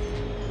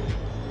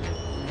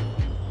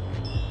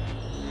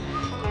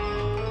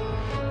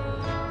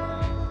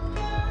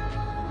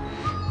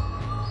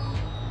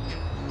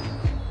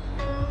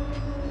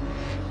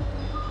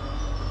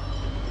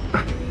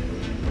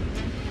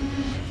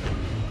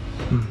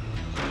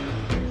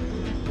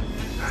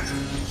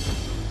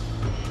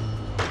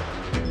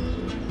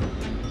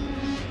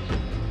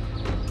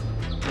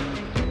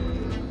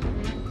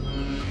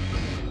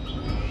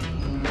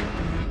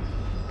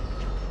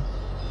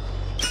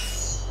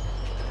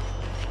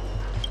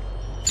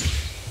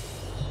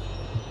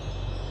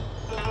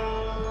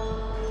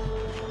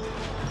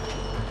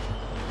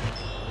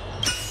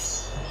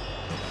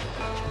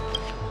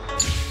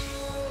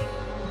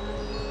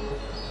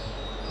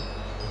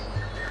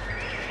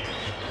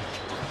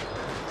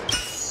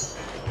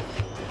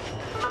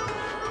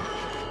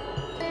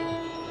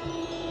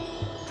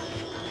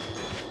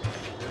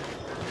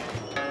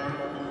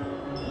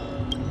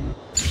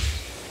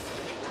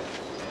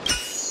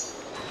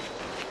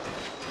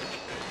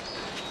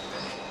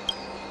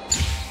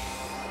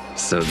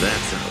 So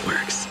that's how it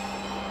works.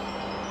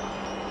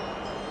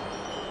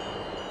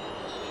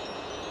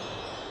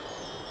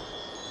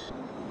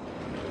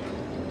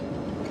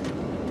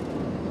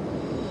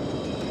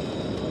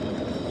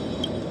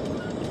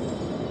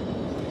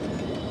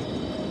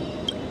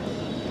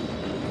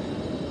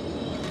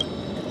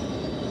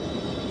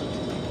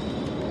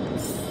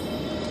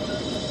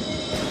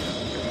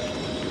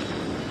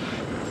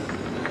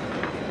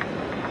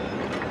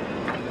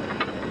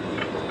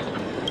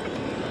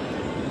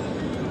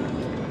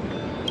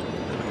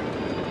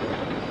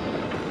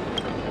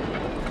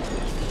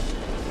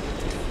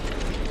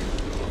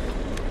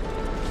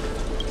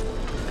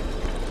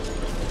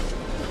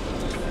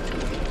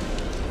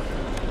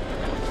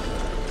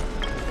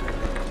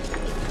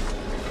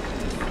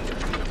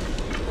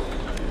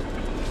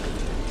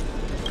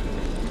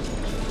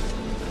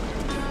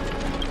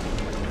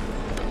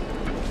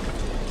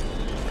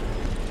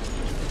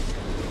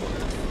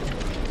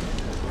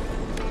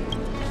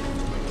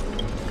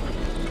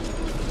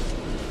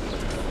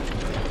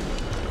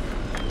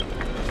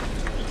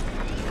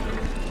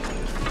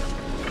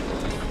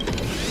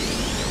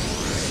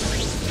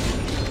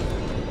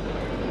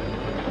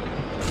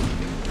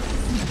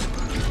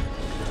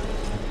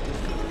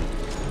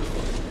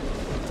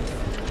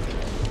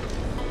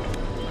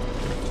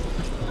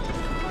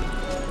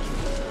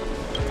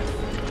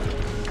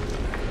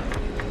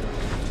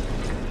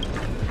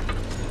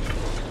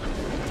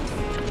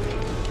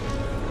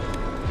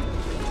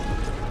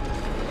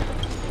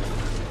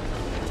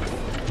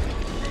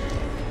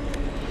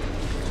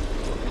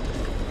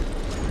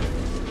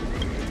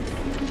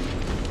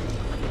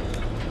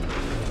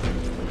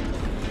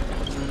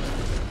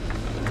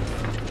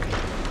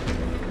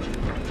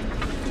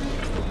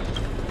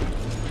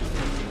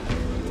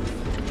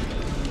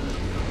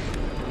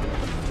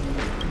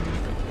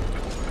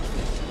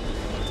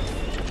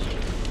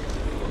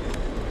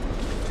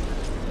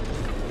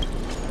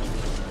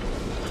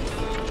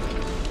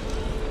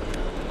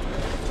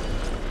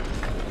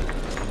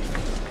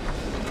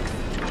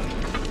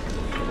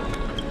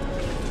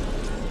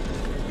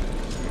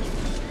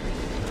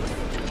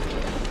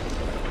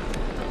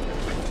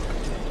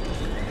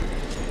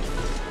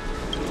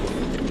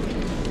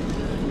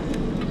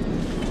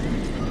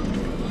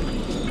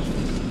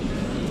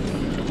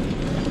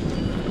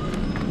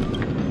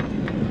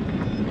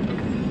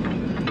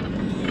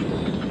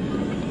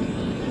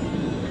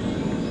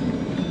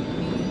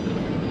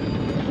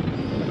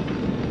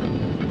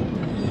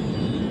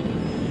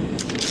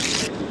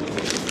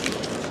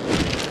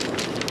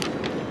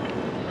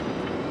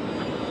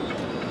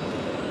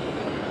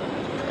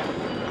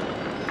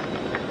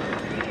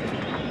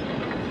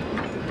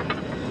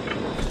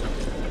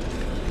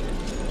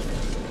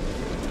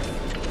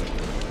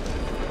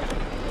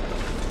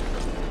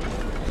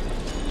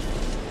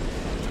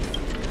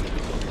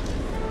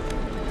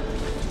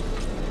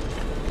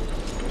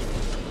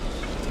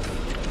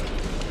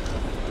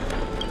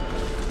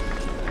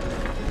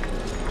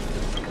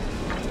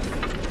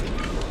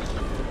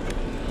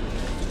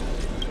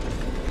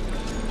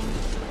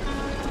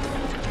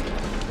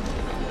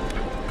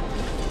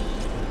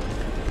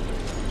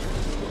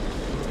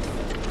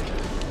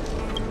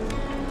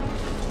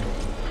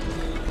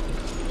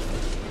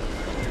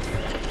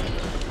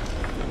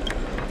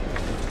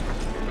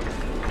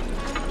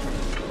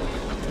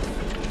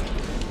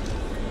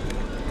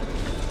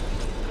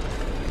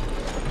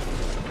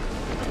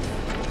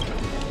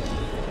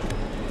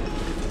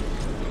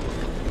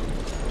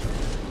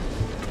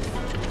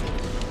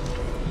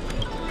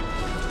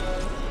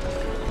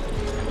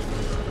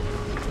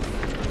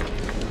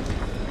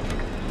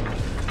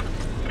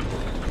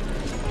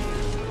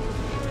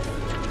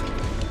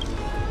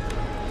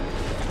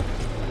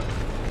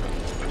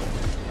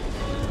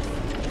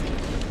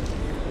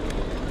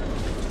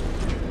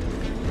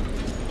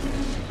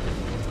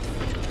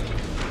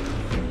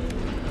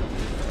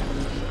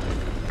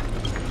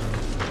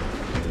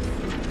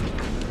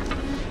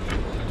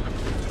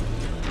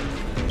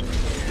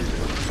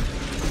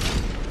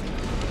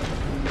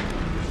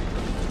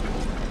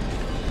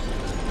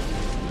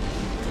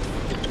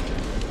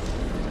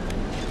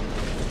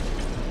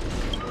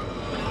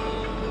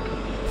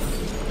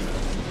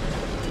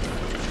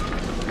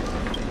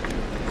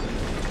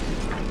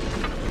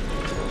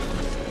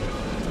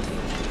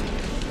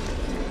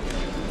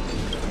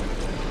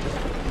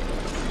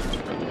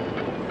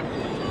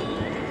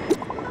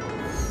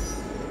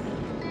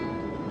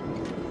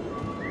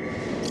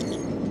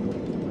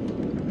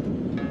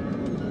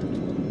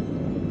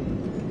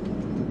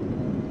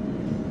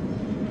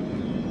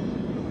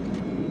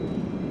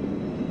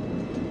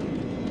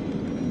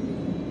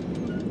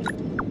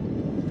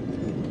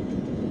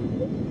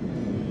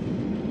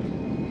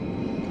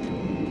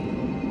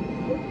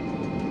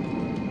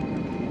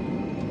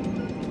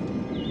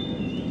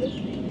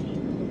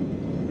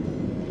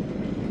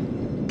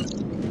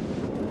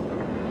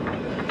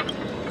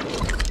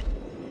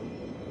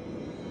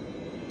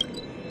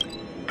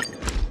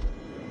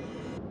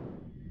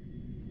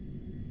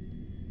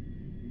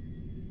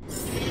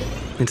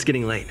 It's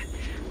getting late.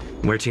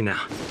 Where to now?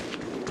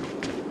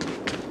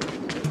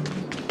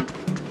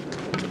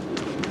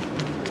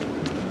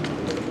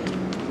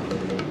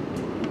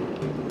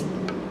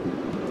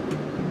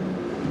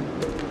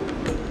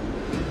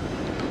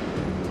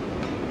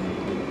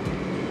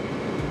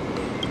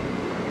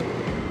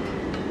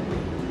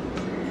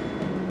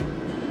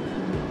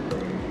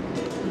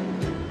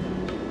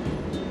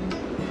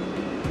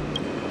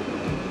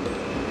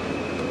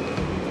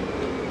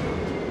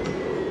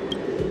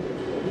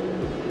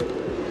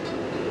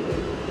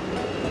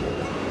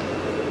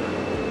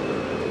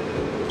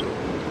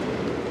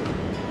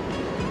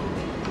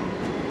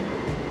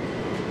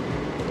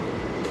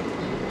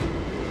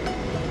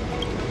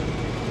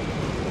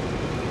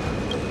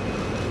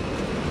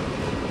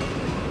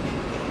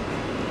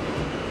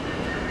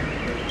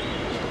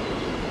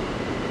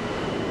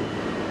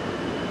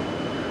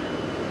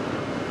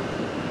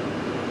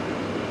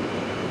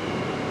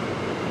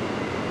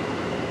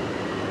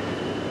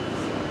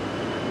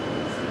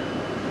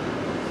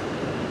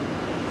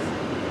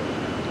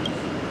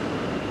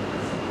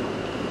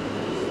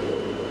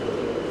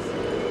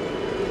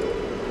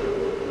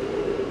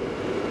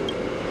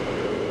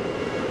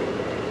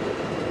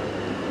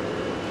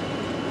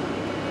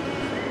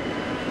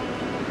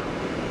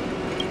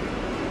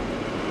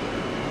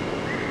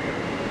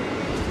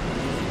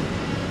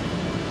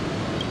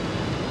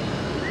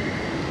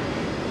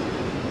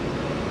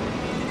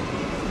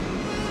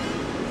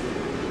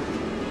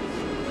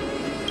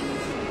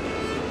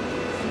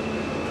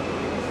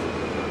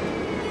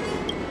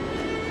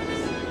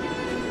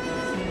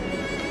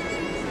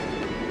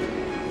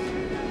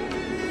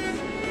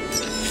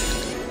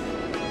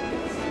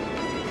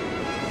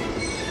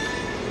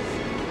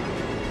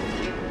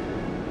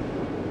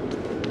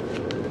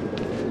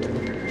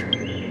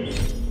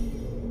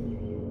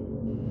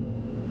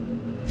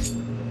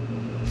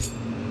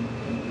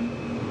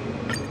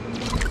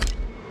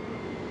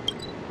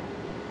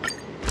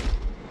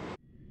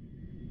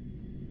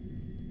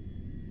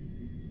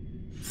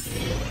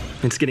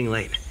 It's getting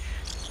late.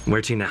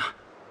 Where to now?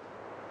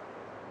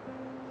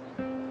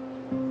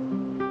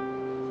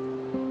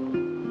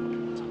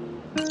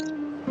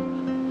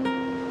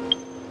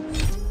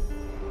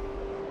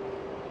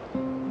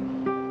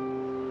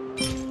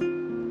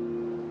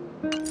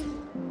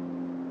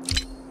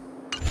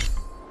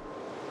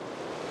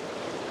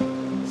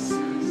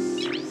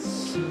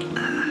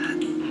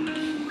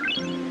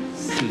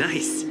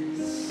 Nice.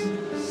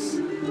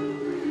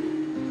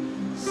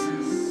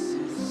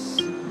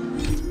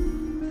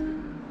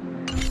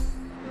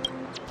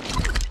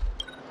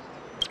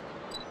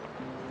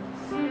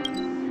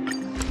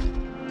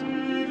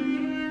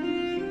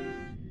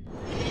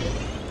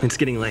 It's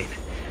getting late.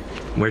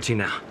 Where to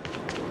now?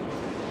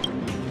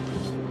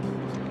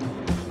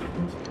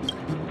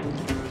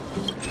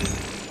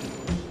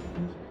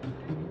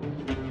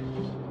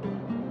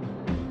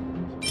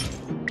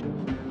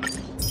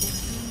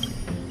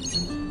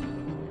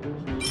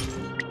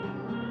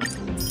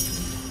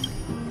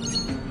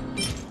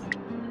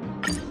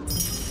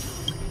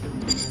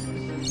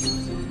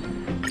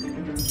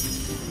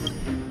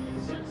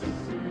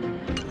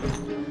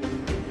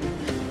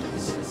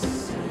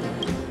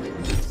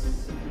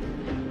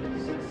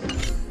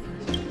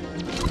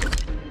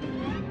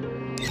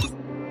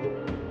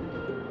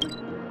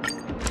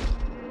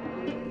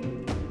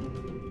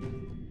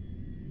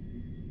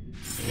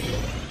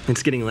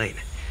 It's getting late.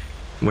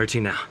 Where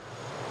to now?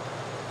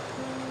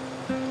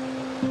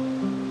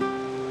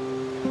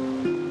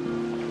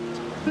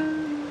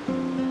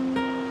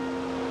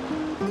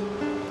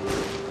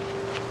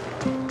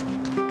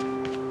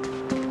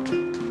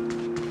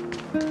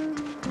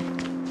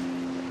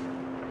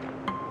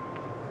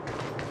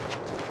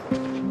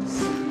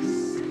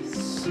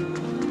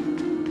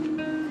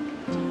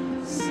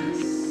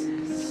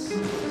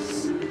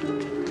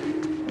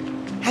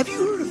 Have you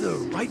heard of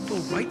the Rightful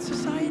Right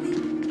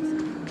Society?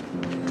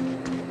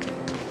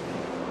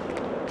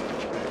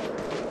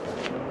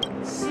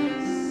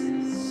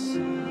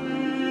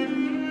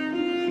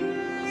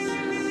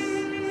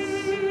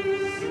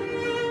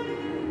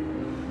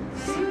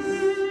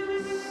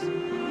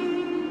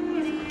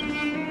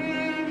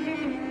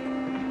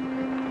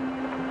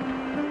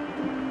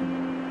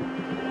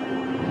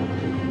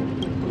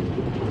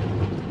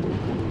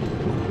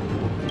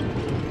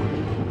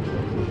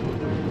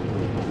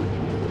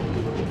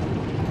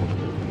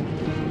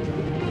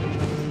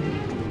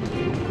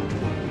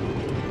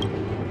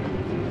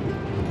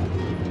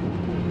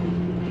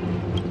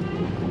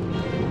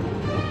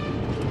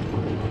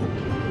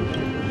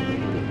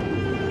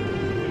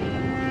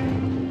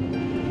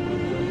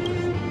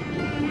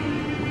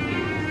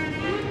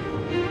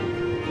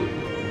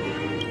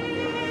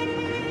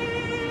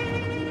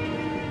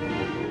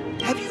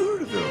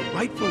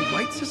 Rightful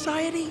Right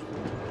Society?